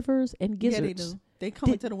love livers and gizzards. Yeah, they do. They come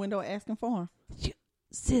into the window asking for them.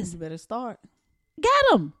 Sis, You better start.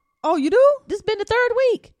 got them. Oh, you do? This has been the 3rd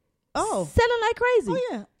week. Oh. Selling like crazy. Oh,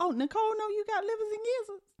 yeah. Oh, Nicole, know you got livers and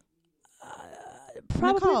gizzards.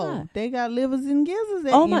 Probably Nicole, not. they got livers and gizzards.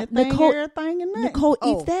 Oh, my- anything, Nicole- everything, and nothing. Nicole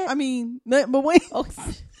Oh, eats that? I mean, nothing but wings. Oh.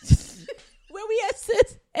 Where we at,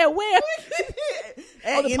 sis? At where?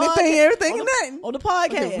 On the Anything, podcast. everything, On and the- nothing. on the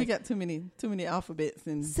podcast. Okay, we got too many alphabets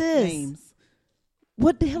and Sis. names.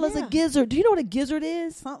 What the hell is a Yeah. gizzard? Do you know what a gizzard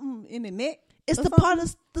is? Something in the neck. It's or the something? part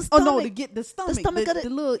of the Oh stomach. no, to get the stomach. stomach the, of the-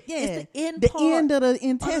 little, yeah. it's the end the part. end of the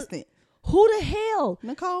intestine. Who the hell?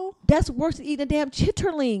 Nicole. That's worse than eating a damn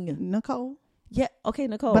chitterling. Nicole. Yeah. Okay,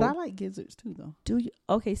 Nicole. But I like gizzards too, though. Do you?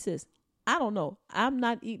 Okay, sis. I don't know. I'm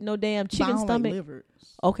not eating no damn But I chicken don't stomach. like livers.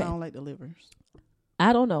 Okay. I don't like the livers.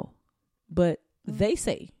 I don't know, but they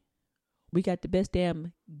say we got the best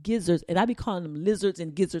damn gizzards, and I be calling them lizards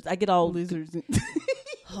and gizzards. I get all Lizards.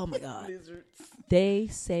 Oh my god. Lizards. They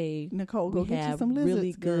say Nicole, go we get you have some lizards,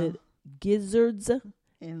 really girl. good gizzards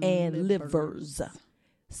And livers.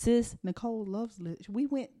 Sis, Nicole loves lizards. We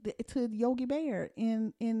went to Yogi Bear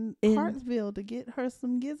in Hartsville to get her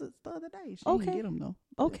some gizzards the other day. She Okay. didn't get them though.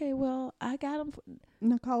 okay, well, I got them.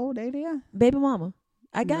 Nicole, they there. Baby mama,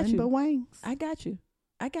 I got Nothing you. but wings. I got you.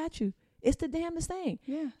 I got you. It's the damnedest thing.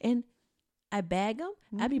 Yeah. And I bag them.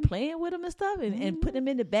 I be playing with them and stuff and putting them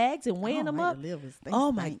in the bags and weighing them up. The livers. They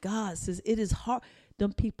Oh my stink. God, sis, it is hard.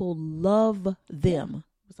 Them people love them.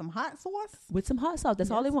 With some hot sauce. With some hot sauce.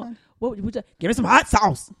 That's all they Yes, want. honey. What would you give me some hot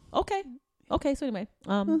sauce? Okay. Okay. So anyway,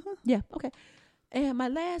 yeah. Okay. And my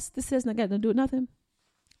last, this says not got to do with nothing.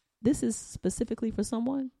 This is specifically for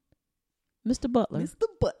someone, Mr. Butler. Mr.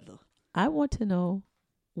 Butler. I want to know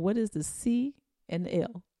what is the C and the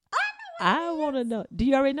L. I want to know. Do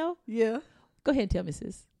you already know? Yeah. Go ahead and tell me,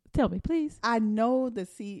 sis. Tell me, please. I know the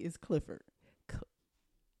C is Clifford.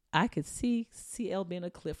 I could see CL being a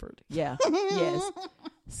Clifford. Yeah. Yes.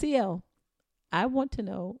 CL. I want to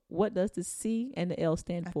know, what does the C and the L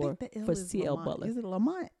stand I for think the L for is CL Lamont. Butler? Is it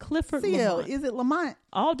Lamont? Clifford CL. Lamont. Is it Lamont?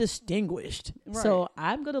 All distinguished. Right. So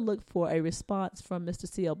I'm going to look for a response from Mr.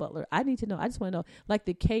 CL Butler. I need to know. I just want to know. Like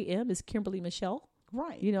the KM is Kimberly Michelle.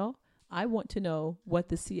 Right. You know, I want to know what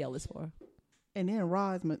the CL is for. And then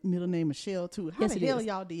Rod's middle name Michelle too. How Yes, the it hell is.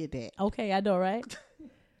 y'all did that? Okay, I know, right?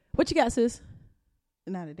 What you got, sis?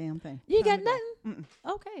 Not a damn thing. You got Time to go. nothing?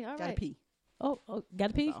 Okay, all Gotta right. pee. Oh, got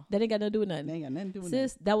to pee? That ain't got nothing to do with nothing. They ain't got nothing to do with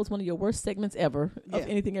Sis, that was one of your worst segments ever of Yeah.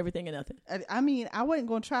 anything, everything, and nothing. I mean, I wasn't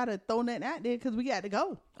going to try to throw nothing out there because we got to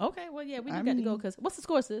go. Okay, well, yeah, we do I got to go mean- because what's the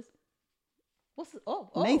score, sis? What's the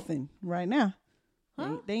Nathan, right now.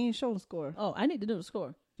 Huh? They ain't showing the score. Oh, I need to know the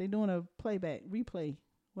score. They doing a playback, replay,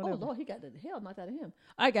 whatever. Oh Lord, he got the hell knocked out of him.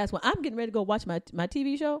 All right, guys. Well, I'm getting ready to go watch my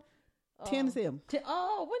TV show. 10-7. When the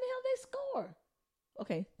hell they score?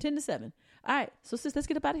 Okay, 10-7. All right, so sis, let's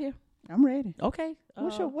get up out of here. I'm ready. Okay.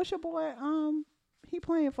 What's your boy? He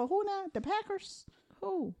playing for who now? The Packers?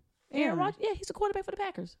 Who? Aaron. Rodgers? Yeah, he's a quarterback for the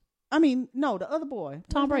Packers. I mean, no, the other boy.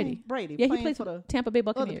 Tom What's his Brady. name? Brady. Yeah, he playing plays for the Tampa Bay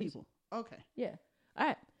Buccaneers. other people. Okay. Yeah. All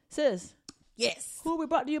right, sis. Yes. Who we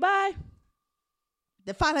brought to you by?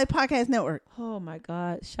 The Five Life Podcast Network. Oh my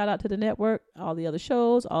God. Shout out to the network, all the other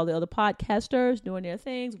shows, all the other podcasters doing their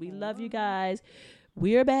things. We love you guys.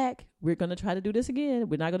 We're back. We're gonna try to do this again.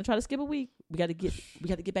 We're not gonna try to skip a week. We gotta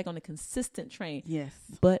get back on the consistent train. Yes.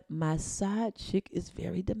 But my side chick is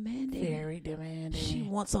very demanding. Very demanding. She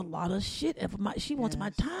wants a lot of shit. She wants my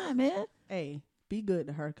time, man. Hey, be good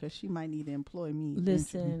to her because she might need to employ me.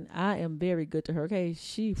 Listen, I am very good to her. Okay,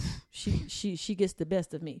 she gets the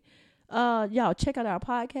best of me. Y'all check out our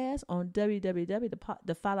podcast on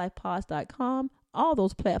www.thefilelifepods.com. All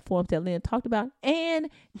those platforms that Lynn talked about, and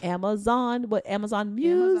Amazon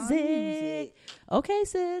Music. Okay,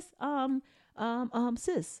 sis.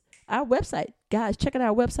 Sis, our website, guys, check out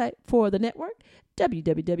our website for the network,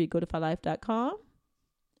 www.gotofilife.com.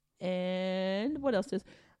 And what else is?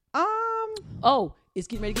 It's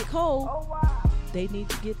getting ready to get cold. Oh wow! They need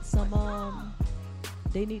to get some.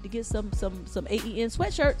 They need to get some AEN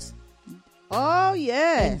sweatshirts. Oh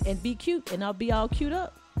yes, and be cute, and I'll be all cute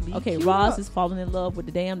up. Okay, cute Roz up. is falling in love with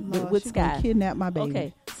the damn Lord, with she Sky. gonna kidnap my baby.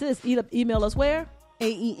 Okay, sis, email us where?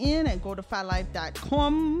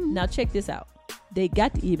 AEN@gotofilife.com. Now check this out. They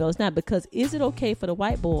got the emails now because is it okay for the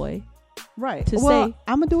white boy Right. to well, say?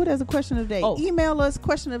 I'm gonna do it as a question of the day. Oh. Email us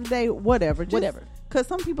question of the day, whatever. Whatever. Because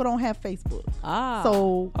some people don't have Facebook.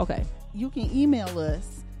 So okay, you can email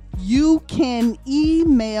us. You can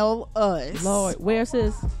email us. Lord, where's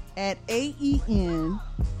this? At AEN.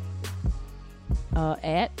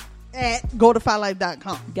 At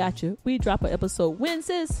gotofilife.com. Gotcha. We drop an episode when,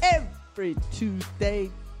 sis? Every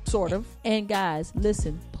Tuesday, sort of. And guys,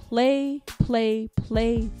 listen, play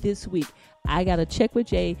this week. I got to check with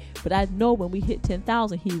Jay, but I know when we hit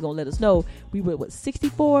 10,000, he's going to let us know. We were,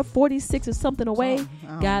 64, 46 or something away?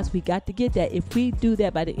 Guys, we got to get that. If we do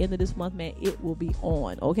that by the end of this month, man, it will be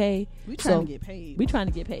on, okay? We trying to get paid. We trying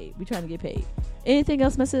to get paid. Anything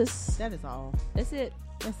else, my sis? That is all. That's it.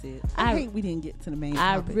 I hate we didn't get to the main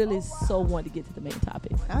topic. I really so wanted to get to the main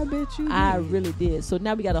topic. I bet you did. I really did. So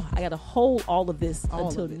now I gotta hold all of this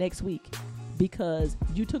until next week because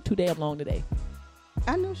you took too damn long today.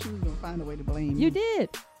 I knew she was gonna find a way to blame me. You did.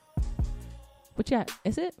 But yeah,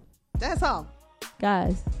 that's it. That's all.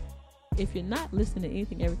 Guys, if you're not listening to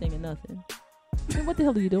anything, everything, and nothing, then what the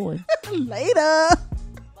hell are you doing? Later.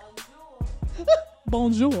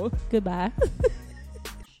 Bonjour. Goodbye.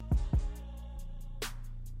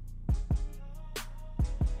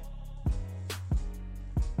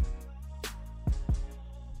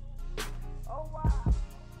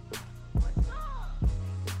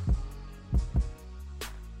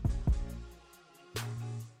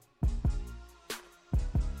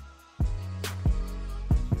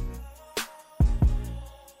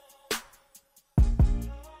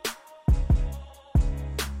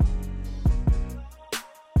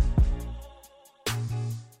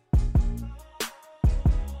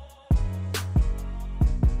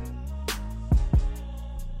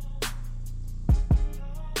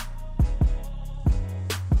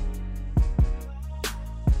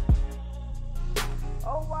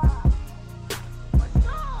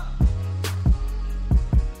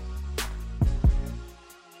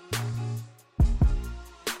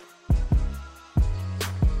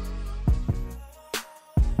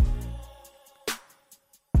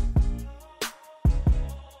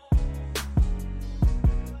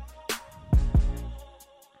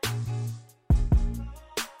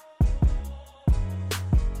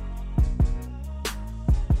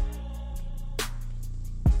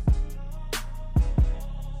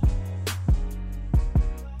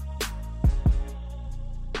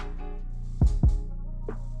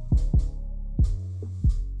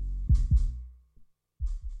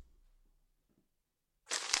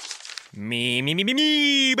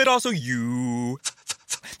 Me, but also you.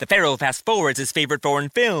 The Pharaoh fast forwards his favorite foreign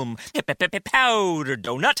film, Powder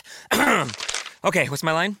Donut. Okay, what's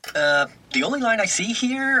my line? The only line I see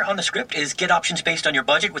here on the script is get options based on your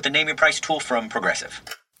budget with the name your price tool from Progressive.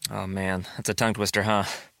 Oh man, that's a tongue twister, huh?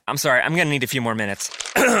 I'm sorry, I'm gonna need a few more minutes.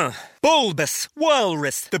 Bulbous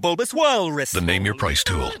Walrus, the Bulbous Walrus. The Name Your Price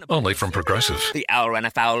tool. Only from Progressive. The owl ran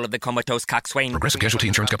afoul of the comatose coxswain. Progressive Casualty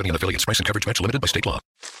Insurance Company and affiliates. Price and coverage match limited by state law.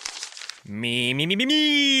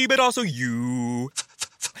 Me, but also you.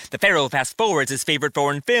 The Pharaoh fast forwards his favorite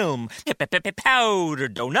foreign film, Powder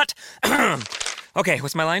Donut. Okay,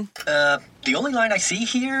 what's my line? The only line I see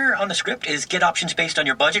here on the script is get options based on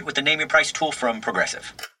your budget with the Name Your Price tool from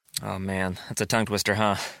Progressive. Oh man, that's a tongue twister,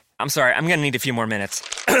 huh? I'm sorry, I'm gonna need a few more minutes.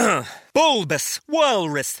 Bulbous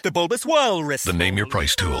Walrus, the Bulbous Walrus. The Name Your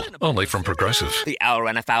Price tool. Only from Progressive. The owl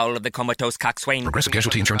ran afoul of the comatose coxswain. Progressive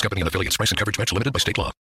Casualty Insurance Company and affiliates. Price and coverage match limited by state law.